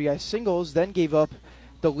on RBI singles, then gave up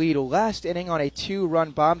the lead last inning on a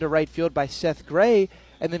 2-run bomb to right field by Seth Gray.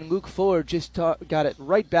 And then Luke Fuller just got it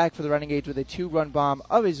right back for the Renegades with a 2-run bomb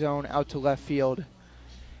of his own out to left field.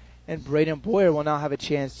 And Braden Boyer will now have a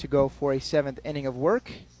chance to go for a 7th inning of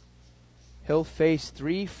work. He'll face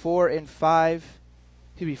 3, 4, and 5.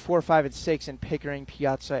 He'll be 4, 5, and 6 in Pickering,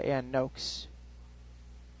 Piazza, and Noakes.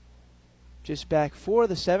 Just back for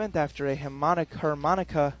the 7th after a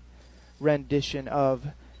harmonica rendition of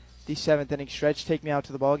the 7th inning stretch. Take me out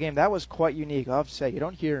to the ball game. That was quite unique, I'll have to say. You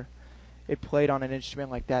don't hear it played on an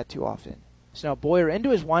instrument like that too often. So now Boyer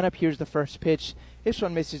into his windup. Here's the first pitch. This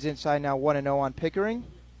one misses inside, now 1-0 on Pickering.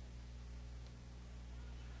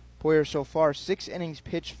 Boyer so far 6 innings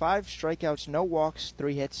pitched, 5 strikeouts, no walks,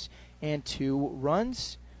 3 hits, and 2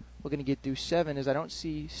 runs. We're going to get through 7 as I don't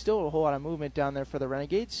see still a whole lot of movement down there for the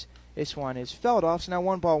Renegades. This one is fouled off, so now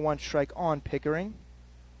 1 ball, 1 strike on Pickering.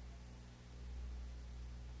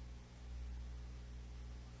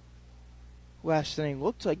 Last inning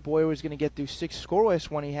looked like Boyer was going to get through 6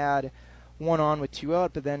 scoreless when he had 1 on with 2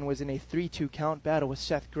 out, but then was in a 3-2 count battle with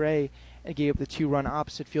Seth Gray and gave up the 2-run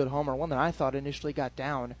opposite field homer, one that I thought initially got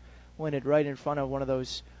down, landed right in front of one of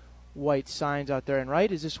those white signs out there. And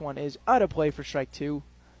right as this one is out of play for strike 2.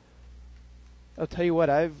 I'll tell you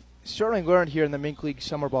what, I've certainly learned here in the Mink League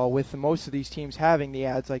Summer Ball with most of these teams having the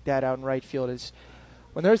ads like that out in right field is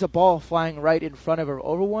when there's a ball flying right in front of or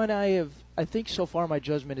over one, I think so far my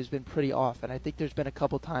judgment has been pretty off, and I think there's been a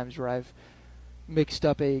couple times where I've mixed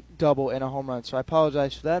up a double and a home run, so I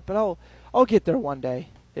apologize for that, but I'll get there one day.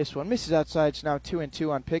 This one misses outside, it's now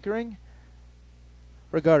 2-2 on Pickering.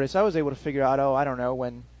 Regardless, I was able to figure out, I don't know,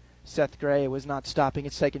 when Seth Gray was not stopping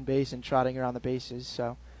at second base and trotting around the bases,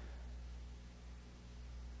 so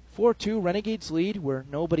 4-2, Renegades lead. We're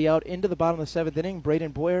nobody out into the bottom of the 7th inning.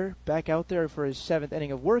 Braden Boyer back out there for his 7th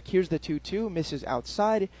inning of work. Here's the 2-2, misses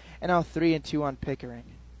outside, and now 3-2 on Pickering.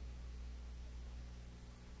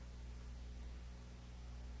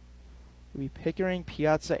 It'll be Pickering,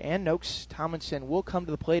 Piazza, and Noakes. Tomlinson will come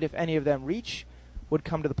to the plate if any of them reach. Would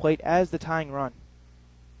come to the plate as the tying run.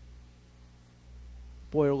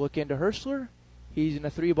 Boyer look into Hirschler. He's in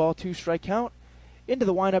a 3-ball, 2-strike count. Into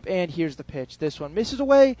the windup, and here's the pitch. This one misses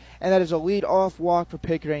away, and that is a lead-off walk for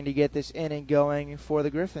Pickering to get this inning going for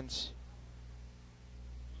the Griffins.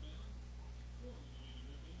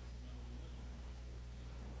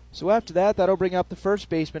 So after that, that'll bring up the first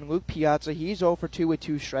baseman, Luke Piazza. He's 0 for 2 with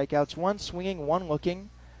 2 strikeouts, 1 swinging, 1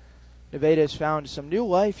 looking. Nevada has found some new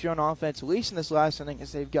life here on offense, at least in this last inning,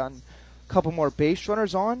 as they've gotten a couple more base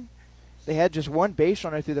runners on. They had just 1 base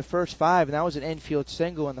runner through the first 5, and that was an infield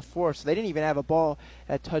single in the 4th, so they didn't even have a ball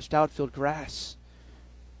that touched outfield grass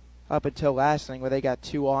up until last inning, where they got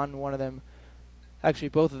 2 on, one of them, actually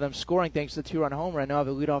both of them scoring thanks to the 2-run homer, and now have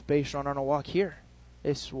a leadoff base runner on a walk here.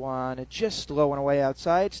 This one just low and away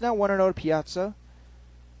outside. It's now 1-0 to Piazza.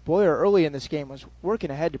 Boyer early in this game was working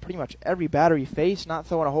ahead to pretty much every batter he faced, not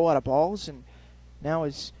throwing a whole lot of balls, and now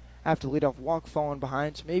is after the leadoff walk falling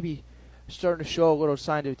behind, so maybe starting to show a little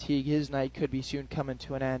sign of fatigue. His night could be soon coming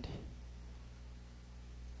to an end.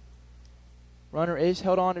 Runner is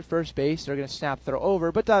held on at first base. They're going to snap throw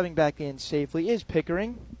over, but diving back in safely is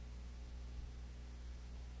Pickering.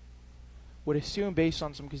 Would assume, based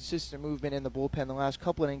on some consistent movement in the bullpen the last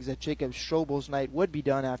couple innings, that Jacob Strobel's night would be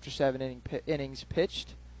done after 7 innings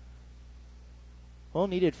pitched. Well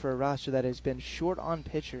needed for a roster that has been short on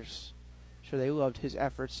pitchers. Sure, they loved his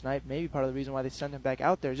efforts tonight. Maybe part of the reason why they sent him back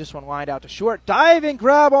out there. Just one lined out to short. Diving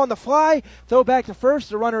grab on the fly. Throw back to first.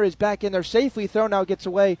 The runner is back in there safely. Throw now gets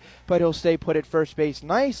away, but he'll stay put at first base.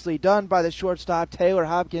 Nicely done by the shortstop, Taylor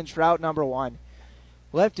Hopkins, for out number 1.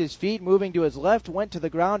 Left his feet, moving to his left, went to the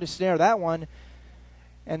ground to snare that one.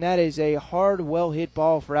 And that is a hard, well-hit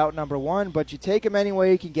ball for out number 1, but you take him any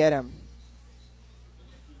way you can get him.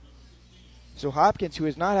 So Hopkins, who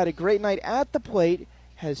has not had a great night at the plate,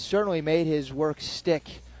 has certainly made his work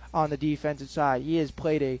stick on the defensive side. He has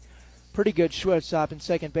played a pretty good shortstop and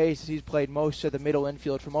second base as he's played most of the middle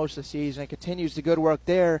infield for most of the season and continues the good work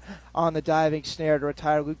there on the diving snare to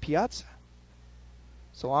retire Luke Piazza.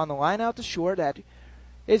 So on the line out to short, that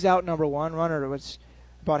is out number 1. Runner was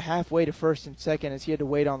about halfway to first and second as he had to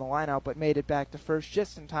wait on the line out, but made it back to first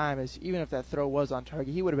just in time, as even if that throw was on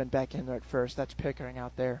target, he would have been back in there at first. That's Pickering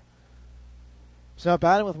out there. So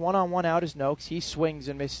batting with 1-on-1 out is Noakes. He swings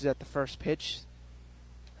and misses at the first pitch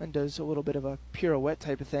and does a little bit of a pirouette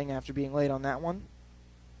type of thing after being late on that one.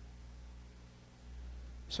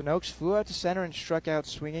 So Noakes flew out to center and struck out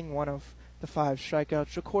swinging, one of the 5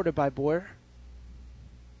 strikeouts recorded by Boyer.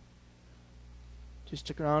 Just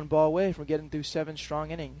took a ground ball away from getting through 7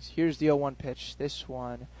 strong innings. Here's the 0-1 pitch. This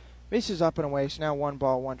one misses up and away, so now 1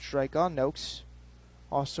 ball, 1 strike on Noakes.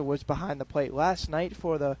 Also was behind the plate last night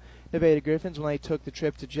for the Nevada Griffins when they took the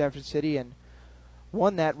trip to Jefferson City and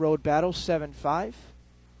won that road battle 7-5.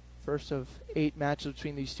 First of 8 matches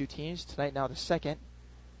between these two teams. Tonight now the second.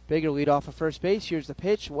 Bigger lead off of first base. Here's the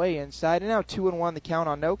pitch, way inside. And now 2-1 the count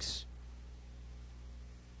on Noakes.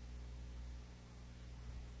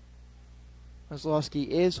 Kozlowski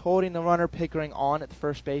is holding the runner, Pickering on at the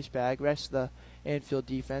first base bag. Rest of the infield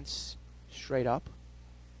defense straight up.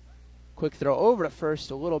 Quick throw over to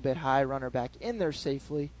first, a little bit high. Runner back in there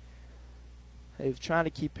safely. They've trying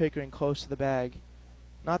to keep Pickering close to the bag.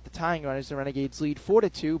 Not the tying run as the Renegades lead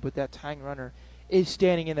 4-2, but that tying runner is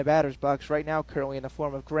standing in the batter's box right now, currently in the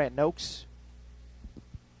form of Grant Noakes.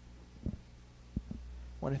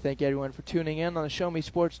 Want to thank everyone for tuning in on the Show Me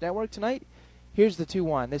Sports Network tonight. Here's the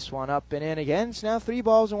 2-1. This one up and in again. It's now 3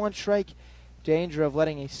 balls and 1 strike. Danger of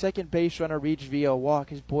letting a second base runner reach via a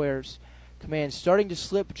walk as Boyer's command starting to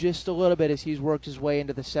slip just a little bit as he's worked his way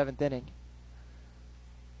into the 7th inning.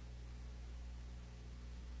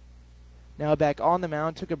 Now back on the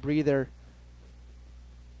mound, took a breather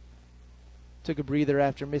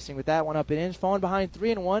after missing with that one up and in. Falling behind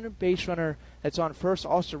 3-1. Base runner that's on first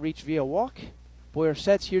also reached via walk. Boyer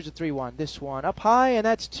sets. Here's a 3-1. This one up high, and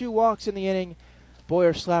that's 2 walks in the inning.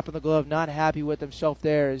 Boyer slapping the glove, not happy with himself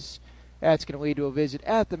there, as that's going to lead to a visit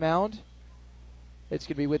at the mound. It's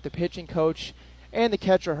going to be with the pitching coach and the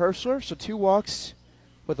catcher Herschler. So 2 walks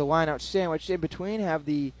with a line-out sandwich in between have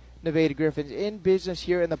the Nevada Griffins in business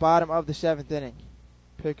here in the bottom of the 7th inning.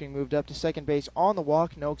 Pickering moved up to second base on the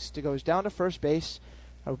walk. Noakes goes down to first base.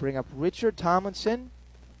 That will bring up Richard Tomlinson.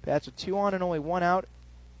 Bats with 2 on and only 1 out.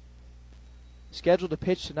 Scheduled to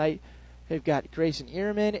pitch tonight, they've got Grayson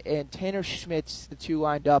Ehrman and Tanner Schmitz, the 2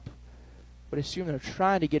 lined up. Would assume they're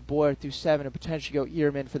trying to get Boyer through 7 and potentially go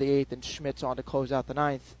Ehrman for the 8th and Schmitz on to close out the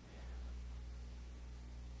 9th.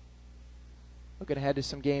 Looking ahead to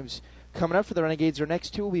some games coming up for the Renegades. Their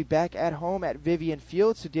next 2 will be back at home at Vivian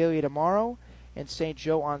Field, Sedalia tomorrow and St.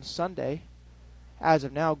 Joe on Sunday. As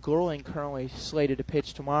of now, Gorling currently slated to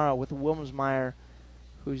pitch tomorrow with Wilmsmeyer,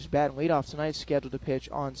 who's batting leadoff tonight, scheduled to pitch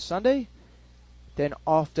on Sunday. Then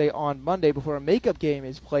off day on Monday before a makeup game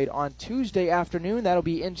is played on Tuesday afternoon. That'll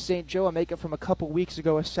be in St. Joe, a makeup from a couple weeks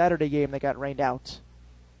ago, a Saturday game that got rained out.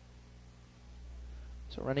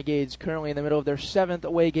 So Renegades currently in the middle of their 7th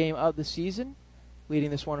away game of the season,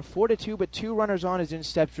 leading this one 4-2, but 2 runners on as in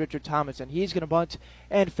steps Richard Tomlinson. He's going to bunt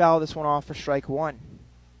and foul this one off for strike 1.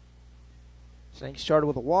 So inning started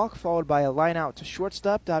with a walk, followed by a line out to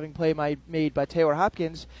shortstop, diving play made by Taylor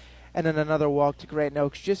Hopkins, and then another walk to Grant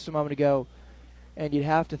Noakes just a moment ago. And you'd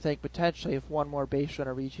have to think potentially if 1 more base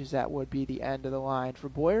runner reaches, that would be the end of the line for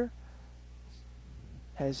Boyer.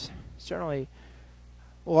 Has certainly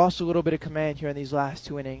lost a little bit of command here in these last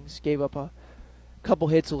 2 innings. Gave up a Couple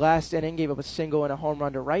hits last inning, gave up a single and a home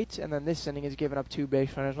run to right, and then this inning has given up 2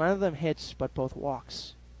 base runners. None of them hits, but both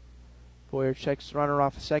walks. Boyer checks the runner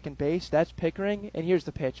off of second base. That's Pickering, and here's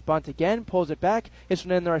the pitch. Bunt again, pulls it back. Hits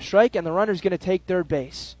one in there, a strike, and the runner's going to take third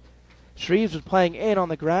base. Shreves was playing in on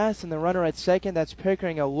the grass, and the runner at second, that's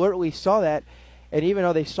Pickering, alertly saw that, and even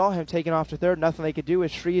though they saw him taking off to third, nothing they could do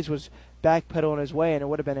as Shreves was backpedaling his way, and it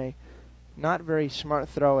would have been a not very smart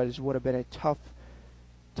throw, as it would have been a tough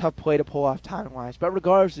play to pull off timing-wise. But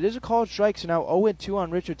regardless, it is a called strike, so now 0-2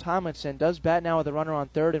 on Richard Tomlinson. Does bat now with a runner on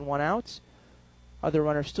third and 1 out. Other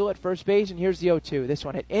runner still at first base, and here's the 0-2. This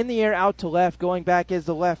one hit in the air, out to left. Going back is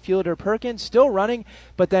the left fielder, Perkins, still running,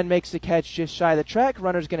 but then makes the catch just shy of the track.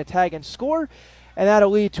 Runner's going to tag and score, and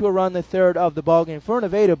that'll lead to a run, the third of the ballgame for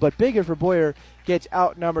Nevada, but bigger for Boyer, gets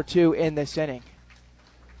out number 2 in this inning.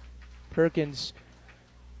 Perkins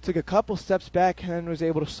took a couple steps back and was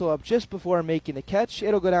able to slow up just before making the catch.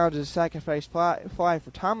 It'll go down to the sacrifice fly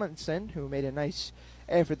for Tomlinson, who made a nice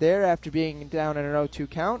effort there after being down in an 0-2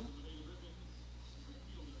 count.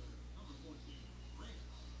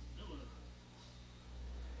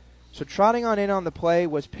 So trotting on in on the play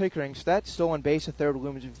was Pickering, so that stolen base at third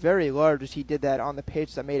looms very large as he did that on the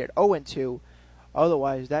pitch that made it 0-2.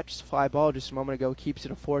 Otherwise, that fly ball just a moment ago keeps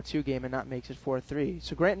it a 4-2 game and not makes it 4-3.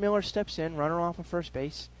 So Grant Miller steps in, runner off of first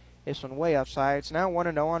base. This one way outside. It's now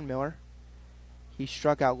 1-0 on Miller. He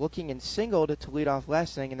struck out looking and singled to lead off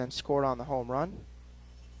last inning and then scored on the home run.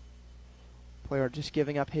 Player just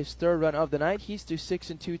giving up his third run of the night. He's through 6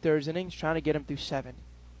 2/3 innings, trying to get him through 7.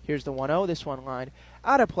 Here's the 1-0. This one line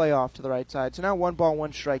out of play off to the right side. So now 1 ball,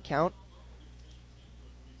 1 strike count.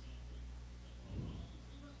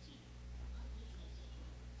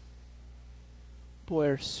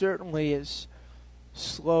 Boyer certainly is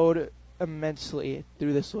slowed immensely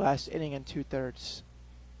through this last inning and 2/3.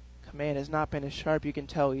 Command has not been as sharp. You can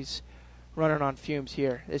tell he's running on fumes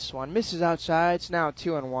here. This one misses outside. It's now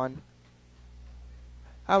 2-1.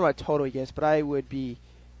 I don't know what total he gets, but I would be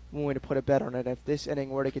willing to put a bet on it if this inning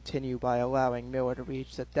were to continue by allowing Miller to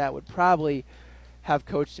reach, that would probably have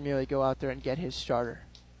Coach Demille go out there and get his starter.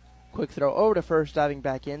 Quick throw over to first, diving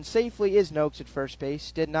back in. Safely is Noakes at first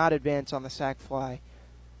base. Did not advance on the sac fly.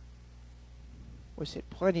 Was hit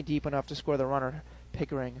plenty deep enough to score the runner,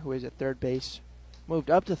 Pickering, who is at third base. Moved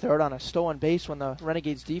up to third on a stolen base when the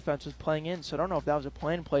Renegades defense was playing in, so I don't know if that was a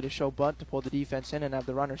planned play to show bunt to pull the defense in and have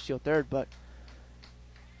the runner steal third, but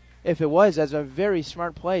if it was, that's a very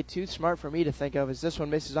smart play. Too smart for me to think of, as this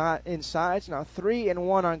one misses inside. It's now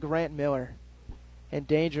 3-1 on Grant Miller. In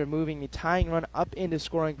danger of moving the tying run up into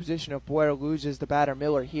scoring position if Boyer loses the batter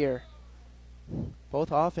Miller here.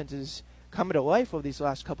 Both offenses coming to life over these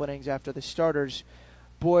last couple innings after the starters,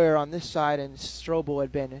 Boyer on this side and Strobel,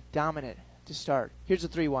 had been dominant to start. Here's the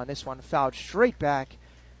 3-1. This one fouled straight back.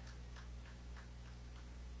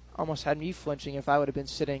 Almost had me flinching if I would have been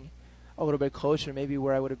sitting a little bit closer, maybe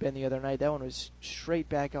where I would have been the other night. That one was straight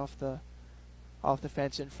back off the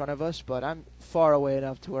fence in front of us, but I'm far away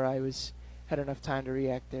enough to where I had enough time to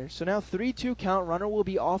react there. So now 3-2 count. Runner will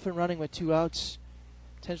be off and running with 2 outs.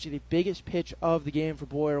 Potentially the biggest pitch of the game for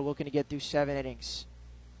Boyer, looking to get through 7 innings.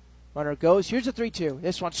 Runner goes. Here's a 3-2.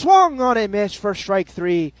 This one swung on and missed for strike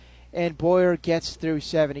 3, and Boyer gets through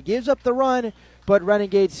 7. He gives up the run, but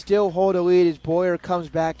Renegades still hold a lead as Boyer comes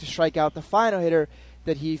back to strike out the final hitter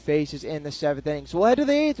that he faces in the 7th inning. So we'll head to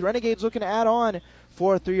the 8th. Renegades looking to add on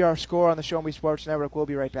for a 3-hour score on the Show Me Sports Network. We'll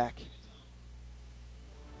be right back.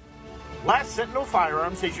 Last Sentinel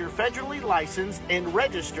Firearms is your federally licensed and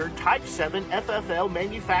registered Type 7 FFL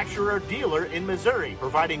manufacturer dealer in Missouri,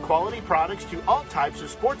 providing quality products to all types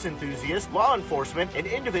of sports enthusiasts, law enforcement, and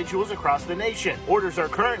individuals across the nation. Orders are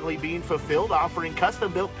currently being fulfilled, offering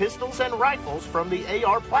custom-built pistols and rifles from the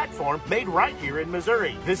AR platform made right here in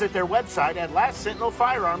Missouri. Visit their website at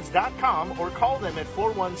lastsentinelfirearms.com or call them at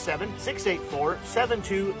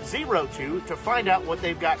 417-684-7202 to find out what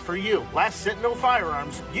they've got for you. Last Sentinel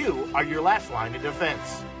Firearms, you are your last line of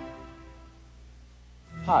defense.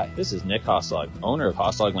 Hi, this is Nick Hoslag, owner of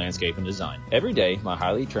Hoslag Landscape and Design. Every day, my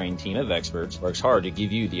highly trained team of experts works hard to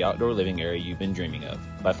give you the outdoor living area you've been dreaming of.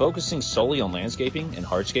 By focusing solely on landscaping and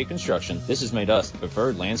hardscape construction, this has made us the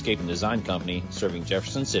preferred landscape and design company serving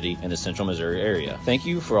Jefferson City and the central Missouri area. Thank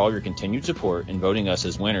you for all your continued support in voting us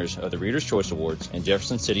as winners of the Reader's Choice Awards and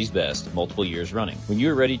Jefferson City's Best multiple years running. When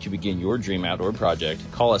you are ready to begin your dream outdoor project,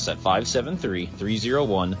 call us at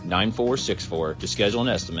 573-301-9464 to schedule an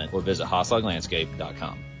estimate or visit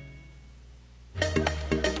hoslaglandscape.com.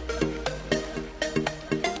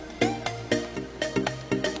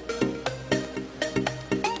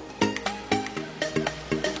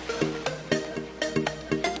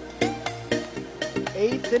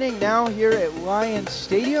 8th inning now here at Lions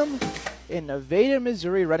Stadium in Nevada,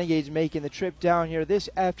 Missouri. Renegades making the trip down here this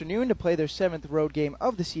afternoon to play their 7th road game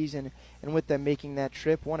of the season. And with them making that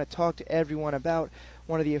trip, want to talk to everyone about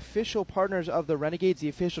one of the official partners of the Renegades, the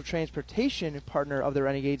official transportation partner of the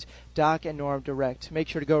Renegades, Doc and Norm Direct. Make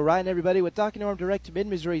sure to go riding, everybody, with Doc and Norm Direct,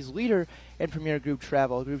 Mid-Missouri's leader in premier group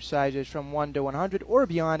travel. Group sizes from 1 to 100 or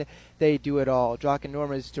beyond, they do it all. Doc and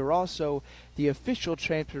Norm is also the official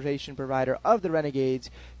transportation provider of the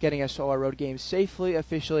Renegades, getting us all our road games safely,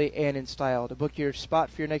 officially, and in style. To book your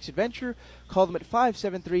spot for your next adventure, call them at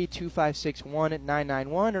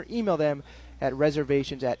 573-256-1991 or email them at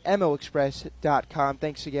reservations@moexpress.com.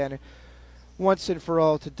 Thanks again once and for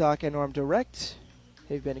all to Doc and Norm Direct.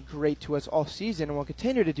 They've been great to us all season and will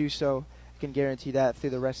continue to do so. I can guarantee that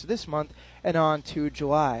through the rest of this month and on to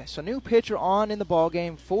July. So new pitcher on in the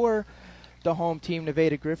ballgame for the home team,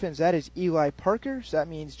 Nevada Griffins. That is Eli Parker. So that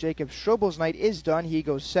means Jacob Strobel's night is done. He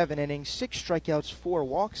goes 7 innings, 6 strikeouts, 4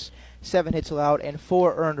 walks, 7 hits allowed, and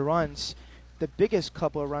 4 earned runs. The biggest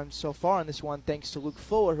couple of runs so far in this one, thanks to Luke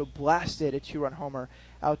Fuller, who blasted a 2-run homer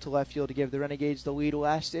out to left field to give the Renegades the lead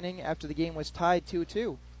last inning after the game was tied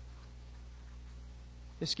 2-2.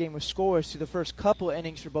 This game was scoreless through the first couple of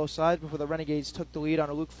innings for both sides before the Renegades took the lead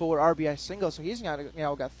on a Luke Fuller RBI single, so he's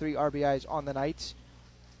now got 3 RBIs on the night.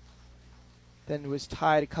 Then was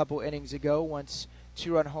tied a couple innings ago once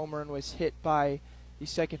 2-run home run was hit by the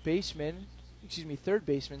third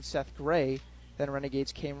baseman, Seth Gray. Then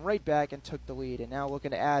Renegades came right back and took the lead. And now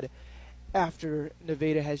looking to add, after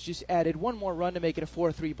Nevada has just added one more run to make it a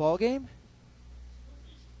 4-3 ball game.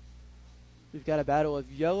 We've got a battle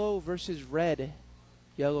of yellow versus red.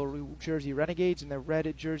 Yellow jersey Renegades and the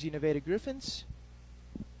red jersey Nevada Griffins.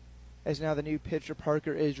 As now the new pitcher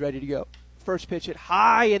Parker is ready to go. First pitch hit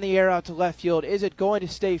high in the air out to left field. Is it going to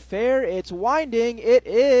stay fair? It's winding. It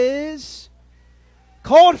is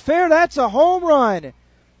called fair. That's a home run.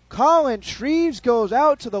 Colin Shreves goes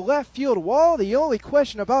out to the left field wall. The only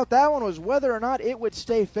question about that one was whether or not it would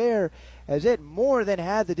stay fair, as it more than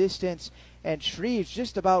had the distance. And Shreves,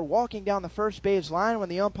 just about walking down the first base line when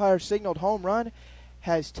the umpire signaled home run,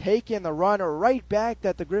 has taken the run right back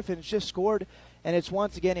that the Griffins just scored. And it's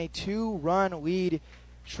once again a 2-run lead.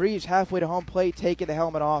 Shreves halfway to home plate, taking the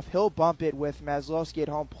helmet off. He'll bump it with Maslowski at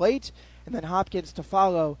home plate, and then Hopkins to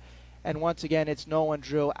follow. And once again, it's Nolan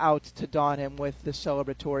Drill out to don him with the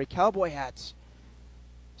celebratory cowboy hats.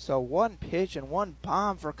 So 1 pitch and 1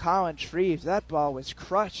 bomb for Colin Shreves. That ball was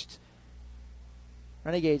crushed.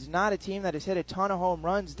 Renegades not a team that has hit a ton of home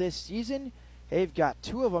runs this season. They've got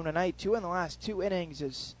 2 of them tonight, 2 in the last 2 innings.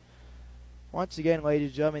 As once again, ladies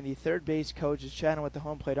and gentlemen, the third base coach is chatting with the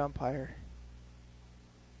home plate umpire.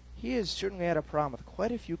 He has certainly had a problem with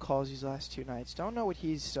quite a few calls these last 2 nights. Don't know what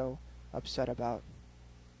he's so upset about.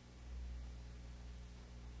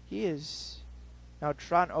 He is now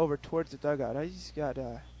trotting over towards the dugout. He's got,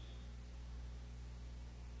 don't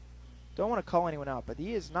want to call anyone out, but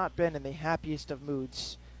he has not been in the happiest of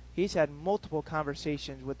moods. He's had multiple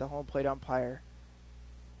conversations with the home plate umpire.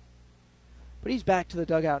 But he's back to the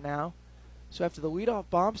dugout now. So after the leadoff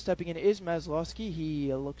bomb, stepping in is Maslowski.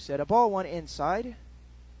 He looks at a ball 1 inside.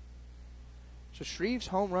 So Shreves'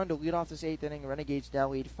 home run to lead off this 8th inning. Renegades now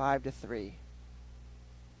lead 5-3.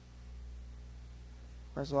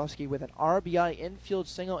 Maslowski with an RBI infield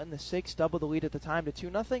single in the 6th, double the lead at the time to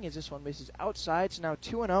 2-0 as this one misses outside. So now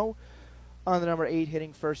 2-0 on the number 8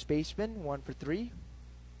 hitting first baseman, 1 for 3.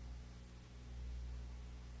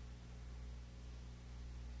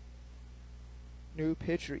 New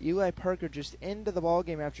pitcher Eli Parker just into the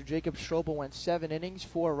ballgame after Jacob Strobel went 7 innings,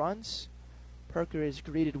 4 runs. Parker is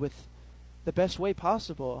greeted with the best way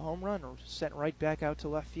possible, a home run sent right back out to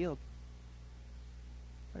left field.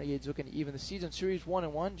 Renegades looking to even the season series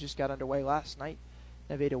 1-1, just got underway last night.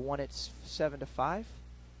 Nevada won it 7-5.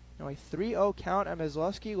 Now a 3-0 count on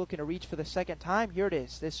Maslowski, looking to reach for the second time. Here it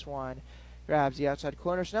is. This one grabs the outside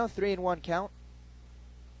corner. So now 3-1 count.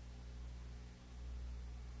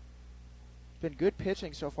 It's been good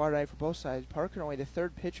pitching so far tonight for both sides. Parker only the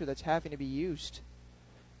 3rd pitcher that's having to be used.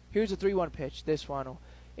 Here's a 3-1 pitch. This one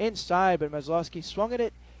inside, but Maslowski swung at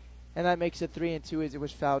it, and that makes it 3-2 as it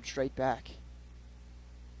was fouled straight back.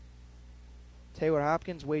 Taylor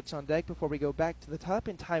Hopkins waits on deck before we go back to the top,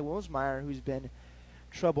 and Ty Wilsmeyer, who's been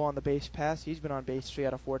trouble on the base pass. He's been on base 3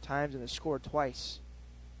 out of 4 times and has scored twice.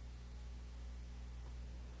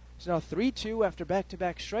 So now 3-2 after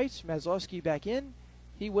back-to-back strikes. Maslowski back in.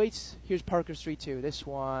 He waits. Here's Parker's 3-2. This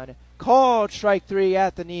one called strike 3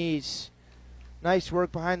 at the knees. Nice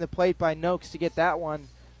work behind the plate by Noakes to get that one.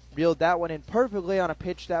 Reeled that one in perfectly on a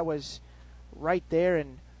pitch that was right there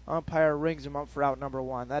and Umpire rings him up for out number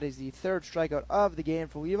 1. That is the third strikeout of the game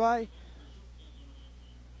for Levi.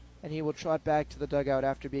 And he will trot back to the dugout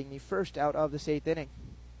after being the first out of this 8th inning.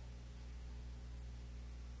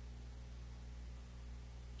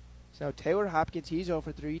 So Taylor Hopkins, he's 0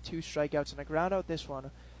 for 3, 2 strikeouts and a ground out. This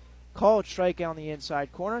one called strikeout on the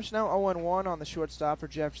inside corner. So now 0-1 on the shortstop for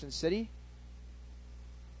Jefferson City.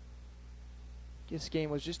 This game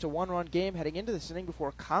was just a 1-run game heading into this inning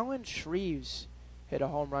before Colin Shreves hit a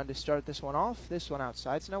home run to start this one off. This one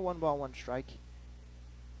outside. So now 1 ball, 1 strike.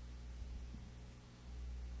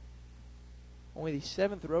 Only the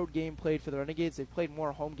 7th road game played for the Renegades. They've played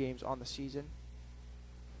more home games on the season.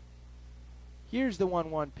 Here's the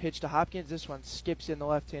 1-1 pitch to Hopkins. This one skips in the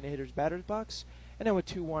left-handed hitter's batter's box. And then with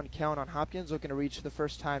 2-1 count on Hopkins, looking to reach for the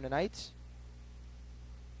first time tonight.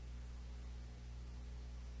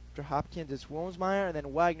 After Hopkins, it's Wilmsmeyer, and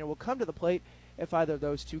then Wagner will come to the plate if either of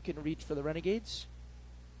those two can reach for the Renegades.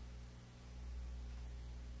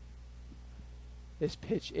 This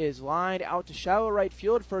pitch is lined out to shallow right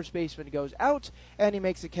field. First baseman goes out, and he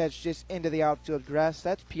makes the catch just into the outfield grass.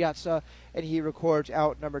 That's Piazza, and he records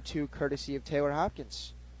out number 2, courtesy of Taylor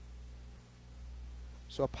Hopkins.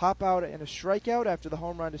 So a pop out and a strikeout after the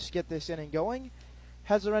home run to get this inning going.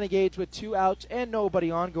 Has the Renegades with 2 outs and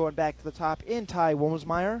nobody on, going back to the top in Ty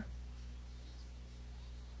Wilmsmeyer.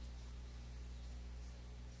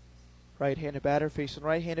 Right-handed batter facing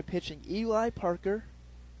right-handed pitching Eli Parker.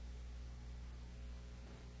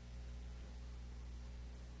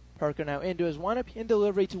 Parker now into his windup in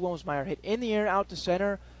delivery to Wilmsmeyer. Hit in the air out to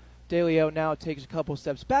center. DeLeo now takes a couple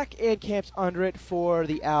steps back and camps under it for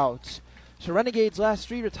the out. So Renegades' last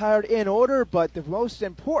 3 retired in order, but the most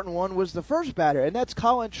important one was the first batter, and that's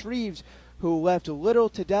Colin Shreves, who left little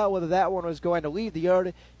to doubt whether that one was going to leave the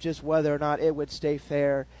yard, just whether or not it would stay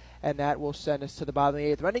fair. And that will send us to the bottom of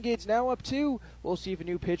the 8th. Renegades now up 2. We'll see if a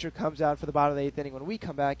new pitcher comes out for the bottom of the 8th inning when we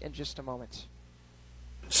come back in just a moment.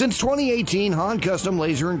 Since 2018, Han Custom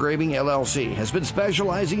Laser Engraving LLC has been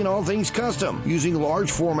specializing in all things custom, using large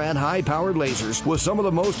format, high-powered lasers with some of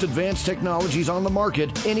the most advanced technologies on the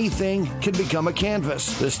market. Anything can become a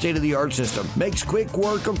canvas. This state-of-the-art system makes quick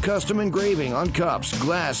work of custom engraving on cups,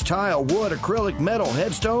 glass, tile, wood, acrylic, metal,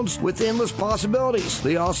 headstones with endless possibilities.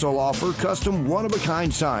 They also offer custom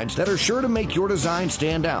one-of-a-kind signs that are sure to make your design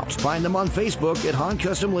stand out. Find them on Facebook at Han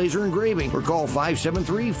Custom Laser Engraving or call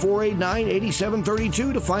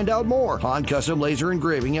 573-489-8732 to find out more. Han Custom Laser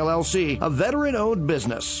Engraving LLC, a veteran-owned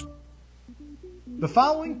business. The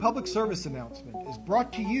following public service announcement is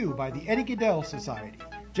brought to you by the Eddie Gaedel Society,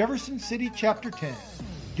 Jefferson City Chapter 10,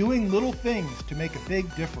 doing little things to make a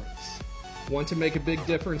big difference. Want to make a big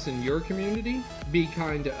difference in your community? Be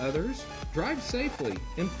kind to others, drive safely,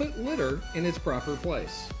 and put litter in its proper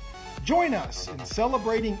place. Join us in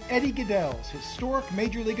celebrating Eddie Gaedel's historic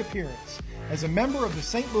Major League appearance as a member of the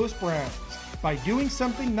St. Louis Browns by doing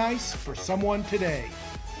something nice for someone today.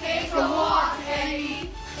 Take a walk,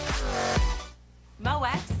 Eddie.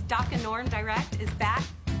 MoX Dock and Norm Direct is back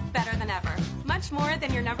better than ever. Much more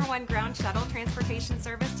than your #1 ground shuttle transportation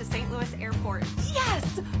service to St. Louis Airport.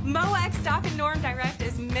 Yes! MoX Dock and Norm Direct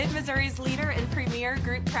is Mid-Missouri's leader in premier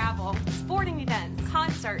group travel. Sporting events,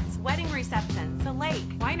 concerts, wedding receptions, the lake,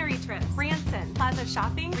 winery trips, Branson, plaza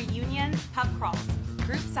shopping, reunions, pub crawls.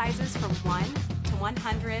 Group sizes from 1 to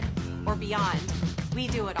 100 or beyond. We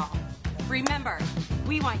do it all. Remember,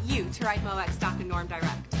 we want you to ride MoX Dock and Norm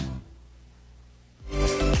Direct.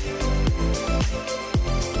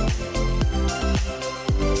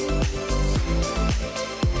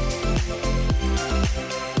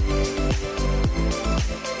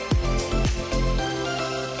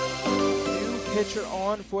 Pitcher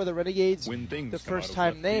on for the Renegades. The first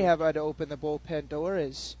time they have had to open the bullpen door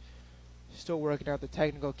is still working out the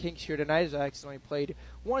technical kinks here tonight, as I accidentally played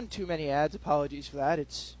one too many ads. Apologies for that.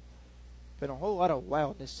 It's been a whole lot of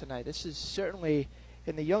wildness tonight. This is certainly,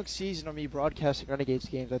 in the young season of me broadcasting Renegades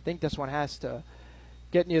games, I think this one has to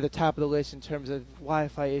get near the top of the list in terms of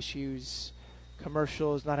Wi-Fi issues,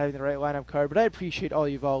 commercials, not having the right lineup card. But I appreciate all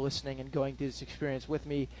you've all listening and going through this experience with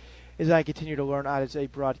me as I continue to learn as a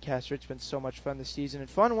broadcaster. It's been so much fun this season, and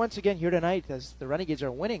fun once again here tonight as the Renegades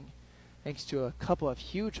are winning thanks to a couple of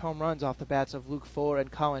huge home runs off the bats of Luke Fuller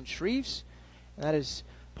and Colin Shreves. And that is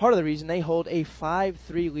part of the reason they hold a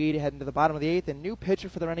 5-3 lead heading to the bottom of the 8th. And new pitcher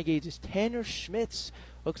for the Renegades is Tanner Schmitz.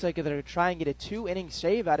 Looks like they're going to try and get a 2-inning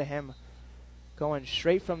save out of him, going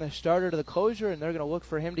straight from the starter to the closer, and they're going to look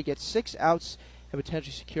for him to get 6 outs and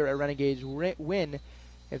potentially secure a Renegades win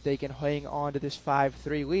if they can hang on to this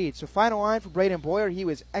 5-3 lead. So final line for Braden Boyer. He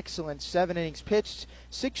was excellent. 7 innings pitched,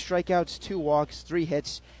 6 strikeouts, 2 walks, 3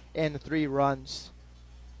 hits, and 3 runs.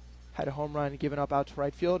 had a home run given up out to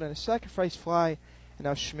right field and a sacrifice fly. And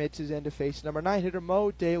now Schmitz is in to face number 9 hitter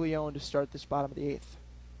Mo De Leon to start this bottom of the 8th.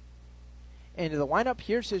 Into the windup,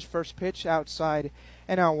 here's his first pitch outside,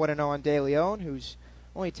 and now 1-0 on De Leon, who's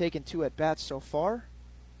only taken 2 at-bats so far.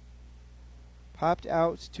 Popped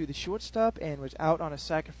out to the shortstop and was out on a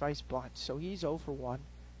sacrifice bunt, so he's 0 for 1.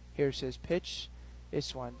 Here's his pitch.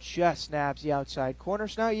 This one just snaps the outside corner,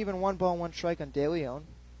 so now even 1 ball, 1 strike on De Leon.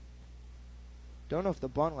 Don't know if the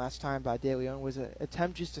bunt last time by De Leon was an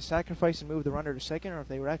attempt just to sacrifice and move the runner to second, or if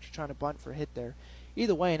they were actually trying to bunt for a hit there.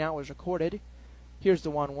 Either way, now it was recorded. Here's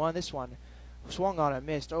the 1-1. This one swung on and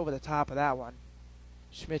missed over the top of that one.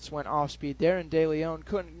 Schmitz went off speed there, and De Leon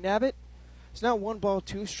couldn't nab it. It's now 1 ball,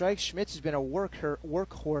 2 strikes. Schmitz has been a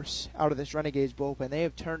workhorse out of this Renegades bullpen. They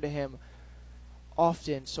have turned to him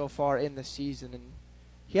often so far in the season, and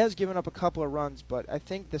he has given up a couple of runs, but I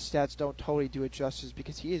think the stats don't totally do it justice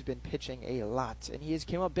because he has been pitching a lot, and he has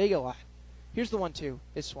came up big a lot. Here's the 1-2.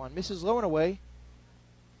 This one misses low and away.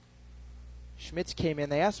 Schmitz came in.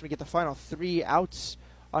 They asked him to get the final 3 outs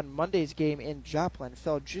on Monday's game in Joplin.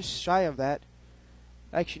 Fell just shy of that.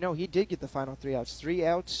 Actually, no, he did get the final 3 outs. 3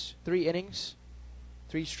 outs, 3 innings,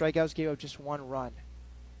 3 strikeouts, gave up just 1 run.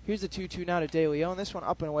 Here's the 2-2 now to De Leon. This one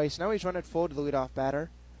up and away, so now he's running full to the leadoff batter.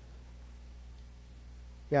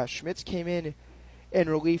 Yeah, Schmitz came in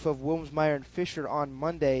relief of Wilmsmeyer and Fisher on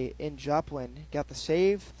Monday in Joplin. Got the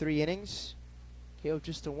save, 3 innings. Gave up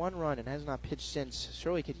just the 1 run and has not pitched since.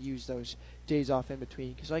 Surely could use those days off in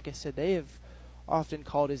between because, like I said, they have often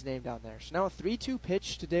called his name down there. So now a 3-2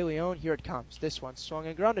 pitch to De Leon. Here it comes. This one swung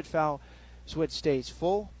and grounded foul, so it stays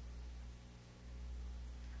full.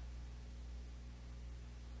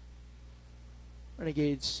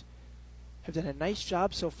 Renegades have done a nice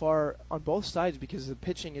job so far on both sides because the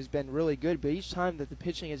pitching has been really good, but each time that the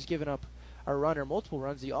pitching has given up a run or multiple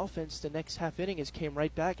runs, the offense the next half inning has came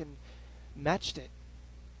right back and matched it.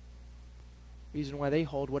 Reason why they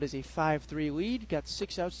hold what is a 5-3 lead. Got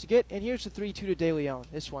 6 outs to get, and here's the 3-2 to De Leon.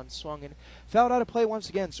 This one swung and fouled out of play once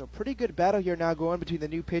again, so pretty good battle here now going between the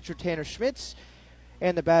new pitcher Tanner Schmitz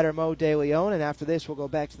and the batter Mo De Leon, and after this we'll go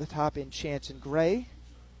back to the top in Chance and Gray.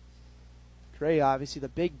 Gray, obviously the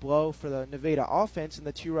big blow for the Nevada offense and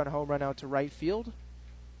the 2-run home run out to right field.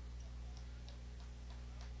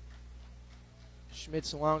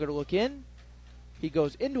 Schmitz longer to look in. He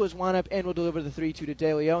goes into his windup and will deliver the 3-2 to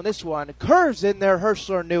De Leon. This one curves in there.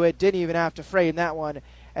 Herschler knew it. Didn't even have to frame that one.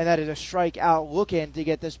 And that is a strikeout looking to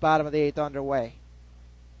get this bottom of the 8th underway.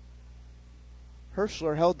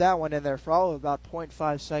 Herschler held that one in there for all of about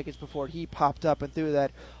 0.5 seconds before he popped up and threw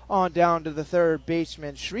that on down to the third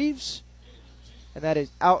baseman, Shreves. And that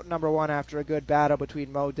is out number 1 after a good battle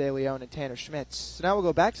between Mo De Leon and Tanner Schmitz. So now we'll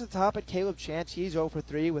go back to the top at Caleb Chance. He's 0 for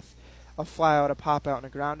 3 with a fly out, a pop out, and a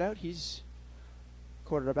ground out. He's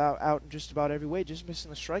quartered about out in just about every way, just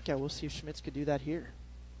missing the strikeout. We'll see if Schmitz could do that here.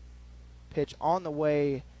 Pitch on the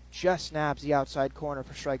way, just snaps the outside corner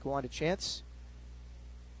for strike 1 to Chance.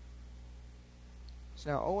 It's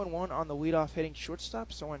now 0-1 on the leadoff hitting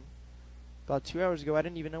shortstop. So when about 2 hours ago, I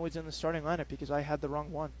didn't even know he was in the starting lineup because I had the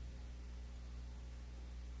wrong one.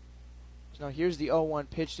 So now here's the 0-1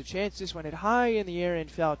 pitch to Chance. This one hit high in the air in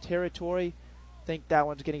foul territory. Think that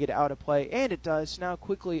one's going to get out of play, and it does. Now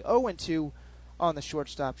quickly 0-2 on the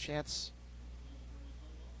shortstop. Chance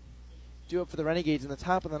do it for the Renegades in the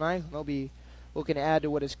top of the 9th, and they'll be looking to add to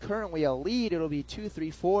what is currently a lead. It'll be 2, 3,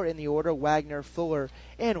 4 in the order: Wagner, Fuller,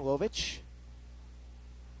 and Lovich.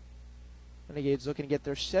 Renegades looking to get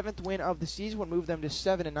their 7th win of the season, would move them to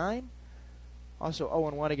 7-9. Also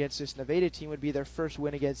 0-1 against this Nevada team would be their first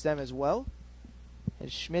win against them as well.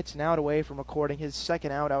 And Schmitz now away from recording his 2nd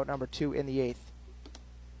out number 2 in the 8th.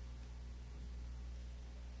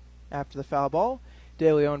 After the foul ball,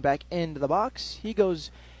 De Leon back into the box. He goes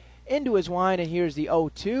into his wind, and here's the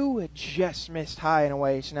 0-2. It just missed high and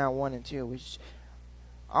away. It's now 1-2. Which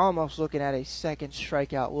almost looking at a second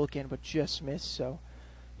strikeout looking, but just missed. So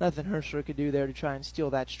nothing Herschler could do there to try and steal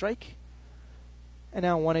that strike. And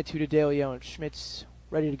now 1-2 to De Leon. Schmitz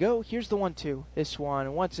ready to go. Here's the 1-2. This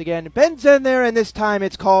one once again bends in there, and this time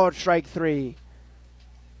it's called strike 3.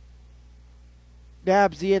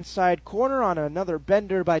 Dabs the inside corner on another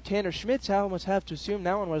bender by Tanner Schmitz. I almost have to assume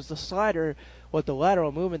that one was the slider with the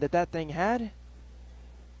lateral movement that thing had.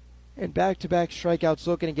 And back-to-back strikeouts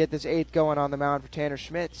looking to get this 8th going on the mound for Tanner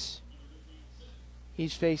Schmitz.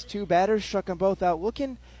 He's faced 2 batters, struck them both out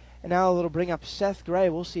looking. And now it'll bring up Seth Gray.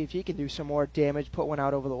 We'll see if he can do some more damage, put one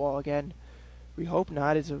out over the wall again. We hope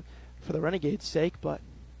not, for the Renegades' sake, but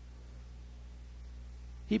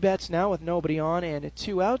He bats now with nobody on and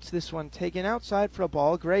 2 outs. This one taken outside for a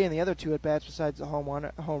ball. Gray and the other 2 at-bats besides the home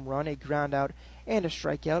run, a ground out and a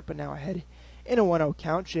strikeout, but now ahead in a 1-0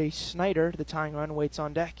 count. Jay Snyder, the tying run, waits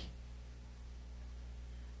on deck.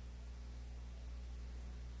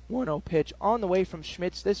 1-0 pitch on the way from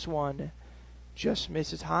Schmitz. This one just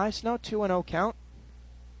misses high. So now 2-0 count.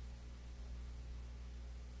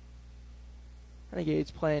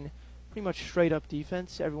 Renegades playing pretty much straight up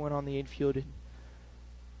defense. Everyone on the infield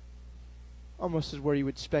almost is where you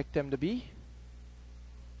would expect them to be.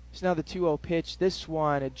 So now the 2-0 pitch. This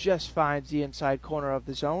one, it just finds the inside corner of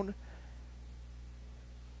the zone.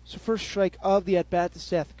 So first strike of the at-bat to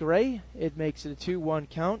Seth Gray. It makes it a 2-1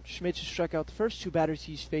 count. Schmitz has struck out the first 2 batters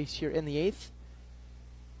he's faced here in the 8th.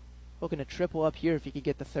 Looking to triple up here if he could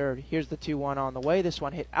get the third. Here's the 2-1 on the way. This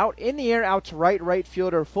one hit out in the air, out to right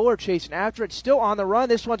fielder Fuller chasing after it. Still on the run.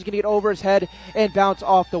 This one's going to get over his head and bounce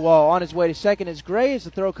off the wall. On his way to second is Gray as the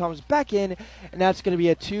throw comes back in, and that's going to be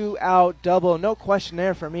a 2-out double. No question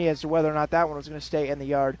there for me as to whether or not that one was going to stay in the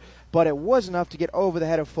yard, but it was enough to get over the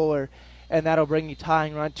head of Fuller, and that'll bring the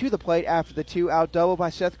tying run to the plate after the 2-out double by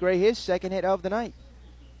Seth Gray, his second hit of the night.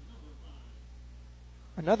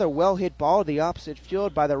 Another well-hit ball to the opposite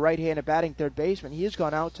field by the right-handed batting third baseman. He has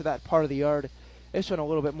gone out to that part of the yard. This one a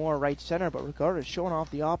little bit more right center, but regardless, showing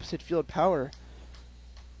off the opposite field power.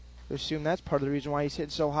 I assume that's part of the reason why he's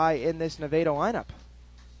hitting so high in this Nevada lineup.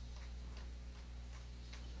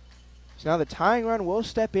 So now the tying run will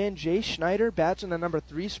step in. Jay Schneider bats in the number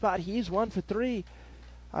 3 spot. He's 1 for 3.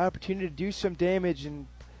 Opportunity to do some damage and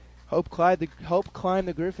help climb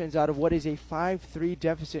the Griffins out of what is a 5-3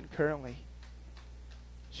 deficit currently.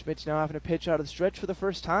 Schmitz now having to pitch out of the stretch for the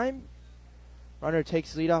first time. Runner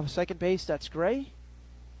takes the lead off of second base. That's Gray.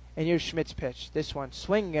 And here's Schmidt's pitch. This one,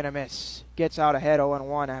 swing and a miss. Gets out ahead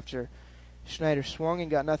 0-1 after Schneider swung and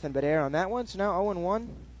got nothing but air on that one. So now 0-1.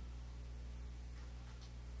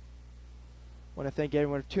 Want to thank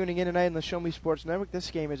everyone for tuning in tonight on the Show Me Sports Network.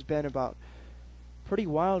 This game has been about a pretty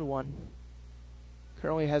wild one.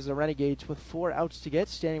 Currently has the Renegades with 4 outs to get,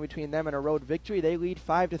 standing between them and a road victory. They lead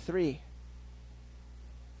 5-3.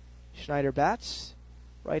 Schneider bats,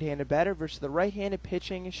 right-handed batter versus the right-handed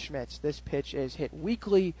pitching Schmitz. This pitch is hit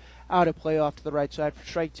weakly out of play off to the right side for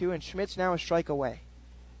strike 2, and Schmitz now a strike away.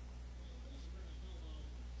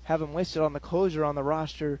 Have him listed on the closer on the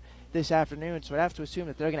roster this afternoon, so I'd have to assume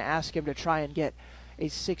that they're going to ask him to try and get a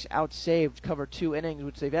 6-out save to cover 2 innings,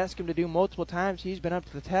 which they've asked him to do multiple times. He's been up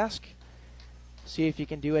to the task. See if he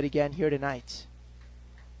can do it again here tonight.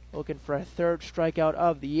 Looking for a 3rd strikeout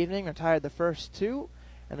of the evening. Retired the first 2.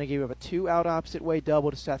 And they gave up a 2-out opposite way double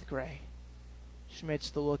to Seth Gray. Schmitz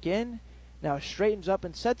the look in. Now straightens up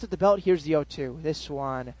and sets at the belt. Here's the 0-2. This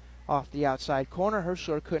one off the outside corner.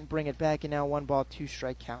 Herschler couldn't bring it back, and now 1-ball,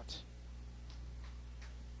 2-strike count.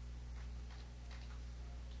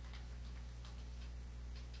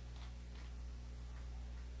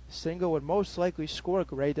 Single would most likely score.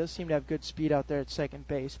 Gray does seem to have good speed out there at second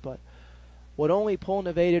base, but would only pull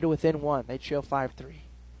Nevada to within 1. They trail 5-3.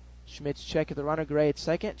 Schmitz check at the runner. Gray at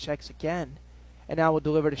second. Checks again. And now will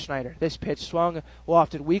deliver to Schneider. This pitch swung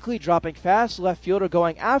lofted weakly, dropping fast. Left fielder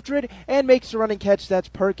going after it and makes the running catch. That's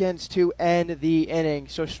Perkins to end the inning.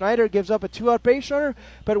 So Schneider gives up a 2-out base runner,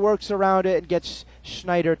 but works around it and gets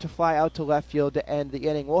Schneider to fly out to left field to end the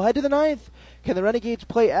inning. We'll head to the 9th. Can the Renegades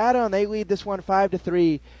play add-on? They lead this one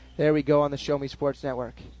 5-3. There we go on the Show Me Sports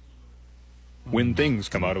Network. When things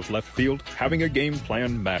come out of left field, having a game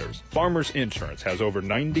plan matters. Farmers Insurance has over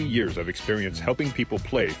 90 years of experience helping people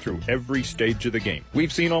play through every stage of the game.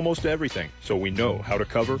 We've seen almost everything, so we know how to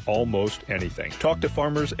cover almost anything. Talk to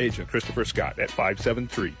Farmers Agent Christopher Scott at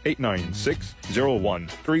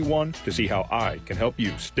 573-896-0131 to see how I can help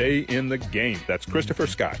you stay in the game. That's Christopher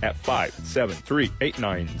Scott at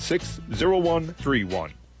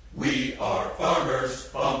 573-896-0131. We are farmers.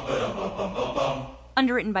 Bum, ba-dum, bum, bum, bum, bum.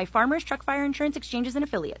 Underwritten by Farmers Truck Fire Insurance Exchanges and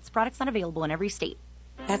Affiliates. Products not available in every state.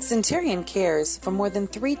 At Centurion Cares, for more than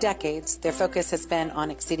 3 decades, their focus has been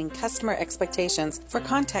on exceeding customer expectations for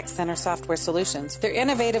contact center software solutions. Their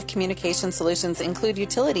innovative communication solutions include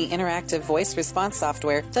utility interactive voice response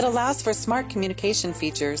software that allows for smart communication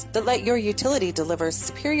features that let your utility deliver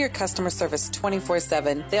superior customer service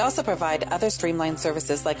 24/7. They also provide other streamlined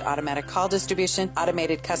services like automatic call distribution,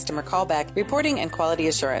 automated customer callback, reporting, and quality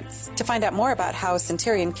assurance. To find out more about how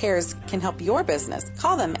Centurion Cares can help your business,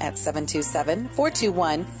 call them at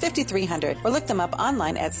 727-421-5300 or look them up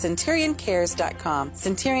online at centurioncares.com.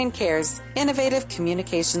 Centurion Cares, innovative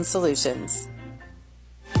communication solutions.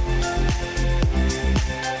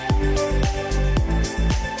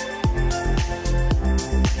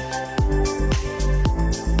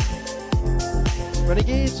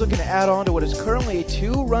 Renegades looking to add on to what is currently a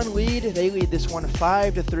 2-run lead. They lead this one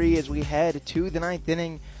 5-3 as we head to the 9th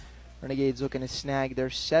inning. Renegades looking to snag their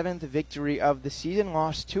 7th victory of the season.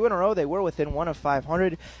 Lost 2 in a row. They were within 1 of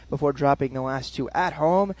 500 before dropping the last 2 at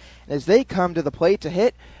home. And as they come to the plate to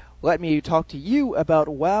hit, let me talk to you about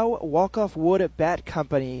WOW Walk-Off Wood Bat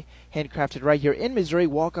Company. Handcrafted right here in Missouri,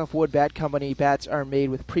 Walk-Off Wood Bat Company bats are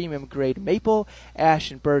made with premium grade maple,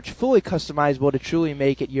 ash, and birch, fully customizable to truly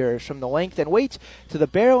make it yours. From the length and weight to the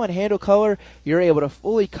barrel and handle color, you're able to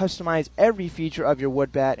fully customize every feature of your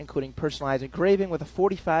wood bat, including personalized engraving with a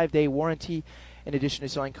 45-day warranty. In addition to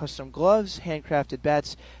selling custom gloves, handcrafted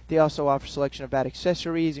bats, they also offer a selection of bat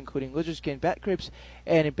accessories, including lizard skin bat grips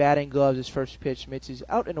and batting gloves as first pitch misses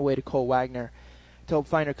out and away to Cole Wagner. To help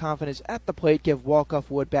find your confidence at the plate, give Walk-Off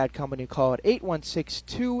Wood Bat Company a call at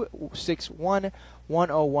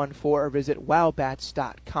 816-261-1014 or visit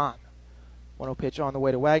wowbats.com. 1-0 pitch on the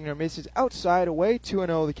way to Wagner, misses outside away,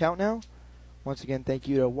 2-0 the count now. Once again, thank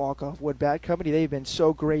you to Walk-Off Wood Bat Company. They've been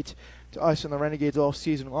so great to us and the Renegades all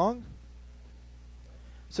season long,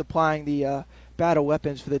 supplying the battle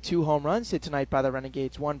weapons for the 2 home runs hit tonight by the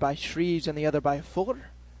Renegades, one by Shreves and the other by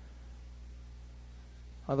Fuller.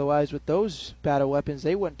 Otherwise, with those battle weapons,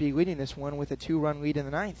 they wouldn't be leading this one with a 2-run lead in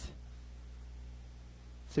the 9th.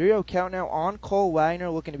 3-0 count now on Cole Wagner,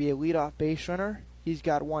 looking to be a leadoff base runner. He's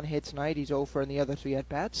got 1 hit tonight. He's 0 for in the other 3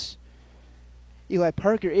 at-bats. Eli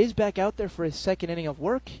Parker is back out there for his 2nd inning of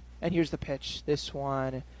work, and here's the pitch. This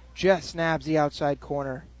one just snaps the outside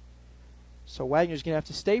corner. So Wagner's going to have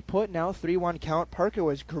to stay put now. 3-1 count. Parker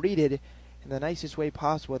was greeted in the nicest way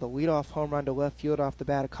possible with a leadoff home run to left field off the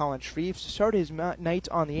bat of Colin Shreves to start his night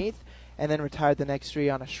on the 8th, and then retired the next 3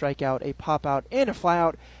 on a strikeout, a pop-out, and a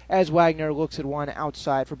fly-out as Wagner looks at one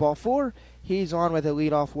outside. For ball 4, he's on with a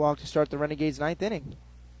leadoff walk to start the Renegades' 9th inning.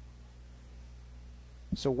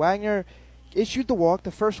 So Wagner issued the walk. The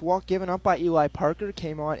first walk given up by Eli Parker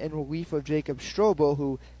came on in relief of Jacob Strobel,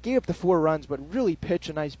 who gave up the 4 runs but really pitched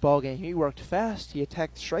a nice ball game. He worked fast. He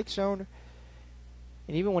attacked the strike zone.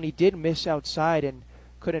 And even when he did miss outside and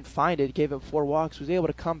couldn't find it, gave up 4 walks, was able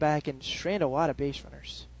to come back and strand a lot of base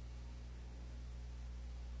runners.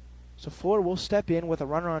 So Fuller will step in with a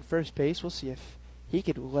runner on first base. We'll see if he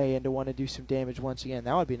could lay into one and do some damage once again.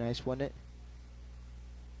 That would be nice, wouldn't it?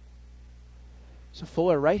 So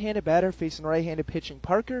Fuller, right-handed batter, facing right-handed pitching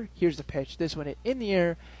Parker. Here's the pitch. This one hit in the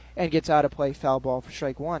air and gets out of play. Foul ball for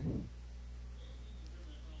strike 1.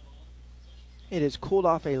 It has cooled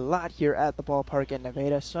off a lot here at the ballpark in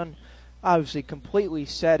Nevada. Sun obviously completely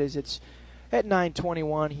set as it's at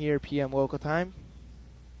 9:21 here p.m. local time.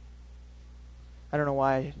 I don't know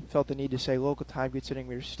why I felt the need to say local time considering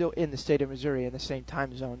we're still in the state of Missouri in the same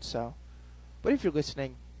time zone. But if you're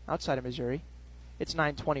listening outside of Missouri, it's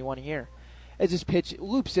 9:21 here. As this pitch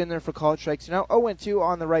loops in there for called strikes. Now 0-2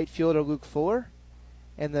 on the right fielder, Luke Fuller.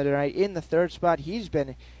 And then right in the 3rd spot, he's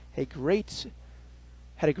been had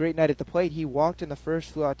a great night at the plate. He walked in the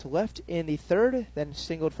 1st, flew out to left in the 3rd, then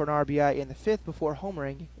singled for an RBI in the 5th before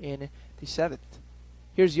homering in the 7th.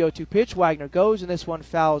 Here's the 0-2 pitch. Wagner goes, and this one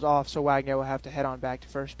fouls off, so Wagner will have to head on back to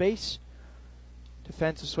first base.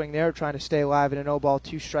 Defensive swing there, trying to stay alive in a no-ball,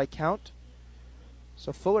 2-strike count.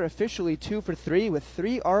 So Fuller officially 2 for 3 with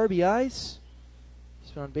 3 RBIs.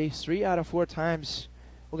 He's been on base 3 out of 4 times.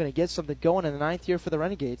 We're going to get something going in the 9th here for the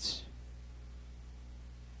Renegades.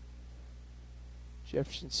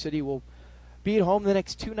 Jefferson City will be at home the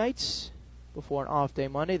next 2 nights before an off day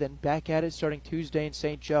Monday, then back at it starting Tuesday in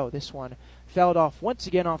St. Joe. This one fouled off once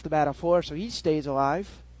again off the bat of Fuller, so he stays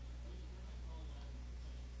alive.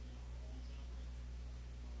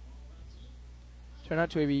 Turned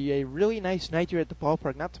out to be a really nice night here at the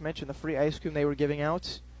ballpark, not to mention the free ice cream they were giving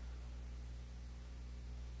out.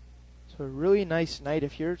 So a really nice night.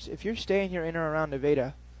 If you're staying here in or around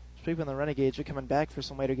Nevada, especially when the Renegades are coming back for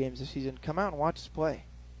some later games this season, come out and watch us play.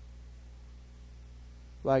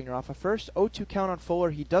 Wagner off a first, 0-2 count on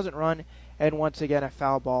Fuller. He doesn't run, and once again a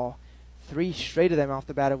foul ball. 3 straight of them off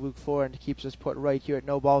the bat of Luke Fuller, and keeps us put right here at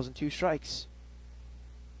no balls and 2 strikes.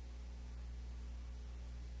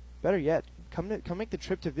 Better yet, come make the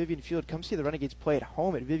trip to Vivian Field. Come see the Renegades play at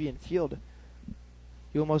home at Vivian Field.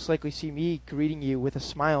 You'll most likely see me greeting you with a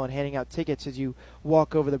smile and handing out tickets as you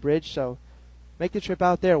walk over the bridge, so make the trip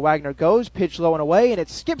out there. Wagner goes, pitch low and away, and it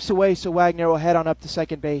skips away, so Wagner will head on up to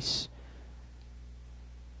second base.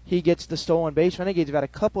 He gets the stolen base. Renegades have had a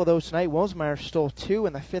couple of those tonight. Wilsmeyer stole 2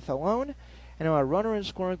 in the 5th alone, and now a runner in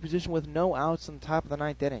scoring position with no outs on the top of the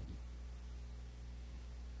 9th inning.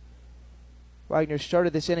 Wagner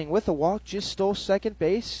started this inning with a walk, just stole second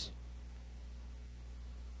base.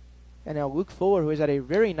 And now Luke Fuller, who has had a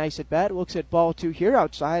very nice at-bat, looks at ball 2 here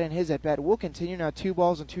outside, and his at-bat will continue. Now 2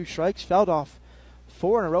 balls and 2 strikes. Fouled off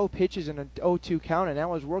 4 in a row pitches in an 0-2 count, and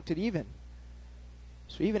now has worked it even.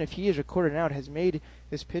 So even if he is recorded out, has made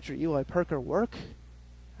this pitcher, Eli Parker, work.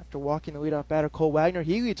 After walking the leadoff batter, Cole Wagner,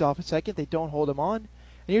 he leads off at second. They don't hold him on. And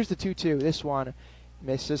here's the 2-2. This one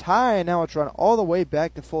misses high, and now it's run all the way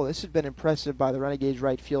back to full. This has been impressive by the Renegades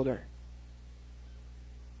right fielder.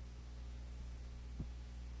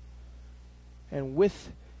 And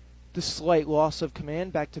with the slight loss of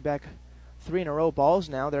command, back-to-back 3 in a row balls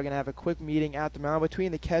now, they're going to have a quick meeting at the mound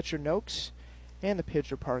between the catcher, Noakes, and the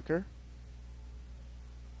pitcher, Parker.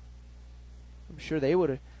 I'm sure they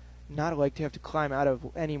would not like to have to climb out of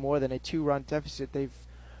any more than a 2-run deficit. They've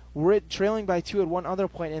were trailing by 2 at one other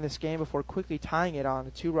point in this game before quickly tying it on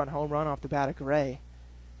a 2-run home run off the bat of Gray.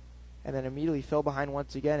 And then immediately fell behind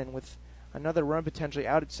once again, and with another run potentially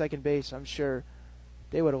out at second base, I'm sure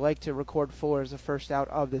they would have liked to record Fuller as the first out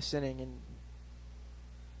of this inning and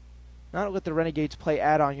not let the Renegades play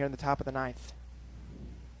add-on here in the top of the 9th.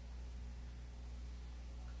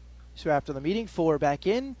 So after the meeting, Fuller back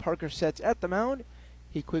in. Parker sets at the mound.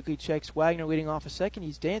 He quickly checks Wagner leading off a second.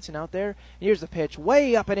 He's dancing out there. And here's the pitch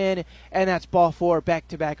way up and in, and that's ball 4.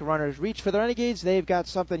 Back-to-back runners reach for the Renegades. They've got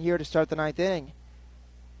something here to start the 9th inning.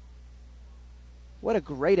 What a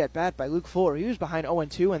great at-bat by Luke Fuller. He was behind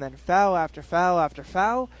 0-2 and then foul after foul after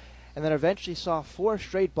foul, and then eventually saw 4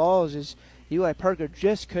 straight balls as Eli Parker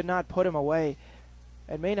just could not put him away.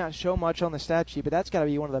 It may not show much on the stat sheet, but that's got to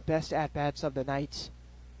be one of the best at-bats of the night.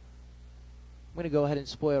 I'm going to go ahead and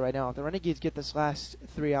spoil right now. If the Renegades get this last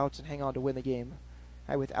 3 outs and hang on to win the game,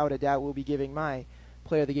 I without a doubt will be giving my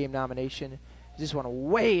Player of the Game nomination. This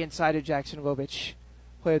one way inside of Jackson Lovich.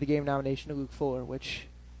 Player of the Game nomination to Luke Fuller, which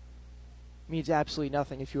means absolutely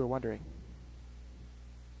nothing if you were wondering.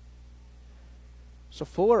 So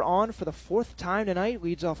Fuller on for the 4th time tonight,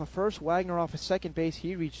 leads off a first. Wagner off a second base.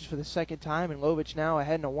 He reaches for the 2nd time, and Lovich now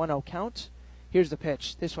ahead in a 1-0 count. Here's the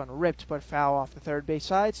pitch. This one ripped but foul off the third base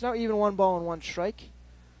side. It's now even 1 ball and 1 strike.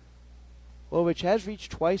 Lovich has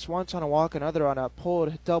reached twice, once on a walk, another on a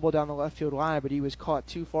pulled double down the left field line, but he was caught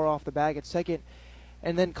too far off the bag at second,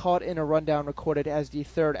 and then caught in a rundown recorded as the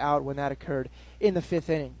 3rd out when that occurred in the 5th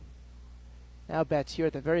inning. Now Betts here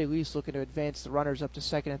at the very least looking to advance the runners up to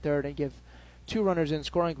 2nd and 3rd and give 2 runners in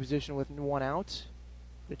scoring position with 1 out.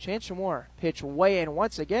 But a chance for more. Pitch way in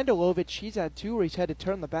once again to Lovich. He's had 2 where he's had to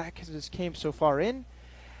turn the back because this came so far in.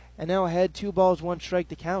 And now ahead, 2 balls, 1 strike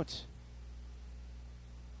to count.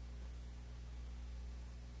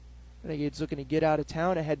 Renegades looking to get out of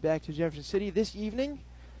town and head back to Jefferson City this evening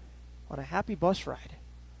on a happy bus ride.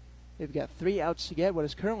 They've got 3 outs to get what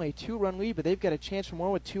is currently a 2-run lead, but they've got a chance for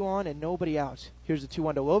more with 2 on and nobody out. Here's the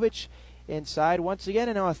 2-1 to Lovich. Inside once again,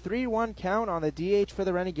 and now a 3-1 count on the DH for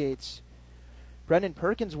the Renegades. Brendan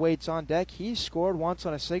Perkins waits on deck. He's scored once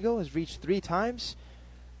on a single, has reached 3 times.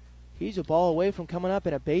 He's a ball away from coming up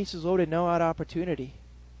in a bases loaded no-out opportunity.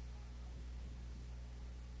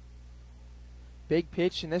 Big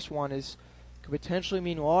pitch in this one could potentially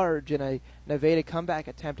mean large in a Nevada comeback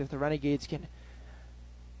attempt if the Renegades can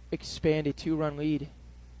expand a 2-run lead.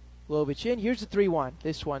 Lovich in. Here's the 3-1.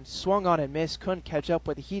 This one swung on and missed. Couldn't catch up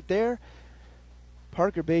with the heat there.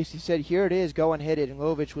 Parker basically said, here it is, go and hit it. And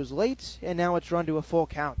Lovich was late, and now it's run to a full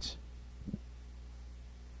count.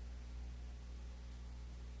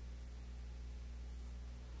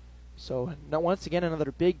 So once again,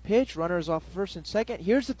 another big pitch. Runners off first and second.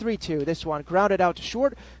 Here's the 3-2. This one grounded out to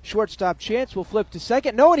short. Shortstop Chance will flip to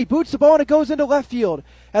second. No, and he boots the ball, and it goes into left field.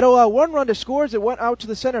 That'll allow 1 run to score as it went out to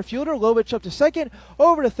the center fielder. Lovich up to second.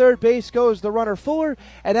 Over to third base goes the runner Fuller,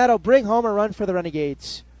 and that'll bring home a run for the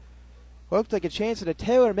Renegades. Looked like a chance at a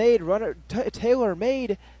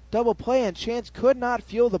tailor-made double play, and Chance could not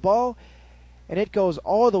field the ball, and it goes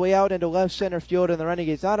all the way out into left center field, and the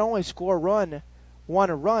Renegades not only score one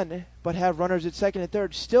run, but have runners at second and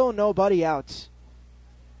third. Still nobody out.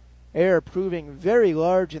 Error proving very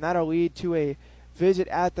large, and that'll lead to a visit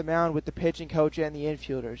at the mound with the pitching coach and the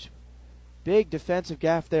infielders. Big defensive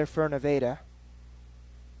gaffe there for Nevada.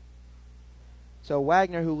 So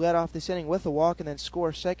Wagner, who led off this inning with a walk and then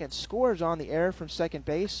scores second, scores on the error from second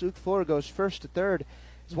base. Luke Fuller goes first to third.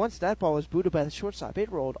 As once that ball was booted by the shortstop,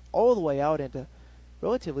 it rolled all the way out into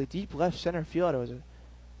relatively deep left center field. It was a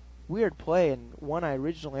weird play, and one I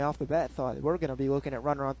originally off the bat thought we're going to be looking at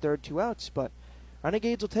runner on third, 2 outs, but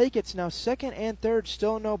Renegades will take it. It's now second and third,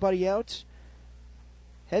 still nobody out.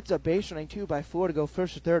 Heads up base running 2 by Fuller to go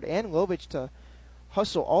first to third, and Lovich to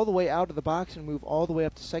hustle all the way out of the box and move all the way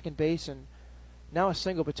up to second base, and now a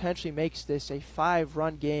single potentially makes this a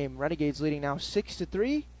 5-run game. Renegades leading now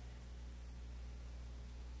 6-3.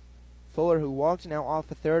 Fuller, who walked, now off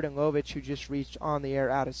the third, and Lovich, who just reached on the air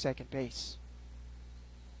out of second base.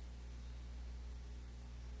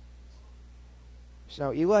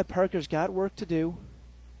 So Eli Parker's got work to do.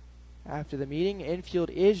 After the meeting, infield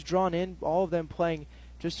is drawn in, all of them playing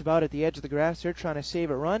just about at the edge of the grass. They're trying to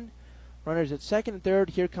save a run. Runners at second and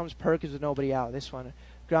third. Here comes Perkins with nobody out. This one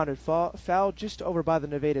grounded foul just over by the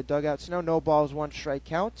Nevada dugout. So no balls, 1 strike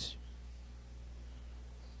count.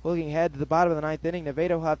 Looking ahead to the bottom of the ninth inning,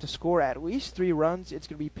 Nevada will have to score at least 3 runs. It's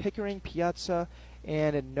going to be Pickering, Piazza,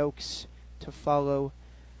 and Noakes to follow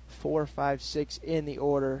 4, 5, 6 in the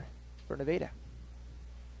order for Nevada.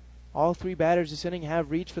 All 3 batters this inning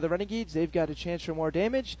have reached for the Renegades. They've got a chance for more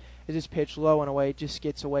damage as this pitch low and away just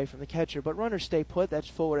gets away from the catcher. But runners stay put. That's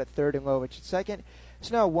Fuller at third and Lovich at second.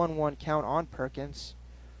 It's now 1-1 count on Perkins.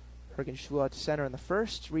 Perkins flew out to center in the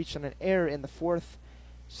first, reached on an error in the fourth,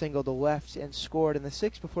 singled to left and scored in the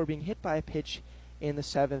sixth before being hit by a pitch in the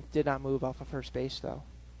seventh. Did not move off of first base though.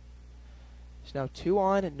 It's now 2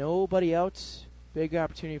 on and nobody out. Big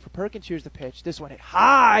opportunity for Perkins. Here's the pitch. This one hit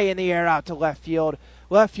high in the air out to left field.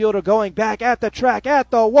 Left fielder going back at the track,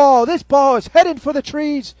 at the wall. This ball is headed for the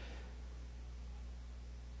trees.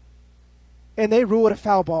 And they rule it a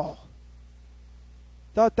foul ball.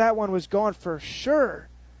 Thought that one was gone for sure.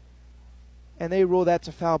 And they rule that's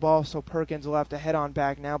a foul ball, so Perkins will have to head on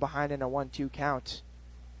back now behind in a 1-2 count.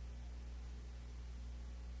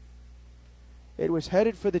 It was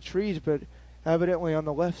headed for the trees, but evidently on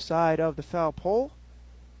the left side of the foul pole.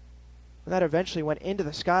 And that eventually went into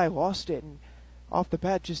the sky, lost it, and off the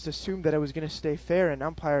bat just assumed that it was going to stay fair, and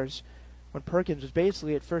umpires, when Perkins was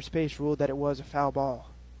basically at first base, ruled that it was a foul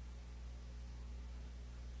ball.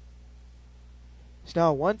 It's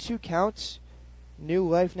now a 1-2 count. New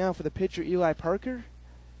life now for the pitcher, Eli Parker.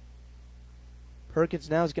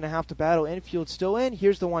 Perkins now is going to have to battle infield still in.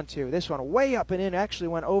 Here's the 1-2. This one way up and in, actually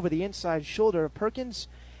went over the inside shoulder of Perkins.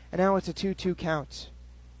 And now it's a 2-2 count.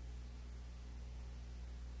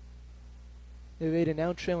 Nevada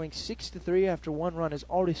now trailing 6-3 after 1 run has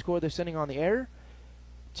already scored this inning on the air.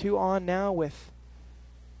 2 on now with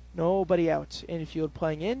nobody out. Infield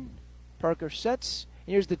playing in. Parker sets.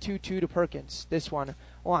 And here's the 2-2 to Perkins. This one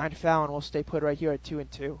line foul and will stay put right here at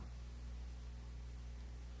 2-2.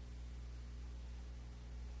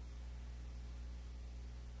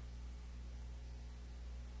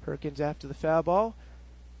 Perkins after the foul ball.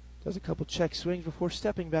 Does a couple check swings before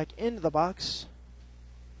stepping back into the box.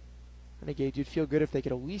 Renegades, you'd feel good if they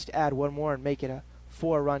could at least add 1 more and make it a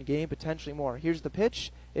 4-run game, potentially more. Here's the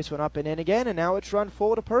pitch. This one up and in again, and now it's run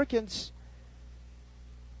full to Perkins.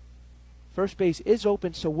 First base is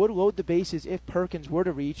open, so would load the bases if Perkins were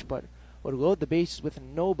to reach, but would load the bases with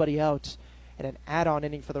nobody out. And an add-on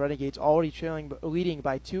inning for the Renegades, already leading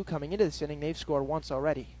by 2 coming into this inning. They've scored once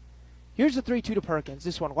already. Here's the 3-2 to Perkins.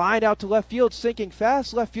 This one lined out to left field, sinking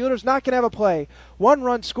fast. Left fielder's not going to have a play. 1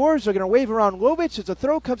 run scores. They're going to wave around Lovich as the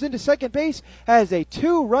throw comes into second base. Has a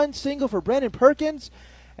 2-run single for Brandon Perkins.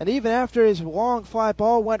 And even after his long fly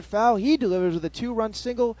ball went foul, he delivers with a 2-run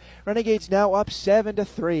single. Renegades now up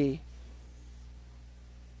 7-3.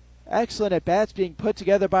 Excellent at-bats being put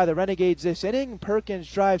together by the Renegades this inning.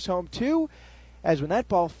 Perkins drives home 2. As when that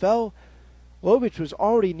ball fell, Lovich was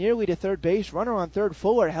already nearly to third base. Runner on third,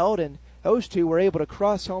 Fuller held, and those 2 were able to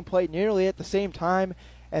cross home plate nearly at the same time,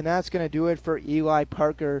 and that's going to do it for Eli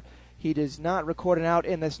Parker. He does not record an out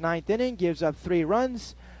in this 9th inning, gives up 3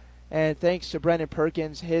 runs, and thanks to Brendan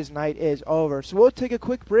Perkins, his night is over. So we'll take a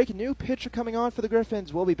quick break. New pitcher coming on for the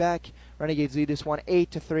Griffins. We'll be back. Renegades lead this one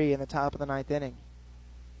 8-3 in the top of the 9th inning.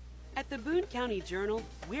 At the Boone County Journal,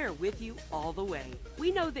 we're with you all the way. We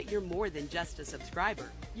know that you're more than just a subscriber.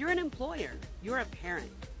 You're an employer, you're a parent,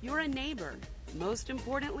 you're a neighbor. Most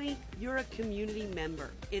importantly, you're a community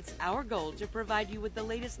member. It's our goal to provide you with the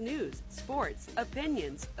latest news, sports,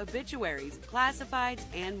 opinions, obituaries, classifieds,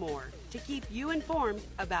 and more to keep you informed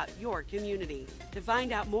about your community. To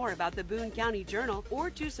find out more about the Boone County Journal or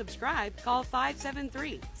to subscribe, call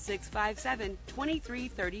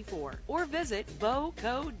 573-657-2334 or visit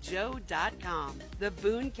bocojoe.com. The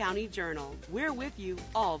Boone County Journal. We're with you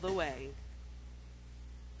all the way.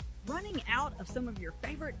 Running out of some of your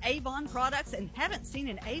favorite Avon products and haven't seen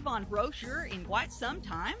an Avon brochure in quite some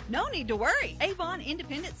time? No need to worry. Avon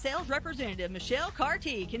Independent Sales Representative Michelle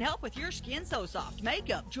Carty can help with your Skin So Soft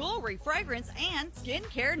makeup, jewelry, fragrance, and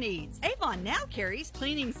skincare needs. Avon now carries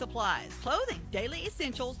cleaning supplies, clothing, daily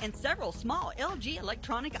essentials, and several small LG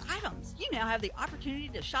electronic items. You now have the opportunity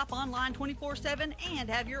to shop online 24/7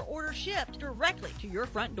 and have your order shipped directly to your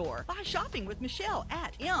front door by shopping with Michelle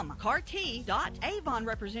at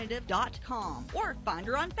mcarty.avonrepresentative.com or find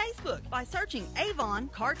her on Facebook by searching Avon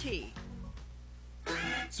Carty.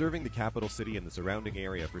 Serving the capital city and the surrounding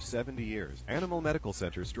area for 70 years, Animal Medical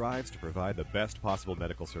Center strives to provide the best possible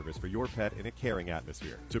medical service for your pet in a caring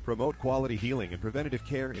atmosphere. To promote quality healing and preventative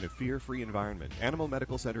care in a fear-free environment, Animal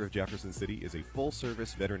Medical Center of Jefferson City is a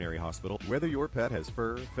full-service veterinary hospital. Whether your pet has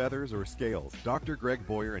fur, feathers, or scales, Dr. Greg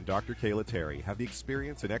Boyer and Dr. Kayla Terry have the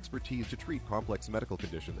experience and expertise to treat complex medical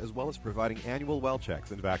conditions as well as providing annual well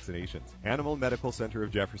checks and vaccinations. Animal Medical Center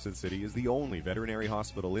of Jefferson City is the only veterinary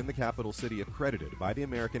hospital in the capital city accredited by the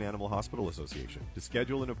American Animal Hospital Association. To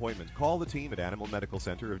schedule an appointment, call the team at Animal Medical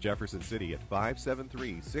Center of Jefferson City at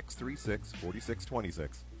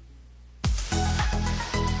 573-636-4626.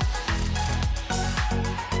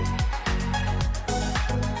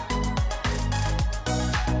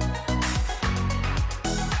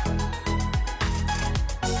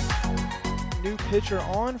 New pitcher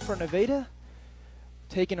on for Nevada.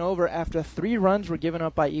 Taken over after 3 runs were given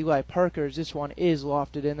up by Eli Parker. This one is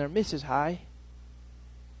lofted in there, misses high.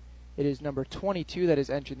 It is number 22 that is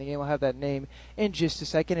entering the game. We'll have that name in just a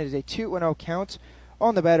second. It is a 2-0 count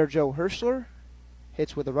on the batter, Joe Hirschler.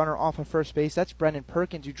 Hits with a runner off of first base. That's Brennan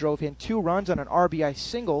Perkins, who drove in 2 runs on an RBI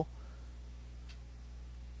single.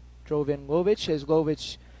 Drove in Lovich, as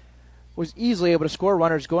Lovich was easily able to score.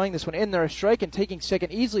 Runners going. This one in there, a strike, and taking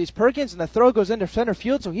second easily is Perkins, and the throw goes into center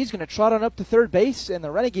field, so he's going to trot on up to third base, and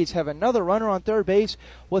the Renegades have another runner on third base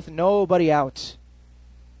with nobody out.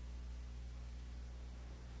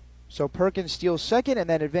 So Perkins steals second and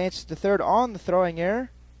then advances to third on the throwing error.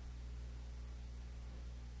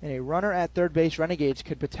 And a runner at third base. Renegades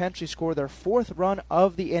could potentially score their 4th run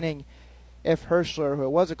of the inning if Hirschler, who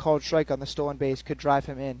was a called strike on the stolen base, could drive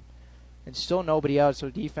him in. And still nobody out, so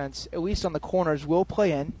defense, at least on the corners, will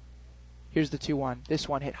play in. Here's the 2-1. This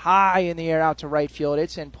one hit high in the air out to right field.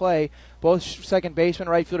 It's in play. Both second baseman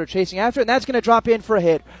and right fielder chasing after it, and that's going to drop in for a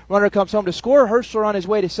hit. Runner comes home to score. Hirschler on his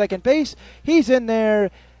way to second base. He's in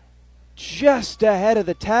there just ahead of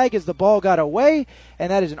the tag as the ball got away,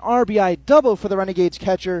 and that is an RBI double for the Renegades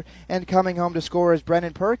catcher, and coming home to score is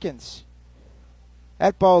Brennan Perkins.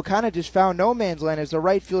 That ball kind of just found no man's land as the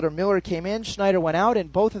right fielder Miller came in, Schneider went out,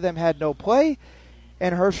 and both of them had no play,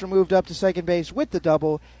 and Hirschler moved up to second base with the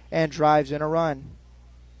double and drives in a run.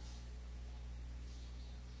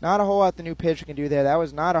 Not a whole lot the new pitcher can do there. That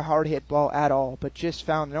was not a hard hit ball at all, but just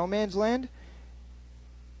found no man's land.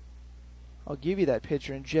 I'll give you that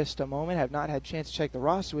pitcher in just a moment. Have not had a chance to check the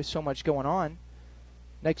roster with so much going on.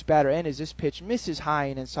 Next batter in is this pitch. Misses high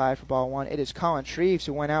and inside for ball 1. It is Colin Shreves,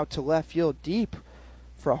 who went out to left field deep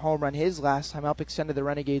for a home run his last time up. Extended the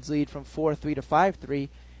Renegades lead from 4-3 to 5-3.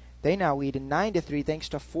 They now lead in 9-3 thanks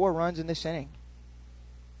to 4 runs in this inning.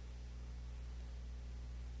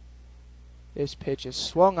 This pitch is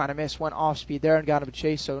swung on a miss. Went off speed there and got him a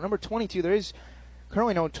chase. So number 22, there is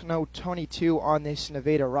currently no 22 on this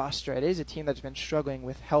Nevada roster. It is a team that's been struggling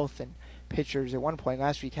with health and pitchers. At one point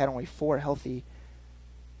last week had only 4 healthy.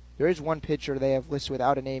 There is one pitcher they have listed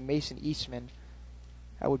without a name, Mason Eastman.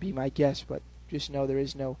 That would be my guess, but just know there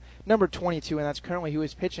is no number 22, and that's currently who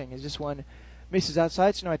is pitching. As this one misses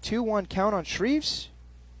outside, so now a 2-1 count on Shreves.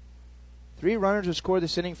 3 runners have scored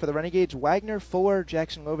this inning for the Renegades: Wagner, Fuller,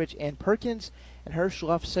 Jackson Lovich, and Perkins, and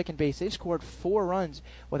Hirschler off second base. They scored 4 runs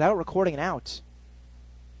without recording an out.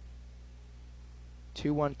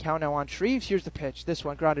 2-1 count now on Shreves. Here's the pitch. This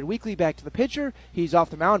one grounded weakly back to the pitcher. He's off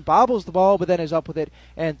the mound, bobbles the ball, but then is up with it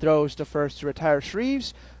and throws to first to retire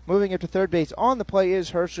Shreves. Moving up to third base on the play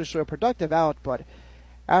is Hirschler, so a productive out, but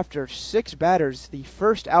after 6 batters, the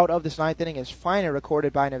first out of this 9th inning is finally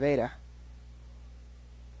recorded by Nevada.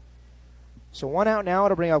 So 1 out now.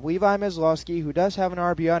 It'll bring up Levi Meslowski, who does have an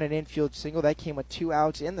RBI on an infield single. That came with 2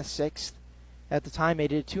 outs in the 6th. At the time, they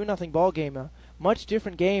did a 2-0 ball game. A much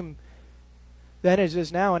different game than it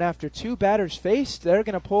is now, and after 2 batters faced, they're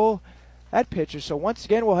going to pull that pitcher. So once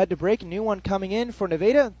again, we'll head to break. A new one coming in for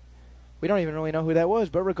Nevada. We don't even really know who that was,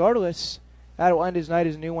 but regardless, that will end his night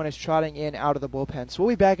as a new one is trotting in out of the bullpen. So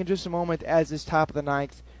we'll be back in just a moment as this top of the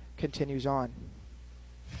 9th continues on.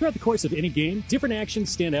 Throughout the course of any game, different actions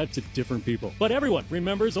stand out to different people. But everyone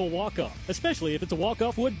remembers a walk-off, especially if it's a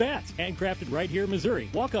walk-off wood bat. Handcrafted right here in Missouri,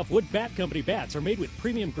 Walk-Off Wood Bat Company bats are made with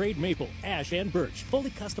premium grade maple, ash, and birch,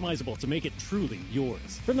 fully customizable to make it truly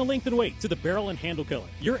yours. From the length and weight to the barrel and handle color,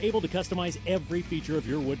 you're able to customize every feature of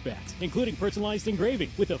your wood bat, including personalized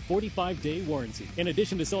engraving with a 45-day warranty. In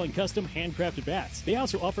addition to selling custom handcrafted bats, they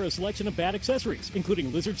also offer a selection of bat accessories,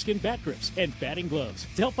 including lizard skin bat grips and batting gloves.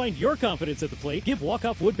 To help find your confidence at the plate, give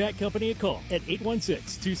Walk-Off Wood Bat Company a call at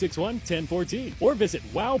 816-261-1014 or visit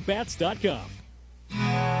wowbats.com.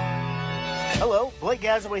 Hello, Blake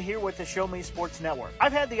Gazaway here with the Show Me Sports Network.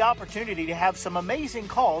 I've had the opportunity to have some amazing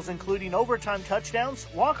calls, including overtime touchdowns,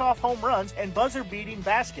 walk-off home runs, and buzzer-beating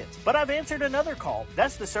baskets. But I've answered another call.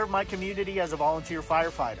 That's to serve my community as a volunteer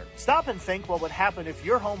firefighter. Stop and think what would happen if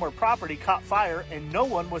your home or property caught fire and no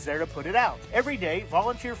one was there to put it out. Every day,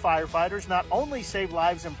 volunteer firefighters not only save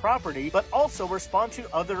lives and property, but also respond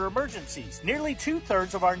to other emergencies. Nearly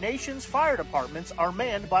 2/3 of our nation's fire departments are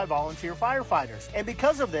manned by volunteer firefighters. And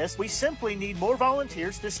because of this, we simply need more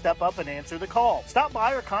volunteers to step up and answer the call. Stop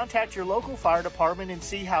by or contact your local fire department and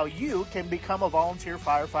see how you can become a volunteer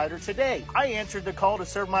firefighter today. I answered the call to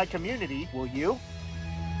serve my community. Will you?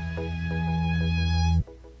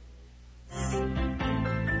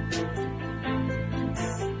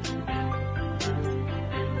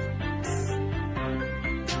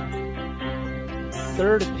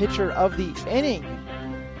 Third pitcher of the inning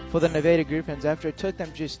for the Nevada Griffins. After it took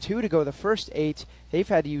them just 2 to go the first 8, they've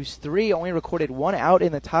had to use 3, only recorded 1 out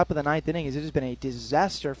in the top of the 9th inning, as it has been a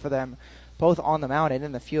disaster for them, both on the mound and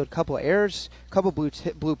in the field. Couple errors, couple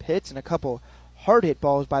bloop hits, and a couple hard hit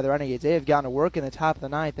balls by the Renegades. They have gotten to work in the top of the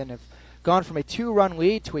 9th and have gone from a 2-run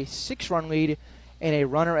lead to a 6-run lead and a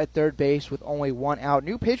runner at third base with only 1 out.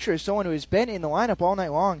 New pitcher is someone who has been in the lineup all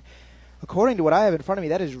night long. According to what I have in front of me,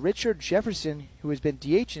 that is Richard Jefferson, who has been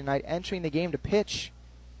DH tonight, entering the game to pitch.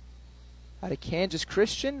 Out of Kansas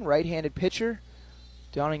Christian, right-handed pitcher.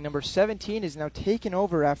 Donning number 17 is now taken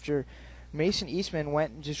over after Mason Eastman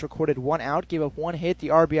went and just recorded 1 out, gave up 1 hit, the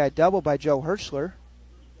RBI double by Joe Hirschler.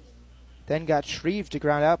 Then got Shreve to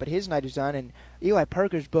ground out, but his night is done, and Eli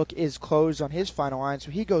Parker's book is closed on his final line, so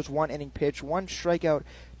he goes 1 inning pitch, 1 strikeout,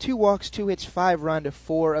 2 walks, 2 hits, 5 runs,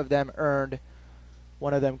 4 of them earned.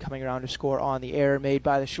 One of them coming around to score on the error made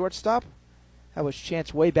by the shortstop. That was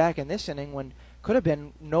chance way back in this inning when could have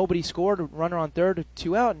been nobody scored, runner on third,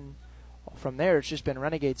 2 out, and from there it's just been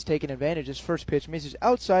Renegades taking advantage. His first pitch misses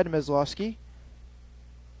outside of Meslowski.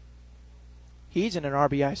 He's in an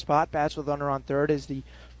RBI spot, bats with runner on third as the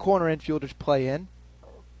corner infielders play in.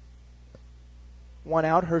 1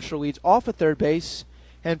 out, Herschel leads off at third base,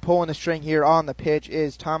 and pulling the string here on the pitch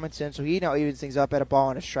is Tomlinson, so he now evens things up at a ball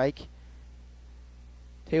and a strike.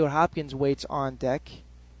 Taylor Hopkins waits on deck,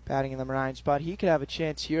 batting in the 9 spot. He could have a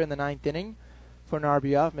chance here in the 9th inning for an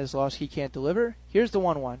RBI if Meslowski can't deliver. Here's the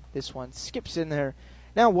 1-1. This one skips in there.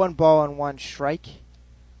 Now 1 ball and 1 strike.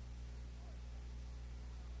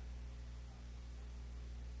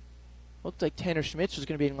 Looked like Tanner Schmitz was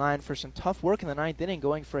going to be in line for some tough work in the 9th inning,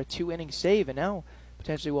 going for a 2-inning save, and now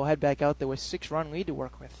potentially we'll head back out there with 6-run lead to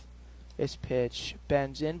work with. This pitch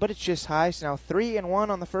bends in, but it's just high, so now 3-1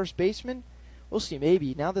 on the first baseman. We'll see,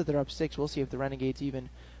 maybe. Now that they're up 6, we'll see if the Renegades even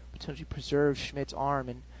potentially preserve Schmidt's arm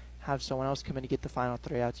and have someone else come in to get the final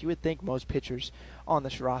 3 outs. You would think most pitchers on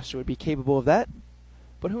this roster would be capable of that,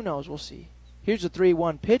 but who knows? We'll see. Here's a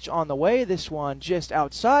 3-1 pitch on the way. This one just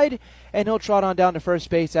outside, and he'll trot on down to first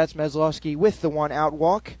base. That's Meslowski with the 1-out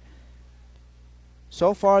walk.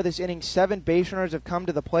 So far this inning, 7 base runners have come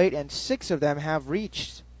to the plate, and 6 of them have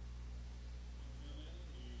reached.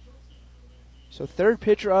 So third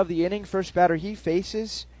pitcher of the inning, first batter he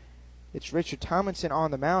faces, it's Richard Tomlinson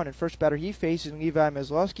on the mound, and first batter he faces Levi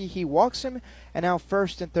Meslowski. He walks him, and now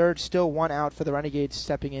first and third, still 1 out for the Renegades.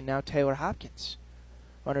 Stepping in now, Taylor Hopkins.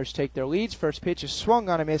 Runners take their leads. First pitch is swung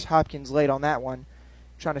on a miss. Hopkins late on that one.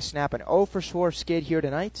 Trying to snap an 0-for-4 skid here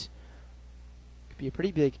tonight. Could be a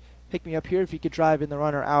pretty big pick-me-up here if he could drive in the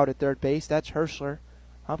runner out at third base. That's Hirschler.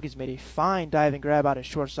 Hopkins made a fine diving grab out of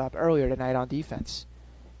shortstop earlier tonight on defense.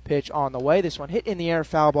 Pitch on the way. This one hit in the air,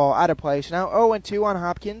 foul ball out of place. Now 0-2 on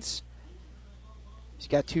Hopkins. He's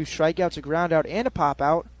got 2 strikeouts, a ground out, and a pop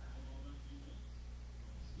out.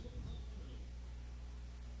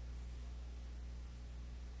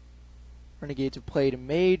 Renegades have played a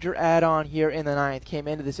major add-on here in the 9th. Came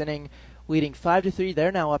into this inning leading 5-3.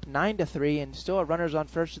 They're now up 9-3, and still have runners on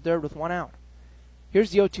first and third with 1 out. Here's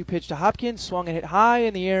the 0-2 pitch to Hopkins. Swung and hit high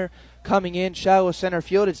in the air. Coming in, shallow center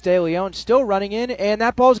field. It's De Leon still running in, and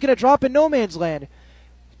that ball's going to drop in no man's land.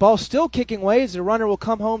 Ball still kicking ways. The runner will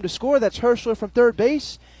come home to score. That's Hirschler from third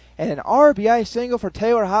base. And an RBI single for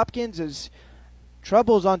Taylor Hopkins as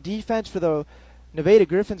troubles on defense for the Nevada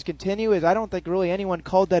Griffins continue, as I don't think really anyone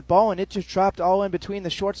called that ball, and it just dropped all in between the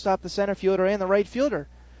shortstop, the center fielder, and the right fielder.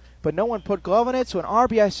 But no one put glove on it, so an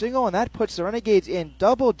RBI single, and that puts the Renegades in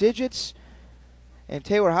double digits. And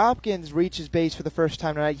Taylor Hopkins reaches base for the first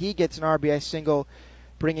time tonight. He gets an RBI single,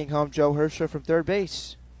 bringing home Joe Hirschler from third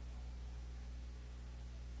base.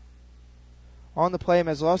 On the play,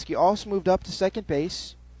 Meslowski also moved up to second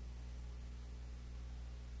base.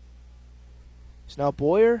 So now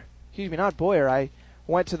not Boyer. I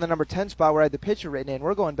went to the number 10 spot where I had the pitcher written in.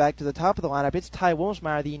 We're going back to the top of the lineup. It's Ty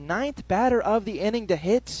Wilmsmeyer, the 9th batter of the inning to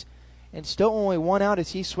hit, and still only 1 out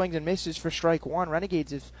as he swings and misses for strike 1.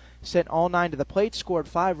 Renegades have sent all 9 to the plate, scored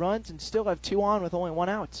 5 runs, and still have 2 on with only 1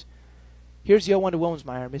 out. Here's the 0-1 to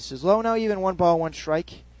Wilmsmeyer. Misses low now, even 1 ball, 1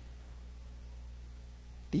 strike.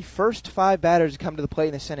 The first 5 batters to come to the plate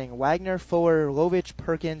in this inning, Wagner, Fuller, Lovich,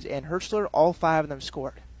 Perkins, and Hertzler, all 5 of them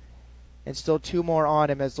scored. And still 2 more on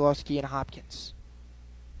him as Zlowski and Hopkins.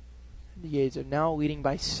 Renegades are now leading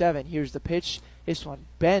by 7. Here's the pitch. This one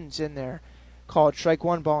bends in there. Called strike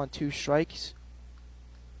 1, ball and 2 strikes.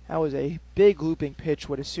 That was a big looping pitch.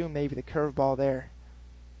 Would assume maybe the curveball there.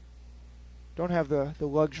 Don't have the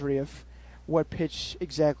luxury of what pitch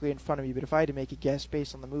exactly in front of me, but if I had to make a guess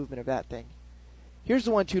based on the movement of that thing. Here's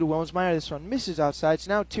the 1-2 to Wilmsmeyer. This one misses outside. It's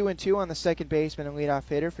now 2-2 on the second baseman and leadoff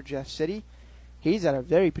hitter for Jeff City. He's had a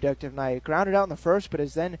very productive night. Grounded out in the first, but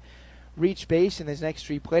has then reached base in his next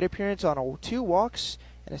 3 plate appearance on 2 walks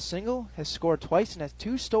and a single, has scored twice, and has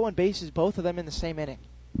 2 stolen bases, both of them in the same inning.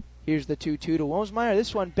 Here's the 2-2 to Wilmsmeyer.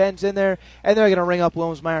 This one bends in there, and they're going to ring up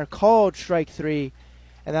Wilmsmeyer. Called strike 3,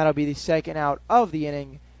 and that'll be the second out of the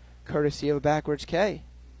inning, courtesy of a backwards K.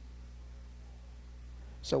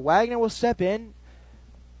 So Wagner will step in.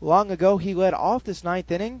 Long ago, he led off this 9th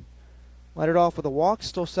inning. Led it off with a walk,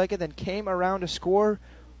 stole second, then came around to score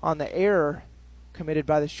on the error committed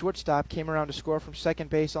by the shortstop. Came around to score from second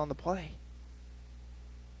base on the play.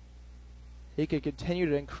 He could continue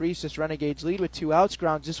to increase this Renegades lead with 2 outs.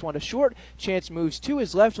 Grounds this one to short. Chance moves to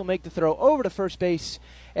his left. Will make the throw over to first base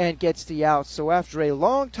and gets the out. So after a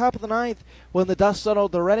long top of the 9th, when the dust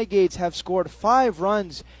settled, the Renegades have scored 5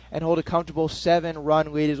 runs and hold a comfortable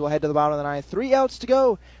 7-run lead as we'll head to the bottom of the 9th. 3 outs to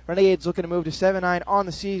go. Renegades looking to move to 7-9 on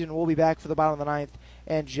the season. We'll be back for the bottom of the 9th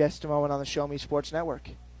in just a moment on the Show Me Sports Network.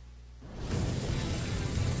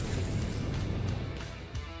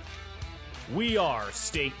 We are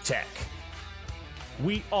State Tech.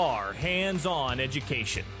 We are hands-on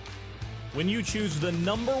education. When you choose the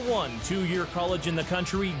number 1 2-year college in the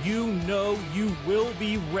country, you know you will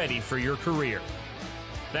be ready for your career.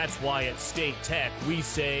 That's why at State Tech we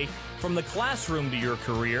say, from the classroom to your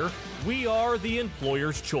career, we are the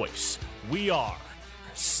employer's choice. We are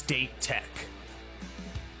State Tech.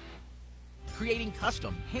 Creating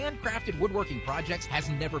custom, handcrafted woodworking projects has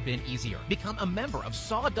never been easier. Become a member of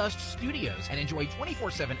Sawdust Studios and enjoy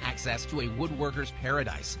 24/7 access to a woodworker's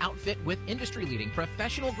paradise. Outfit with industry-leading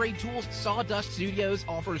professional-grade tools, Sawdust Studios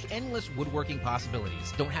offers endless woodworking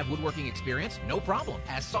possibilities. Don't have woodworking experience? No problem,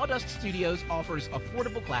 as Sawdust Studios offers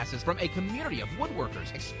affordable classes from a community of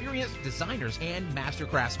woodworkers, experienced designers, and master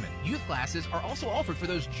craftsmen. Youth classes are also offered for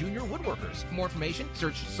those junior woodworkers. For more information,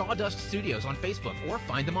 search Sawdust Studios on Facebook or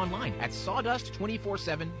find them online at sawdust247.com.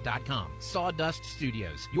 Sawdust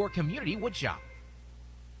Studios, your community woodshop.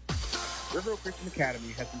 River Oak Christian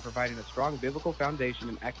Academy has been providing a strong biblical foundation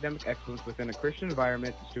and academic excellence within a Christian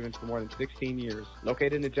environment to students for more than 16 years.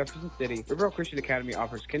 Located in Jefferson City, River Oak Christian Academy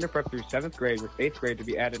offers kinder prep through 7th grade with 8th grade to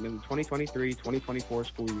be added in the 2023-2024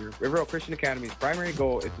 school year. River Oak Christian Academy's primary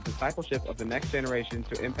goal is the discipleship of the next generation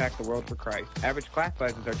to impact the world for Christ. Average class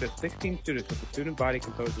sizes are just 16 students with a student body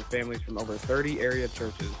composed of families from over 30 area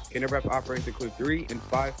churches. Kinder prep offerings include 3 and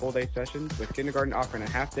 5 full-day sessions, with kindergarten offering a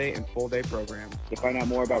half-day and full-day programs. To find out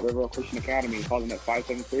more about River Oak Christian Academy, call them at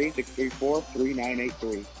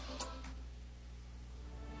 573-634-3983.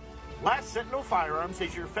 Last Sentinel Firearms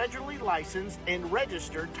is your federally licensed and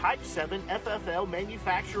registered Type 7 FFL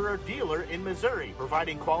manufacturer dealer in Missouri,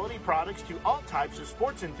 providing quality products to all types of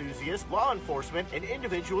sports enthusiasts, law enforcement, and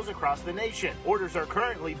individuals across the nation. Orders are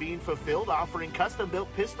currently being fulfilled, offering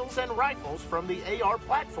custom-built pistols and rifles from the AR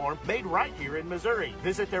platform made right here in Missouri.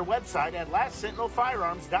 Visit their website at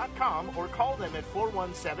lastsentinelfirearms.com or call them at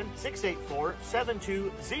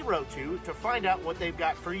 417-684-7202 to find out what they've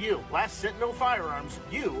got for you. Last Sentinel Firearms,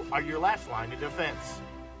 you are your last line of defense.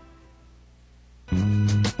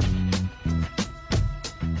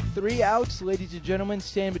 3 outs, ladies and gentlemen,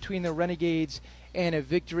 stand between the Renegades and a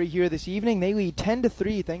victory here this evening. They lead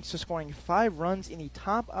 10-3 thanks to scoring 5 runs in the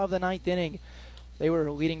top of the 9th inning. They were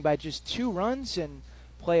leading by just 2 runs and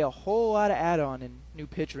play a whole lot of add-on. And new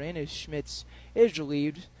pitcher in as Schmitz is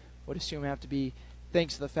relieved. Would assume have to be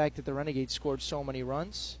thanks to the fact that the Renegades scored so many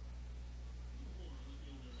runs.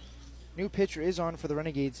 New pitcher is on for the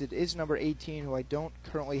Renegades. It is number 18, who I don't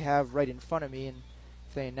currently have right in front of me, and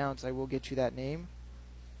if they announce, I will get you that name.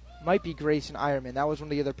 Might be Grayson Ironman. That was one of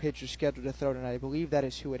the other pitchers scheduled to throw tonight. I believe that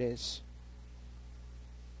is who it is.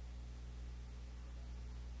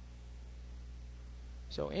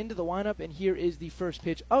 So into the lineup, and here is the first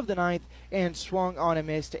pitch of the 9th, and swung on a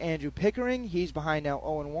miss to Andrew Pickering. He's behind now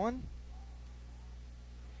 0-1.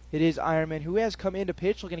 It is Ironman who has come into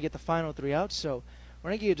pitch looking to get the final 3 outs. So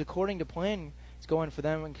Renegades, according to plan, is going for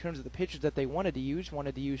them in terms of the pitches that they wanted to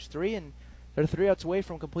use 3, and they're 3 outs away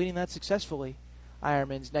from completing that successfully.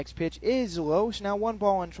 Ironman's next pitch is low, so now 1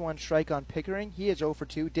 ball and 1 strike on Pickering. He is 0 for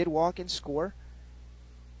 2, did walk and score.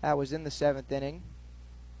 That was in the 7th inning.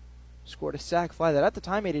 Scored a sac fly that at the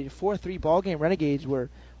time made it a 4-3 ball game. Renegades were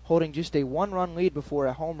holding just a 1-run lead before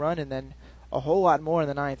a home run, and then a whole lot more in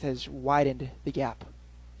the 9th has widened the gap.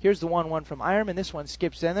 Here's the 1-1 from Ironman. This one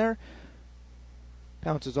skips in there.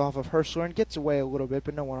 Bounces off of Herschler and gets away a little bit,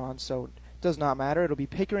 but no one on, so it does not matter. It'll be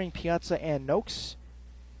Pickering, Piazza, and Noakes.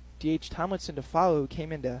 D.H. Tomlinson to follow, who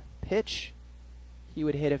came in to pitch. He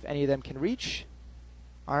would hit if any of them can reach.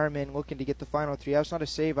 Ironman looking to get the final 3 outs. Not a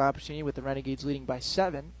save opportunity with the Renegades leading by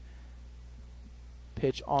 7.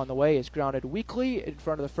 Pitch on the way is grounded weakly in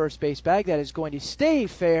front of the first base bag. That is going to stay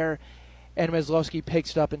fair, and Meslowski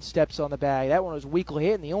picks it up and steps on the bag. That one was weakly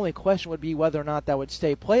hit, and the only question would be whether or not that would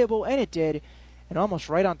stay playable, and it did. And almost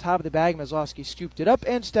right on top of the bag, Meslowski scooped it up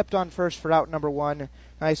and stepped on first for out number 1.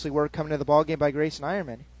 Nicely worked coming to the ball game by Grayson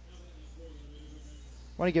Ironman.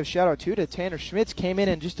 Want to give a shout out too to Tanner Schmitz. Came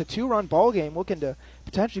in just a 2-run ball game, looking to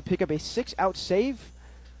potentially pick up a 6-out save.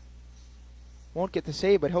 Won't get the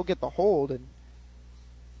save, but he'll get the hold. And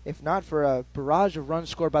if not for a barrage of runs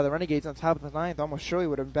scored by the Renegades on top of the 9th, almost surely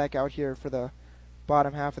would have been back out here for the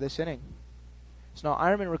bottom half of this inning. So now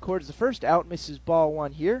Ironman records the first out, misses ball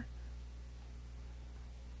 1 here.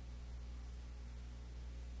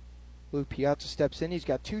 Luke Piazza steps in. He's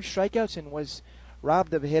got 2 strikeouts and was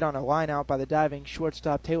robbed of a hit on a line out by the diving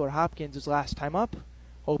shortstop Taylor Hopkins his last time up.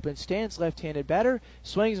 Open stance, left-handed batter,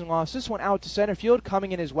 swings and lost this one out to center field.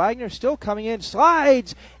 Coming in is Wagner, still coming in,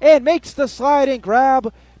 slides, and makes the slide and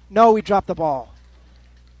grab. No, he dropped the ball.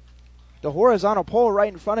 The horizontal pole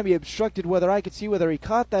right in front of me obstructed whether I could see whether he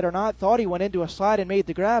caught that or not. Thought he went into a slide and made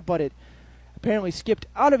the grab, but it apparently skipped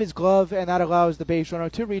out of his glove, and that allows the base runner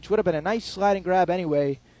to reach. Would have been a nice sliding grab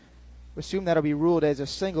anyway. Assume that'll be ruled as a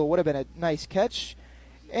single. Would have been a nice catch.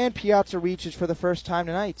 And Piazza reaches for the first time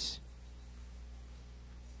tonight.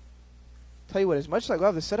 Tell you what, as much as I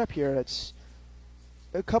love the setup here, it's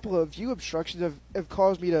a couple of view obstructions have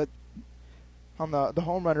caused me to, on the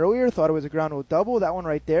home run earlier, thought it was a ground rule double. That one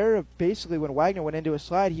right there, basically when Wagner went into a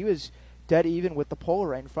slide, he was dead even with the pole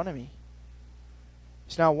right in front of me.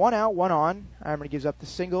 It's now 1 out, 1 on. Ironman gives up the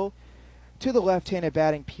single to the left-handed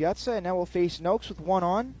batting Piazza, and now we'll face Noakes with 1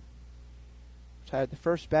 on. Tied the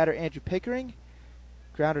first batter, Andrew Pickering.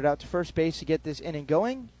 Grounded out to first base to get this inning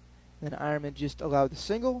going. Then Ironman just allowed the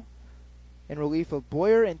single in relief of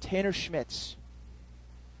Boyer and Tanner Schmitz.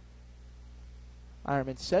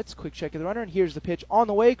 Ironman sets, quick check of the runner, and here's the pitch on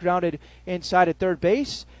the way, grounded inside at third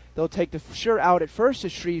base. They'll take the sure out at first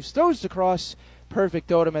as Shreves throws the cross. Perfect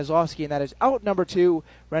throw to Meslowski, and that is out number 2.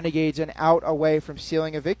 Renegades an out away from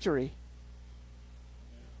sealing a victory.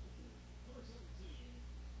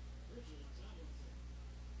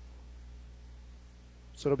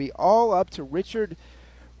 So it'll be all up to Richard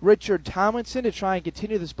Tomlinson to try and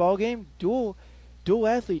continue this ball game. Dual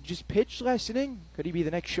athlete, just pitched last inning. Could he be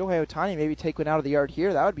the next Shohei Ohtani? Maybe take one out of the yard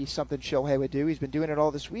here. That would be something Shohei would do. He's been doing it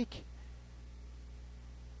all this week.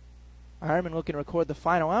 Ironman looking to record the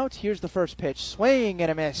final out. Here's the first pitch. Swing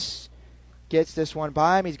and a miss. Gets this one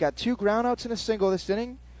by him. He's got 2 groundouts and a single this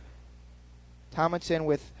inning. Tomlinson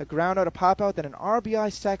with a groundout, a pop out, then an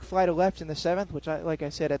RBI sac fly to left in the 7th, which, like I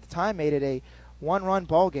said at the time, made it a 1-run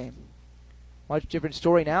ball game. Much different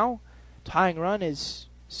story now. Tying run is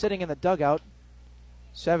sitting in the dugout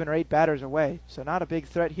 7 or 8 batters away. So not a big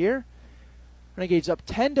threat here. Renegades up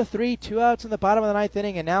 10-3, 2 outs in the bottom of the 9th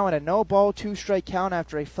inning, and now in a no-ball, 2-strike count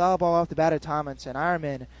after a foul ball off the bat of Tomlinson.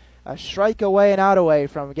 Ironman a strike away and out away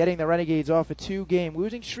from getting the Renegades off a 2-game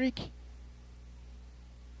losing streak.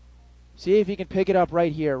 See if he can pick it up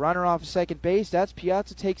right here. Runner off second base. That's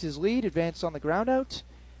Piazza, takes his lead, advanced on the ground out.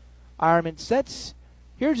 Ironman sets.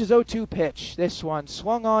 Here's his 0-2 pitch. This one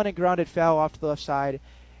swung on and grounded foul off to the left side,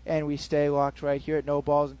 and we stay locked right here at no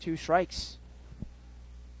balls and 2 strikes.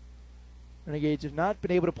 Renegades have not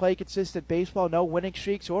been able to play consistent baseball. No winning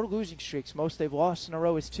streaks or losing streaks. Most they've lost in a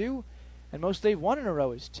row is 2, and most they've won in a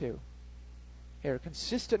row is 2. They're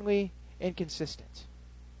consistently inconsistent.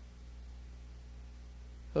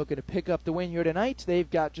 Looking to pick up the win here tonight. They've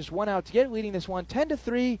got just 1 out to get, leading this one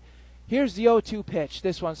 10-3. Here's the 0-2 pitch.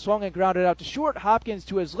 This one swung and grounded out to short. Hopkins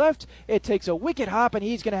to his left. It takes a wicked hop, and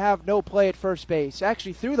he's going to have no play at first base.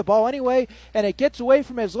 Actually threw the ball anyway, and it gets away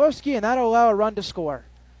from Meslowski, and that'll allow a run to score.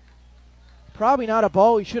 Probably not a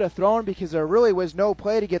ball he should have thrown because there really was no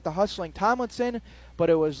play to get the hustling Tomlinson, but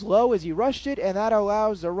it was low as he rushed it, and that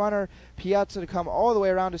allows the runner Piazza to come all the way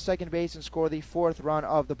around to second base and score the 4th run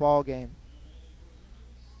of the ball game.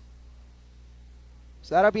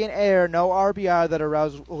 So that'll be an error, no RBI that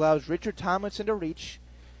allows Richard Tomlinson to reach.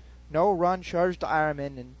 No run charged to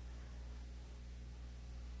Ironman, and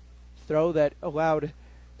throw that allowed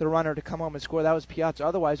the runner to come home and score. That was Piazza,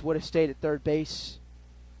 otherwise would have stayed at third base.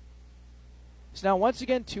 So now once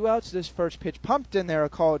again, 2 outs. This first pitch pumped in there, a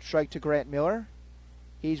called strike to Grant Miller.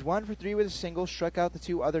 He's 1 for 3 with a single, struck out the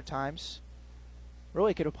 2 other times.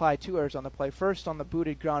 Really could apply 2 errors on the play. First on the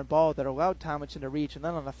booted ground ball that allowed Tomlinson to reach, and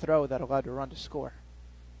then on the throw that allowed the run to score.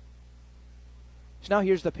 So now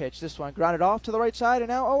here's the pitch. This one grounded off to the right side, and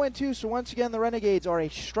now 0-2. So once again, the Renegades are a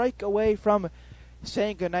strike away from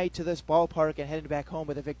saying goodnight to this ballpark and heading back home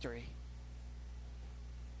with a victory.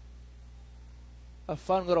 A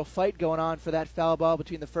fun little fight going on for that foul ball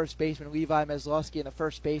between the first baseman, Levi Meslowski, and the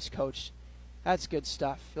first base coach. That's good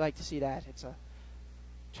stuff. You like to see that. It's a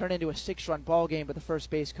turn into a 6-run ball game, but the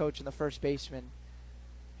first base coach and the first baseman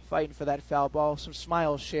fighting for that foul ball. Some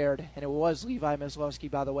smiles shared, and it was Levi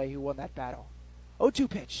Meslowski, by the way, who won that battle. 0-2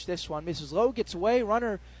 pitch. This one misses low, gets away.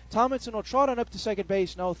 Runner Tomlinson will trot on up to second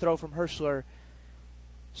base. No throw from Hirschler.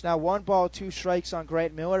 It's now 1 ball, 2 strikes on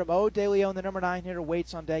Grant Miller. Mo De Leon, the number 9 hitter,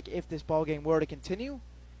 waits on deck if this ball game were to continue.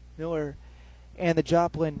 Miller and the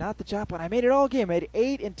Joplin, not the Joplin. I made it all game. I had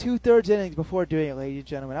 8 2/3 innings before doing it, ladies and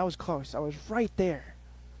gentlemen. I was close. I was right there.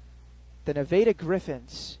 The Nevada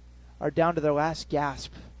Griffins are down to their last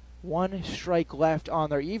gasp. 1 strike left on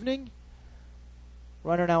their evening.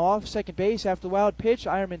 Runner now off second base after the wild pitch.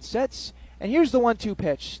 Ironman sets. And here's the 1-2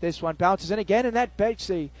 pitch. This one bounces in again, and that makes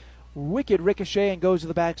a wicked ricochet and goes to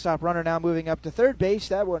the backstop. Runner now moving up to third base.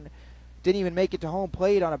 That one didn't even make it to home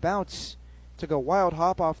plate on a bounce. Took a wild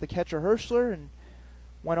hop off the catcher Hirschler and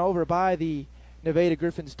went over by the Nevada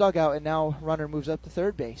Griffins dugout, and now runner moves up to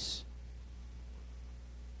third base.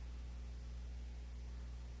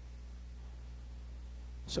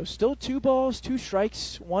 So still 2 balls, 2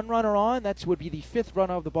 strikes, 1 runner on. That would be the 5th run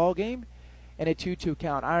of the ball game, and a 2-2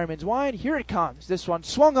 count. Ironman's wide. Here it comes. This one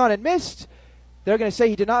swung on and missed. They're going to say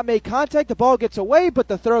he did not make contact. The ball gets away, but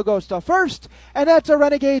the throw goes to first, and that's a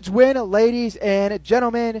Renegades win, ladies and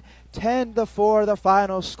gentlemen. 10-4, the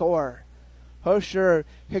final score. Hosher,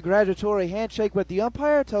 congratulatory handshake with the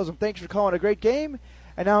umpire, tells him thanks for calling a great game,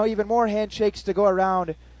 and now even more handshakes to go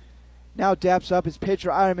around. Now daps up his pitcher,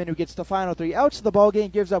 Ironman, who gets the final 3 outs of the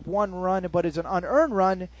ballgame, gives up 1 run, but is an unearned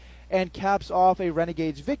run, and caps off a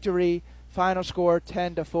Renegades victory. Final score,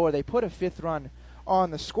 10-4. They put a 5th run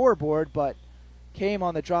on the scoreboard, but came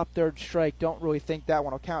on the drop third strike. Don't really think that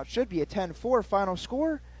one will count. Should be a 10-4 final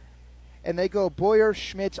score. And they go Boyer,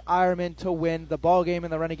 Schmitz, Ironman to win the ballgame,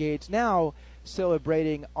 and the Renegades now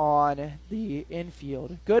celebrating on the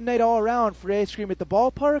infield. Good night all around for Ice Cream at the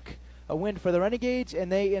ballpark. A win for the Renegades,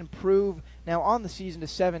 and they improve now on the season to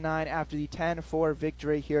 7-9 after the 10-4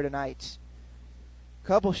 victory here tonight.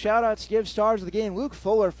 Couple shout-outs to give stars of the game. Luke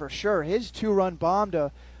Fuller for sure. His 2-run bomb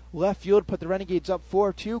to left field put the Renegades up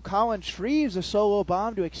 4-2. Colin Shreves, a solo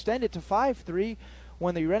bomb to extend it to 5-3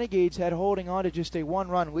 when the Renegades had holding on to just a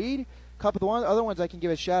 1-run lead. A couple of the other ones I can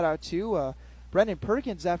give a shout-out to. Brendan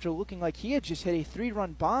Perkins, after looking like he had just hit a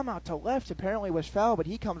 3-run bomb out to left, apparently was foul, but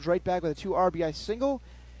he comes right back with a 2 RBI single.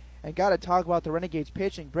 And got to talk about the Renegades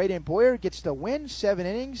pitching. Braden Boyer gets the win, 7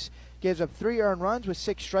 innings, gives up 3 earned runs with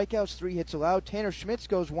 6 strikeouts, 3 hits allowed. Tanner Schmitz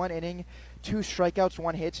goes 1 inning, 2 strikeouts,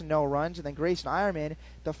 1 hits, and no runs. And then Grayson Ironman,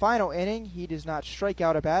 the final inning, he does not strike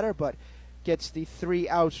out a batter, but gets the 3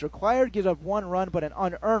 outs required, gives up 1 run, but an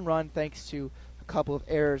unearned run thanks to a couple of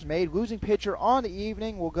errors made. Losing pitcher on the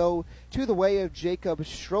evening will go to the way of Jacob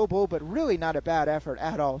Strobel, but really not a bad effort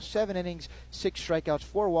at all. 7 innings, 6 strikeouts,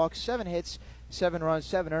 4 walks, 7 hits, 7 runs,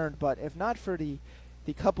 7 earned, but if not for the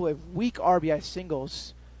couple of weak RBI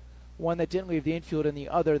singles, one that didn't leave the infield and the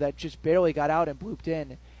other that just barely got out and blooped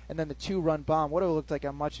in, and then the 2-run bomb, would have looked like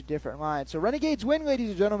a much different line. So Renegades win,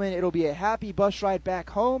 ladies and gentlemen. It'll be a happy bus ride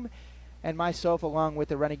back home, and myself along with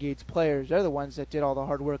the Renegades players, they're the ones that did all the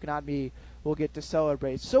hard work, not me, will get to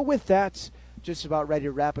celebrate. So with that, just about ready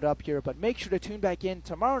to wrap it up here, but make sure to tune back in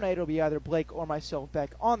tomorrow night. It'll be either Blake or myself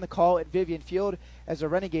back on the call at Vivian Field, as the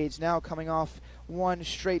Renegades now coming off 1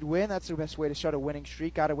 straight win. That's the best way to start a winning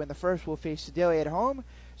streak. Got to win the first. We'll face Sedalia at home,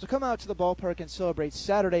 so come out to the ballpark and celebrate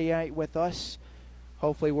Saturday night with us.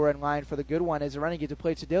 Hopefully we're in line for the good one, as the Renegades have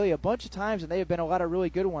played Sedalia a bunch of times, and they have been a lot of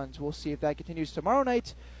really good ones. We'll see if that continues tomorrow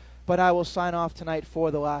night. but I will sign off tonight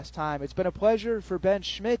for the last time. It's been a pleasure for Ben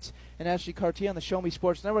Schmidt and Ashley Cartier on the Show Me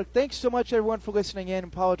Sports Network. Thanks so much, everyone, for listening in.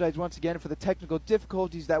 Apologize once again for the technical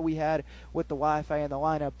difficulties that we had with the Wi-Fi and the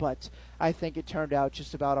lineup, but I think it turned out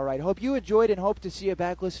just about all right. Hope you enjoyed and hope to see you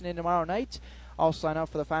back listening tomorrow night. I'll sign off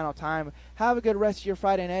for the final time. Have a good rest of your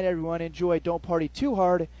Friday night, everyone. Enjoy. Don't party too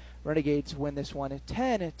hard. Renegades win this one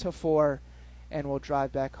 10-4, and we'll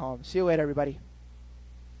drive back home. See you later, everybody.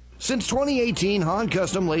 Since 2018, Han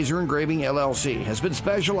Custom Laser Engraving LLC has been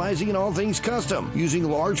specializing in all things custom, using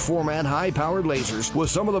large format, high-powered lasers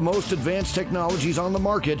with some of the most advanced technologies on the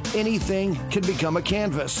market. Anything can become a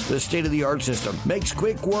canvas. This state-of-the-art system makes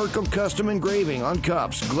quick work of custom engraving on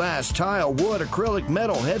cups, glass, tile, wood, acrylic,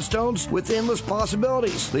 metal, headstones with endless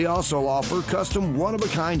possibilities. They also offer custom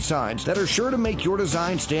one-of-a-kind signs that are sure to make your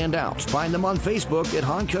design stand out. Find them on Facebook at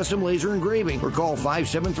Han Custom Laser Engraving or call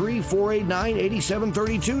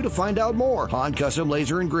 573-489-8732 to find out more. Han Custom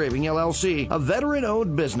Laser Engraving LLC, a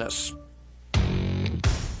veteran-owned business.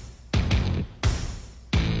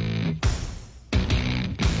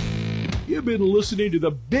 You've been listening to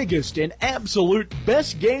the biggest and absolute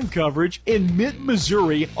best game coverage in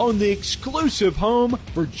mid-Missouri on the exclusive home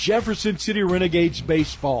for Jefferson City Renegades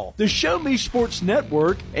baseball, the Show Me Sports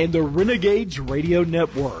Network and the Renegades Radio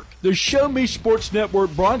Network. The Show Me Sports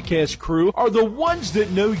Network broadcast crew are the ones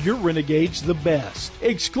that know your Renegades the best.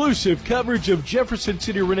 Exclusive coverage of Jefferson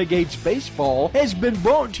City Renegades baseball has been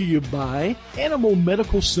brought to you by Animal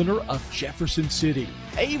Medical Center of Jefferson City,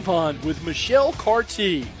 Avon with Michelle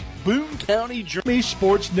Cartier, Boone County Journey,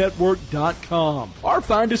 SportsNetwork.com, or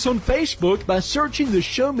find us on Facebook by searching the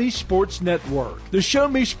Show Me Sports Network. The Show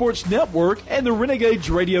Me Sports Network and the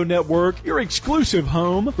Renegades Radio Network, your exclusive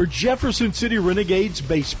home for Jefferson City Renegades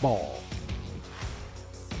baseball.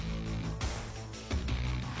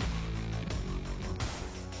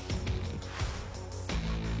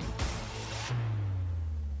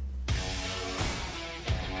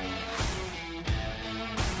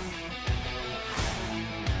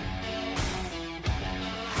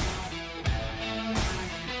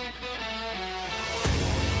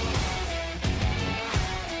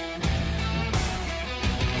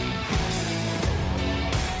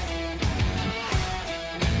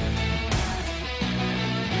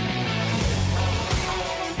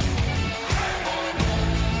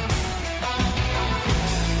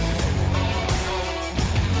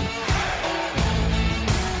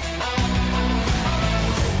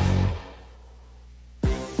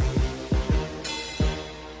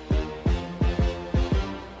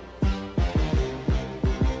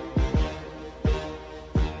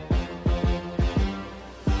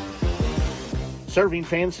 Serving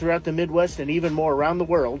fans throughout the Midwest and even more around the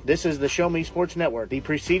world, this is the Show Me Sports Network. The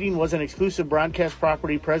preceding was an exclusive broadcast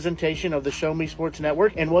property presentation of the Show Me Sports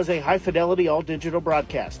Network and was a high-fidelity all-digital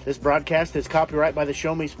broadcast. This broadcast is copyright by the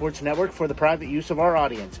Show Me Sports Network for the private use of our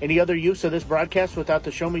audience. Any other use of this broadcast without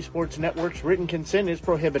the Show Me Sports Network's written consent is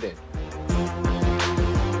prohibited.